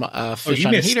from Fish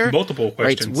on Heater. Multiple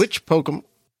questions. Right, which Pokemon?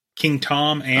 King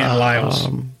Tom and Lyles.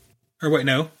 Or wait,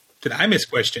 no. Did I miss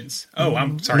questions? Oh,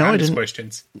 I'm sorry. No, I missed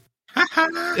questions. Look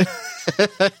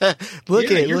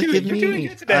at me. You're doing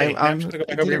good today. I'm just going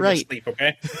to go back over here and sleep,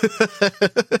 okay?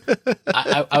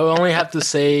 I only have to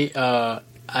say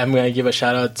I'm going to give a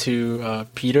shout out to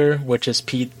Peter, which is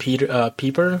Peeper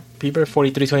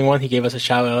 4321. He gave us a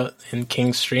shout out in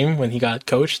King's stream when he got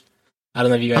coached. I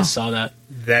don't know if you guys saw that.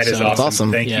 That is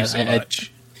awesome. Thank you so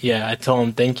much. I told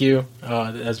him thank you.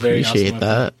 That's very Appreciate awesome.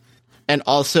 That. And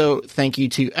also, thank you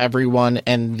to everyone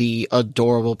and the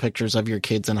adorable pictures of your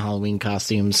kids in Halloween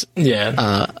costumes.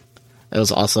 Yeah. It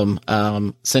was awesome.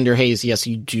 Cinder Haze, yes,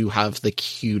 you do have the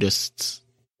cutest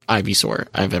Ivysaur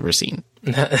I've ever seen.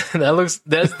 that's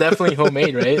definitely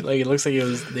homemade, right? Like, it looks like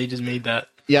they just made that.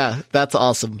 Yeah, that's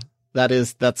awesome.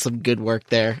 That's some good work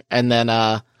there. And then,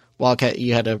 Wildcat,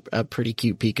 you had a pretty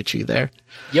cute Pikachu there.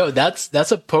 Yo, that's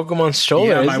a Pokemon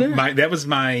stroller, isn't it? That was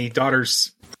my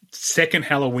daughter's second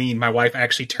Halloween. My wife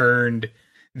actually turned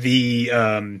the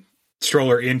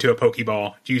stroller into a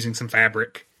Pokeball using some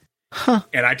fabric. Huh.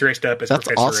 And I dressed up as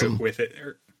Professor Oak with it.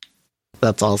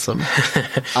 That's awesome.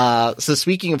 So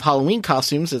speaking of Halloween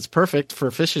costumes, it's perfect for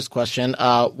Fish's question.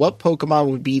 What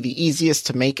Pokemon would be the easiest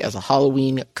to make as a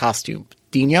Halloween costume?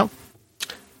 Dino?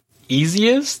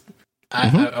 Easiest?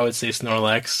 I would say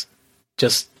Snorlax.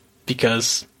 Just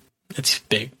because it's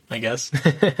big, I guess.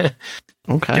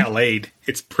 Okay. Gallade.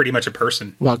 It's pretty much a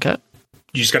person. Wildcat?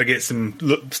 You just got to get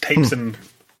tape some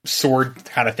sword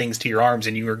kind of things to your arms,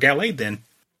 and you are Gallade then.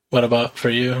 What about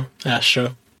for you,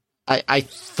 Astro? I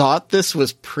thought this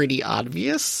was pretty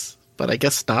obvious, but I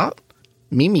guess not.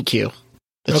 Mimikyu.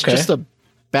 It's just a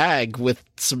bag with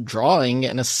some drawing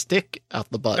and a stick out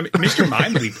the butt. I mean, Mr.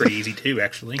 Mime would be pretty easy too,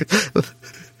 actually.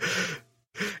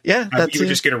 Yeah, you would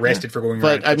just get arrested for going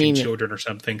around touching children or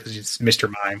something because it's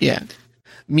Mr. Mime. Yeah.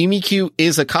 Mimikyu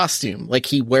is a costume. Like,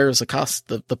 he wears a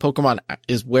costume. The Pokemon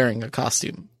is wearing a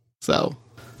costume. So.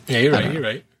 Yeah, you're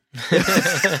right.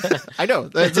 I know.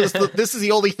 This is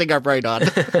the only thing I'm right on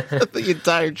the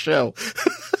entire show.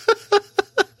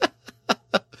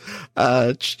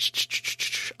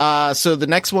 So the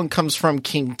next one comes from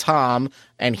King Tom,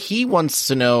 and he wants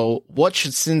to know, what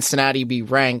should Cincinnati be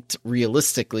ranked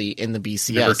realistically in the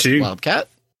BCS? Number 2. Wildcat?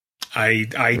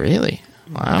 I really?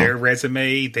 Wow. Their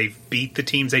resume, they've beat the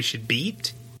teams they should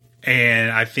beat,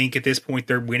 and I think at this point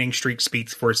their winning streak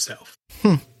speaks for itself.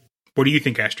 What do you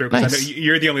think, Astro? Because I know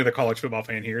you're the only other college football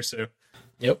fan here, so.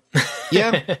 Yep.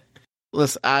 Yeah.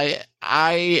 Listen,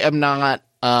 I am not,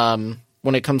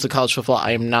 when it comes to college football,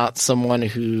 I am not someone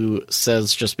who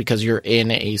says just because you're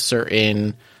in a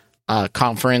certain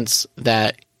conference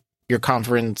that your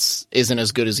conference isn't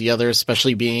as good as the other,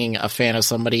 especially being a fan of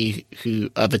somebody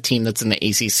of a team that's in the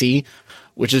ACC,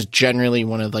 which is generally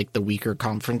one of like the weaker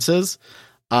conferences.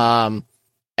 And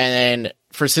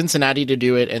for Cincinnati to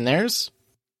do it in theirs,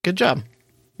 good job.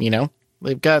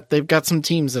 They've got some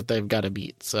teams that they've got to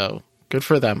beat, so good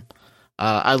for them.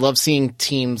 I love seeing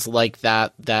teams like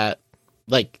that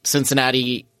like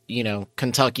Cincinnati,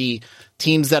 Kentucky,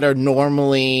 teams that are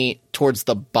normally towards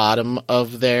the bottom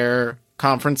of their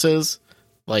conferences,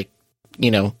 like,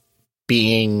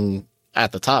 being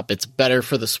at the top. It's better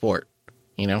for the sport,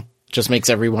 just makes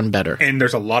everyone better. And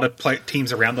there's a lot of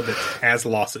teams around them that has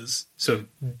losses, so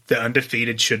the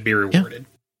undefeated should be rewarded.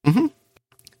 Yeah.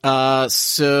 Mm-hmm.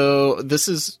 So this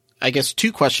is, I guess,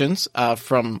 2 questions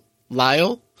from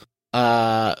Lyle.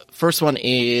 First one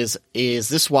is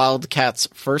this Wildcat's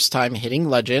first time hitting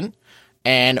Legend,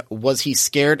 and was he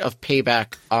scared of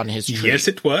payback on his tree? Yes,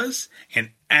 it was,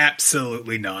 and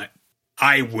absolutely not.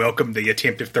 I welcome the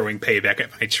attempt of throwing payback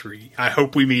at my tree. I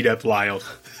hope we meet up, Lyle.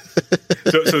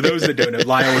 So those that don't know,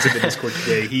 Lyle was in the Discord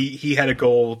today. He had a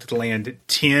goal to land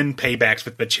 10 paybacks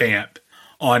with Machamp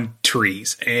on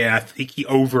trees, and I think he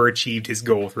overachieved his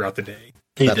goal throughout the day.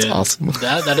 That's awesome.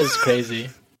 That is crazy.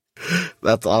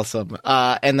 That's awesome.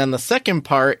 And then the second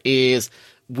part is,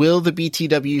 will the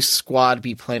BTW squad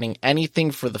be planning anything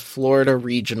for the Florida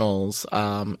regionals?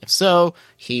 If so,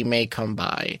 he may come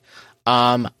by.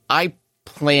 I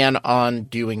plan on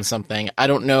doing something. I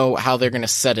don't know how they're going to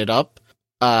set it up.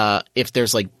 If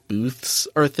there's like booths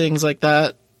or things like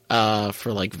that,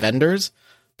 for like vendors,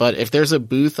 but if there's a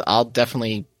booth, I'll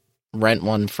definitely rent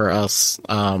one for us,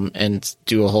 and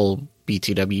do a whole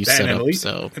BTW setup.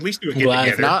 At least do it together.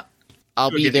 If not,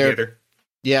 I'll be there. Together.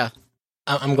 Yeah.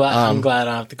 I'm glad I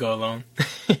don't have to go alone.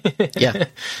 Yeah.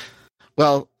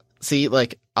 Well, see,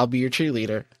 like, I'll be your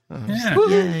cheerleader.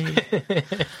 Yeah.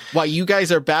 While you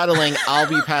guys are battling, I'll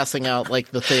be passing out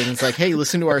like the things like, hey,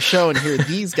 listen to our show and hear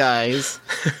these guys.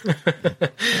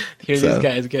 These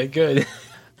guys get good.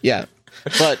 Yeah.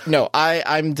 But no,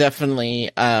 I'm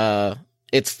definitely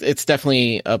it's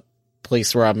definitely a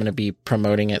place where I'm going to be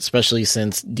promoting it, especially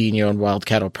since Dino and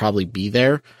Wildcat will probably be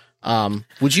there.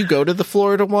 Would you go to the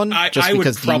Florida one? I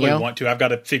would probably want to. I've got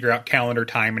to figure out calendar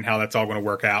time and how that's all going to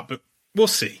work out, but we'll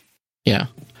see. Yeah.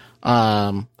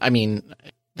 I mean,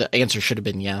 the answer should have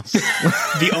been yes.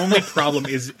 The only problem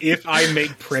is if I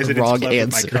make President's Club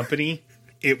with my company,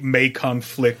 it may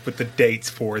conflict with the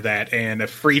dates for that, and a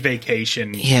free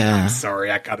vacation. Yeah. I'm sorry,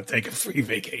 I got to take a free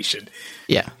vacation.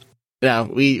 Yeah. Yeah,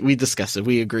 we discussed it.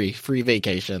 We agree. Free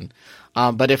vacation.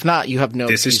 But if not, you have no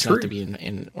excuse not to be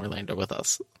in Orlando with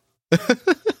us.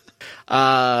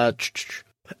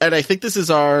 And I think this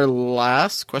is our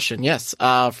last question. Yes.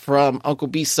 From Uncle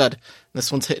B said,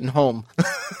 this one's hitting home.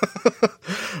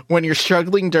 When you're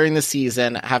struggling during the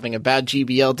season, having a bad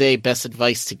GBL day, best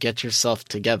advice to get yourself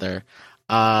together.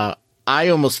 I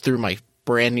almost threw my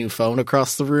brand new phone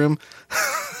across the room.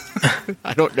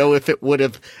 I don't know if it would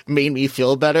have made me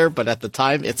feel better, but at the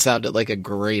time it sounded like a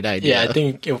great idea. Yeah, I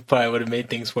think it probably would have made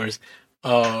things worse.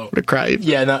 Would have cried.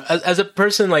 Yeah, no, as a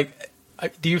person, like,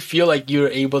 do you feel like you're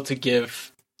able to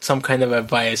give some kind of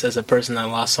advice as a person that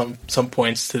lost some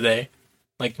points today?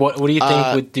 Like, what do you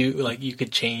think would do, like, you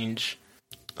could change?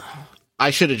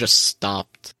 I should have just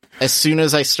stopped. As soon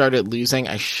as I started losing,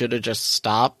 I should have just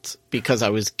stopped because I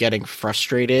was getting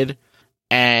frustrated.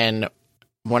 And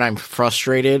when I'm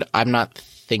frustrated, I'm not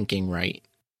thinking right.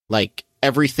 Like,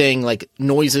 everything, like,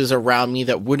 noises around me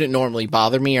that wouldn't normally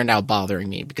bother me are now bothering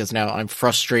me because now I'm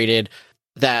frustrated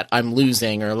that I'm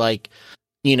losing. Or, like,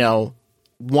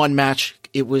 one match,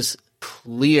 it was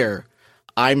clear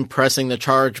I'm pressing the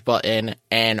charge button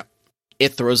and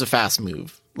it throws a fast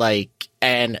move. Like,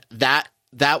 and that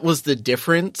was the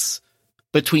difference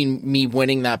between me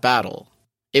winning that battle.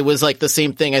 It was like the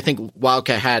same thing. I think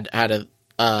Wildcat had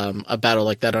a battle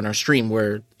like that on our stream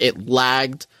where it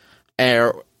lagged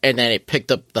and then it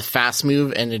picked up the fast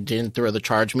move and it didn't throw the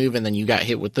charge move, and then you got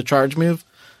hit with the charge move.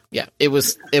 Yeah, it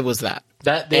was that.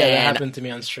 That happened to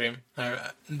me on stream.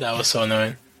 That was so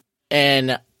annoying.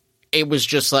 And it was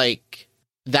just like,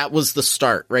 that was the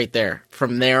start right there.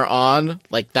 From there on,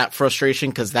 like, that frustration,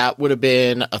 because that would have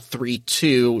been a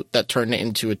 3-2 that turned it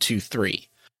into a 2-3.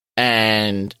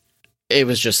 And it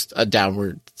was just a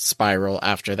downward spiral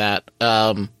after that.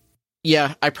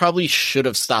 Yeah, I probably should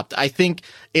have stopped. I think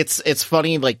it's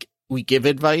funny, like, we give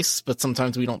advice, but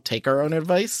sometimes we don't take our own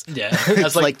advice. Yeah.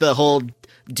 It's like the whole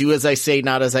do as I say,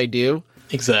 not as I do.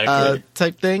 Exactly.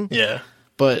 Type thing. Yeah.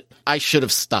 But I should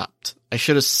have stopped. I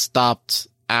should have stopped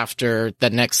after the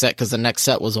next set, because the next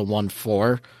set was a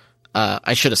 1-4.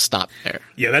 I should have stopped there.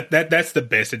 Yeah, that's the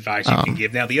best advice you can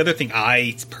give. Now, the other thing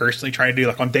I personally try to do,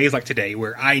 like on days like today,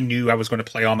 where I knew I was going to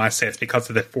play all my sets because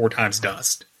of the 4 times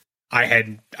dust.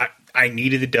 I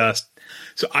needed the dust.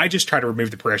 So I just try to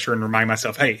remove the pressure and remind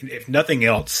myself, hey, if nothing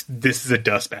else, this is a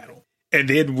dust battle. And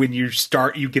then when you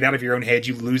get out of your own head,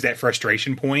 you lose that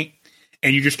frustration point,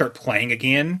 and you just start playing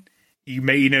again. You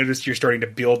may notice you're starting to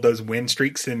build those win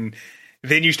streaks, and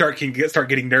then you start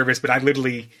getting nervous. But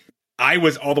I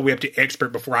was all the way up to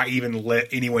expert before I even let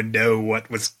anyone know what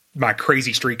was my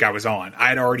crazy streak I was on. I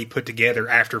had already put together,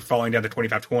 after falling down to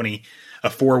 25-20, a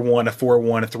 4-1, a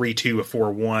 4-1, a 3-2, a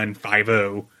 4-1,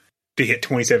 5-0 to hit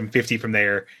 2750 from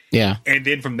there. Yeah. And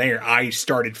then from there, I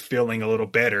started feeling a little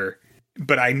better.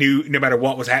 But I knew no matter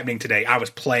what was happening today, I was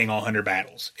playing all 100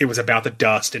 battles. It was about the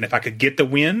dust. And if I could get the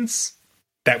wins,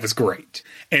 that was great.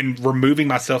 And removing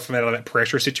myself from out of that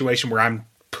pressure situation where I'm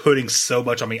putting so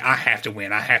much on me, I have to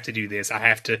win. I have to do this. I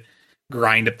have to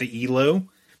grind up the elo.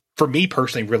 For me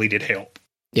personally, really did help.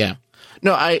 Yeah.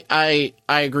 No, I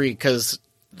agree, because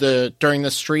during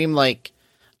the stream, like,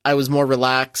 I was more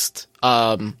relaxed.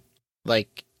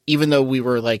 Like, even though we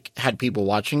were like had people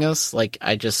watching us, like,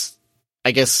 I guess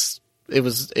it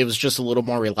was just a little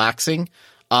more relaxing.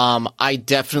 I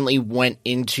definitely went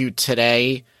into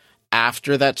today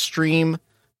after that stream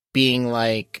being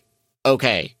like,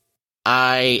 okay,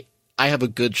 I have a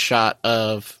good shot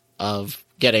of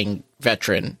getting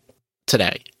veteran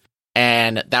today.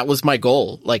 And that was my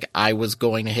goal. Like, I was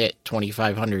going to hit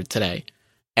 2,500 today.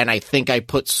 And I think I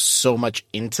put so much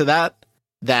into that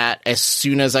as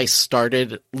soon as I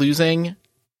started losing,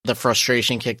 the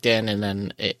frustration kicked in, and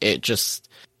then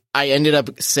I ended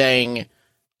up saying,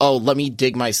 oh, let me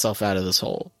dig myself out of this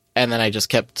hole. And then I just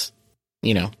kept,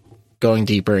 going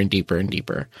deeper and deeper and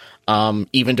deeper.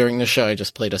 Even during the show, I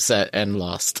just played a set and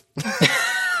lost.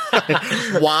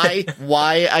 Why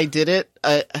I did it?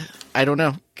 I don't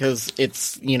know, because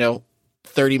it's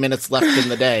 30 minutes left in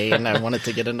the day, and I wanted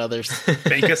to get another.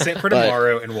 Bank a set for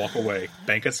tomorrow and walk away.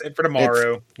 Bank a set for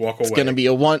tomorrow, walk away. It's going to be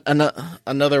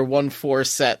another 1-4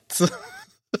 set.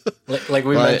 like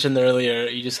we mentioned earlier,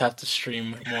 you just have to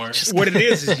stream more. What it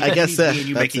is I guess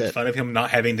you making fun of him not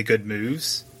having the good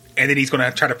moves, and then he's going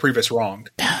to try to prove us wrong.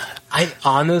 I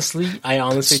honestly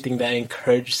think that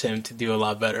encouraged him to do a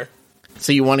lot better.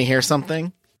 So you want to hear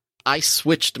something? I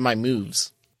switched my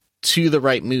moves to the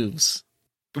right moves.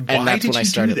 And that's when I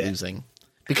started losing.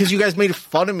 Because you guys made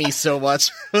fun of me so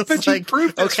much. But you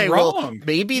proved that's wrong. Well,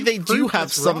 maybe they do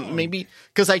have some wrong. Maybe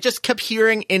because I just kept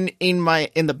hearing in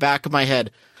the back of my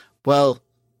head, well,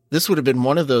 this would have been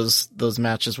one of those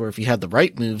matches where if you had the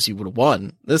right moves, you would have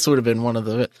won. This would have been one of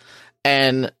the,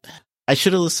 and I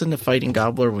should have listened to Fighting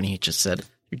Gobbler when he just said,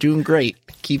 "You're doing great.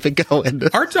 Keep it going."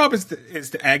 Our job is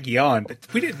to egg you on, but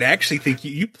we didn't actually think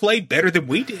you played better than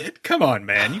we did. Come on,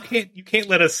 man. You can't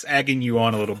let us egging you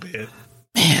on a little bit.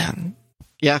 Man.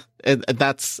 Yeah, and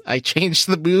I changed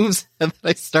the moves, and then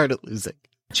I started losing.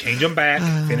 Change them back.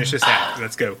 Finish this out.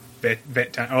 Let's go.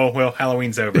 Bet time. Oh, well,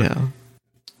 Halloween's over. Yeah.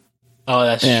 Oh,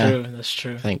 that's true. That's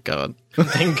true. Thank God.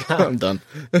 Thank God. I'm done.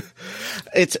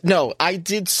 I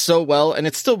did so well, and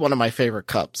it's still one of my favorite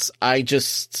cups.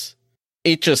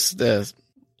 It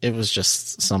was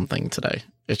just something today.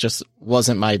 It just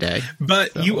wasn't my day.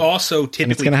 But you also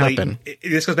typically play. Happen.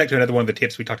 This goes back to another one of the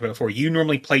tips we talked about before. You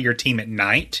normally play your team at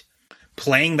night.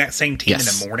 Playing that same team in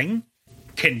the morning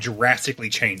can drastically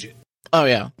change it. Oh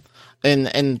yeah,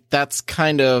 and that's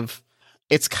kind of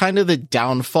the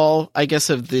downfall, I guess,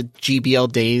 of the GBL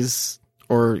days,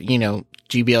 or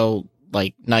GBL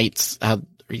like nights how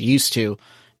they're used to,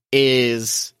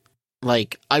 is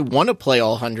like I want to play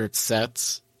all 100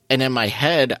 sets, and in my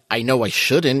head I know I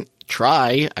shouldn't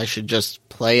try. I should just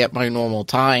play at my normal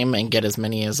time and get as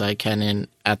many as I can in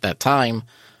at that time.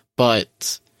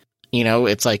 But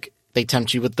it's like they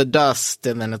tempt you with the dust,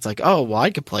 and then it's like, oh, well, I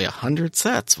could play 100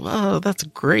 sets. Well, that's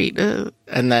great. And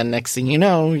then next thing you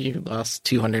know, you lost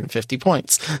 250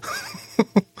 points.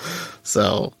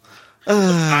 So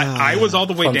I was all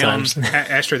the way down. Sometimes.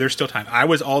 Astro, there's still time. I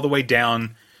was all the way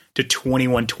down to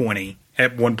 2120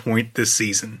 at one point this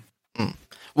season.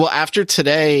 Well, after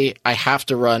today, I have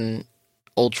to run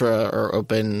Ultra or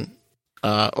Open.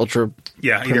 Ultra.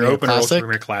 Yeah, Premier either Open Classic? or Ultra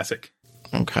Premier Classic.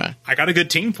 Okay. I got a good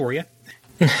team for you.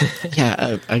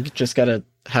 Yeah, I just gotta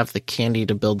have the candy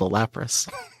to build the Lapras.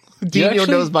 Dino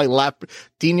knows my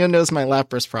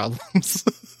Lapras problems.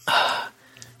 I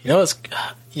was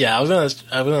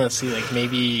gonna see like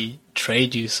maybe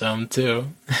trade you some too.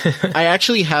 I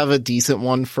actually have a decent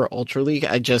one for Ultra League.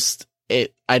 I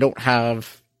don't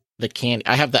have the candy.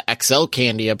 I have the XL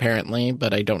candy apparently,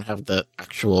 but I don't have the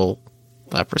actual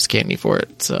Lapras candy for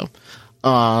it. So,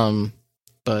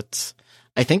 but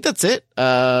I think that's it.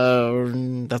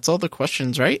 That's all the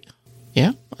questions, right?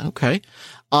 Yeah. Okay.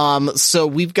 So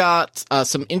we've got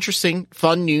some interesting,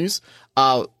 fun news.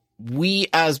 We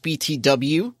as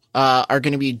BTW are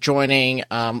going to be joining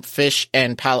Fish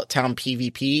and Pallet Town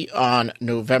PvP on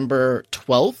November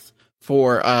 12th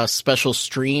for a special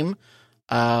stream.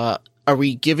 Are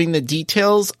we giving the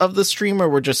details of the stream, or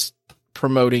we're just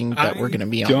promoting that we're going to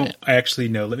be on it? Don't actually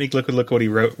know. Let me look what he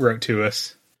wrote to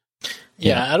us.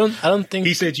 Yeah, I don't think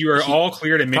he said you are all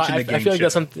clear to mention the game. I feel like show.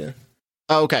 that's something.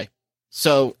 Oh, okay,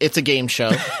 so it's a game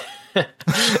show.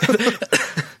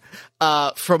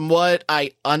 From what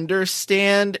I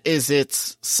understand,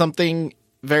 it's something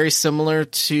very similar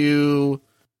to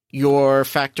your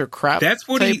Factor Crap. That's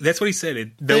what he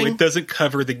said. Though it doesn't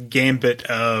cover the gambit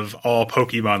of all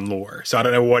Pokemon lore, so I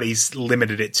don't know what he's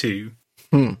limited it to.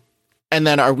 And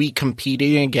then, are we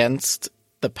competing against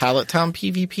the Pallet Town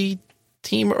PvP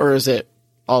team, or is it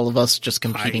all of us just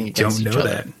competing against each other? I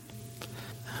don't know that.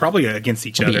 Probably against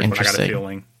each other, but I got a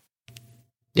feeling.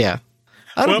 Yeah.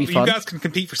 That'll be fun. You guys can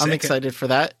compete for second. I'm excited for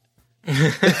that.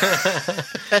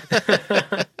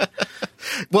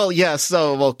 Well, yeah,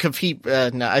 so we'll compete.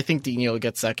 No, I think Dino will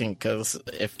get second, because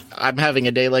if I'm having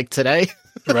a day like today,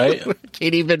 right? I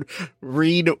can't even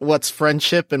read what's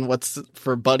friendship and what's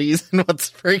for buddies and what's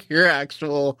for your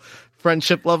actual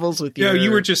friendship levels with your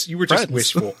you were just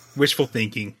wishful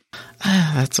thinking.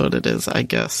 That's what it is, I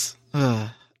guess. Yeah,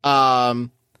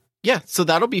 so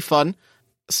that'll be fun.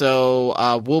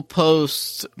 So we'll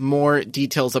post more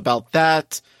details about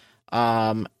that.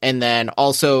 And then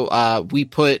also we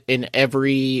put in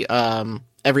every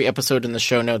episode in the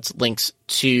show notes links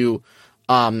to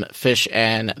Fish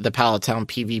and the Pallet Town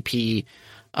PvP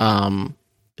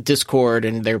Discord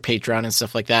and their Patreon and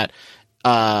stuff like that.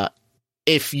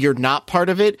 If you're not part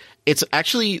of it, it's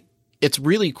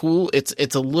really cool.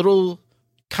 It's a little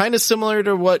kind of similar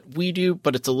to what we do,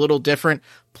 but it's a little different.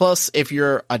 Plus, if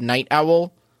you're a night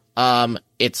owl,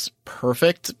 it's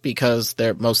perfect because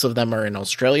most of them are in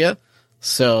Australia.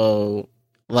 So,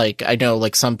 like, I know,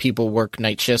 like, some people work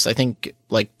night shifts. I think,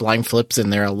 like, Blind Flip's in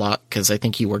there a lot because I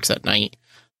think he works at night.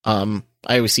 I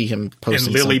always see him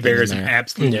posting. And Lily Bear is an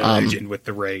absolute legend with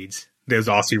the raids, those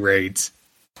Aussie raids.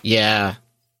 Yeah,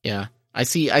 yeah. I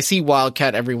see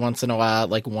Wildcat every once in a while at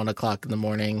like 1:00 in the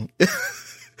morning.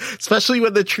 Especially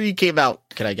when the tree came out.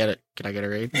 Can I get it? Can I get a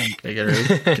raid? Can I get a raid?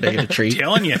 Can I get a tree? I'm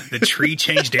telling you, the tree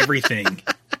changed everything.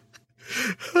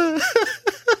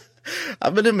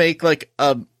 I'm gonna make like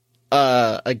a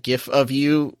gif of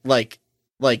you like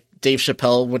Dave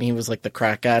Chappelle when he was like the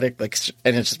crack addict, like,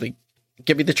 and it's just like,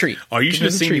 give me the tree. Oh, you should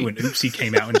have seen me when Oopsie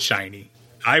came out in shiny.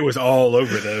 I was all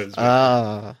over those.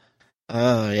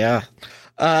 Yeah.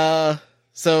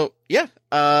 So yeah,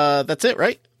 that's it,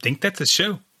 right? I think that's a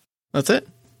show. That's it.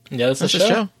 Yeah, that's a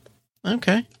show.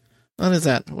 Okay. What is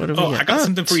that? What do we I got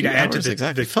something for you to add to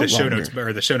the show notes,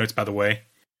 or the show notes, by the way.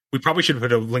 We probably should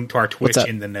put a link to our Twitch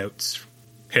in the notes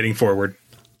heading forward.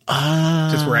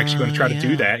 Since we're actually going to try to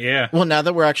do that, yeah. Well, now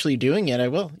that we're actually doing it, I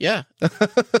will. Yeah. Now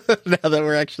that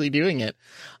we're actually doing it.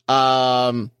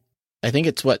 I think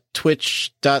it's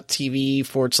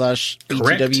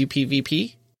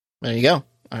twitch.tv/BTWPVP. There you go.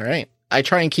 All right. I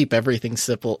try and keep everything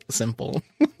simple.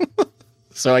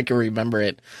 So I can remember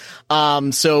it.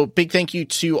 So big thank you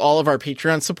to all of our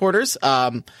Patreon supporters.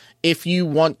 If you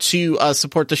want to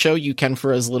support the show, you can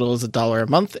for as little as $1 a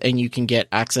month, and you can get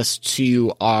access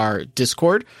to our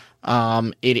Discord.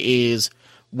 It is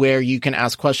where you can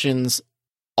ask questions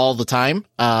all the time.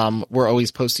 We're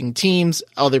always posting teams.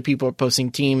 Other people are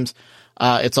posting teams.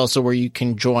 It's also where you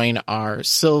can join our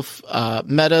Sylph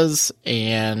metas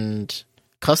and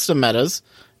custom metas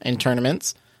and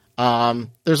tournaments.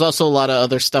 There's also a lot of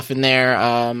other stuff in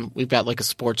there. We've got like a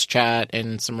sports chat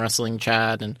and some wrestling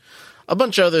chat and a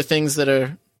bunch of other things that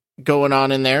are going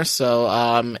on in there.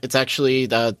 So it's actually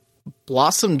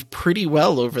blossomed pretty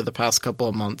well over the past couple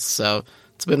of months. So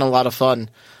it's been a lot of fun.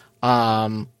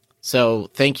 So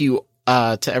thank you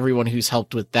to everyone who's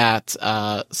helped with that.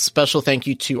 Special thank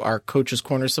you to our Coach's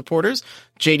Corner supporters,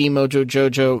 JD Mojo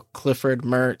Jojo, Clifford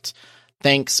Mert.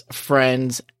 Thanks,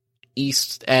 friends,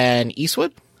 East and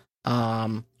Eastwood.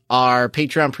 Our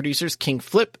Patreon producers, King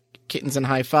Flip, Kittens and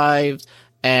High Fives,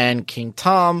 and King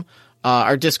Tom.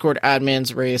 Our Discord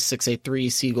admins,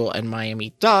 Reyes683, Siegel, and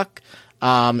Miami Duck.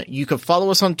 You can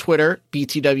follow us on Twitter,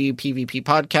 BTW PvP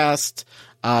Podcast.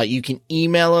 You can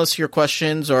email us your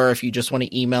questions, or if you just want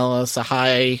to email us a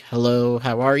hi, hello,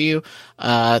 how are you,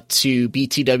 to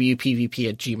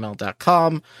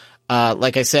btwpvp@gmail.com.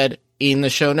 Like I said, in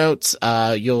the show notes,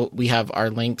 we have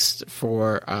our links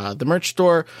for the merch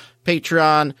store,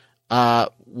 Patreon.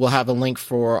 We'll have a link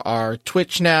for our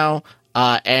Twitch now,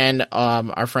 and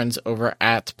our friends over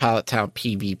at Pallet Town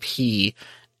PvP.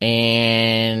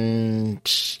 And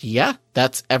yeah,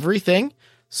 that's everything.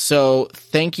 So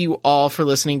thank you all for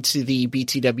listening to the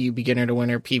BTW Beginner to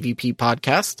Winner PvP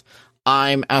podcast.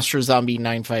 I'm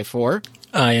AstroZombie954.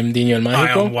 I am Dino El I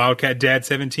Mágico. am Wildcat Dad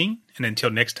 17. And until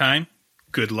next time,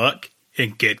 good luck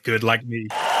and get good like me.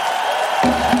 The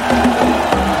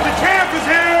champ is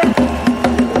here!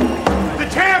 The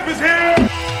champ is here!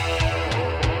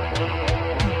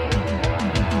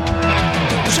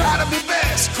 Try to be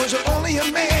best, cause you're only a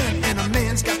man, and a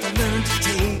man's got to learn to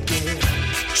take it.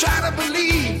 Try to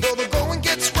believe, though the going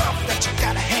gets rough, that you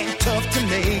gotta hang tough to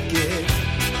make it.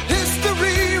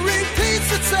 History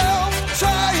repeats itself,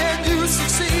 try and you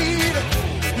succeed.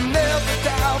 Never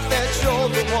doubt that you're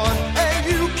the one, and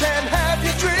you can have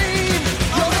your dream.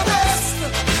 You're the best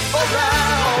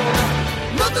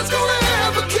around. Nothing's gonna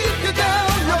ever keep you down.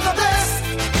 You're the best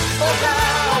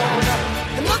around.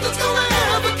 And nothing's gonna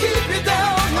ever keep you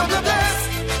down. You're the best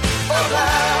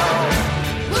around.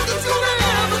 Nothing's gonna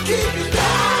ever keep you down.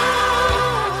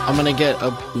 I'm going to get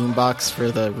a boombox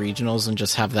for the regionals and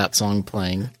just have that song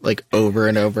playing like over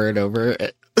and over and over.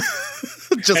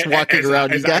 Just walking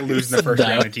around. As you guys. I lose in the first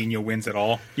round and Dino wins it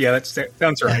all. Yeah, that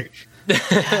sounds right.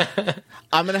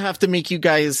 I'm going to have to make you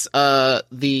guys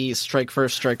the strike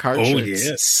first, strike hard shirts.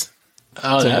 Yes.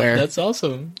 Oh, to wear. that's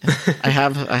awesome. I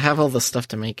have all the stuff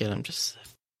to make it. I'm just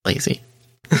lazy.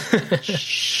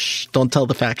 Shh, don't tell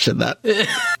the faction that.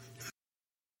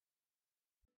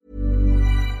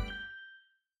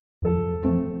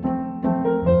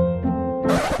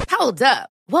 Hold up.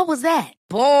 What was that?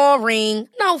 Boring.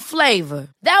 No flavor.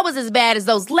 That was as bad as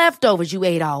those leftovers you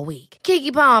ate all week.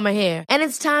 Keke Palmer here, and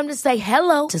it's time to say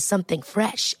hello to something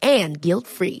fresh and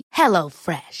guilt-free. Hello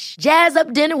Fresh. Jazz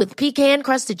up dinner with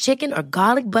pecan-crusted chicken or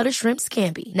garlic butter shrimp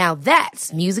scampi. Now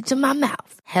that's music to my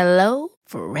mouth. Hello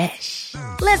Fresh.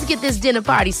 Let's get this dinner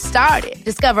party started.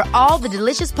 Discover all the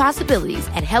delicious possibilities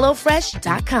at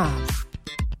HelloFresh.com.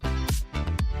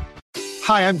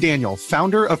 Hi, I'm Daniel,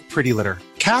 founder of Pretty Litter.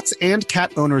 Cats and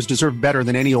cat owners deserve better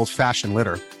than any old-fashioned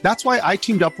litter. That's why I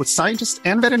teamed up with scientists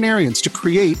and veterinarians to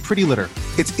create Pretty Litter.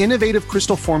 Its innovative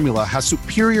crystal formula has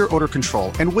superior odor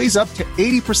control and weighs up to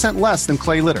 80% less than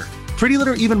clay litter. Pretty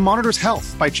Litter even monitors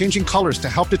health by changing colors to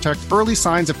help detect early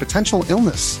signs of potential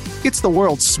illness. It's the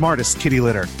world's smartest kitty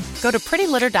litter. Go to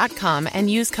prettylitter.com and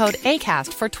use code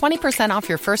ACAST for 20% off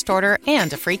your first order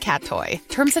and a free cat toy.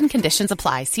 Terms and conditions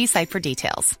apply. See site for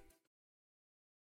details.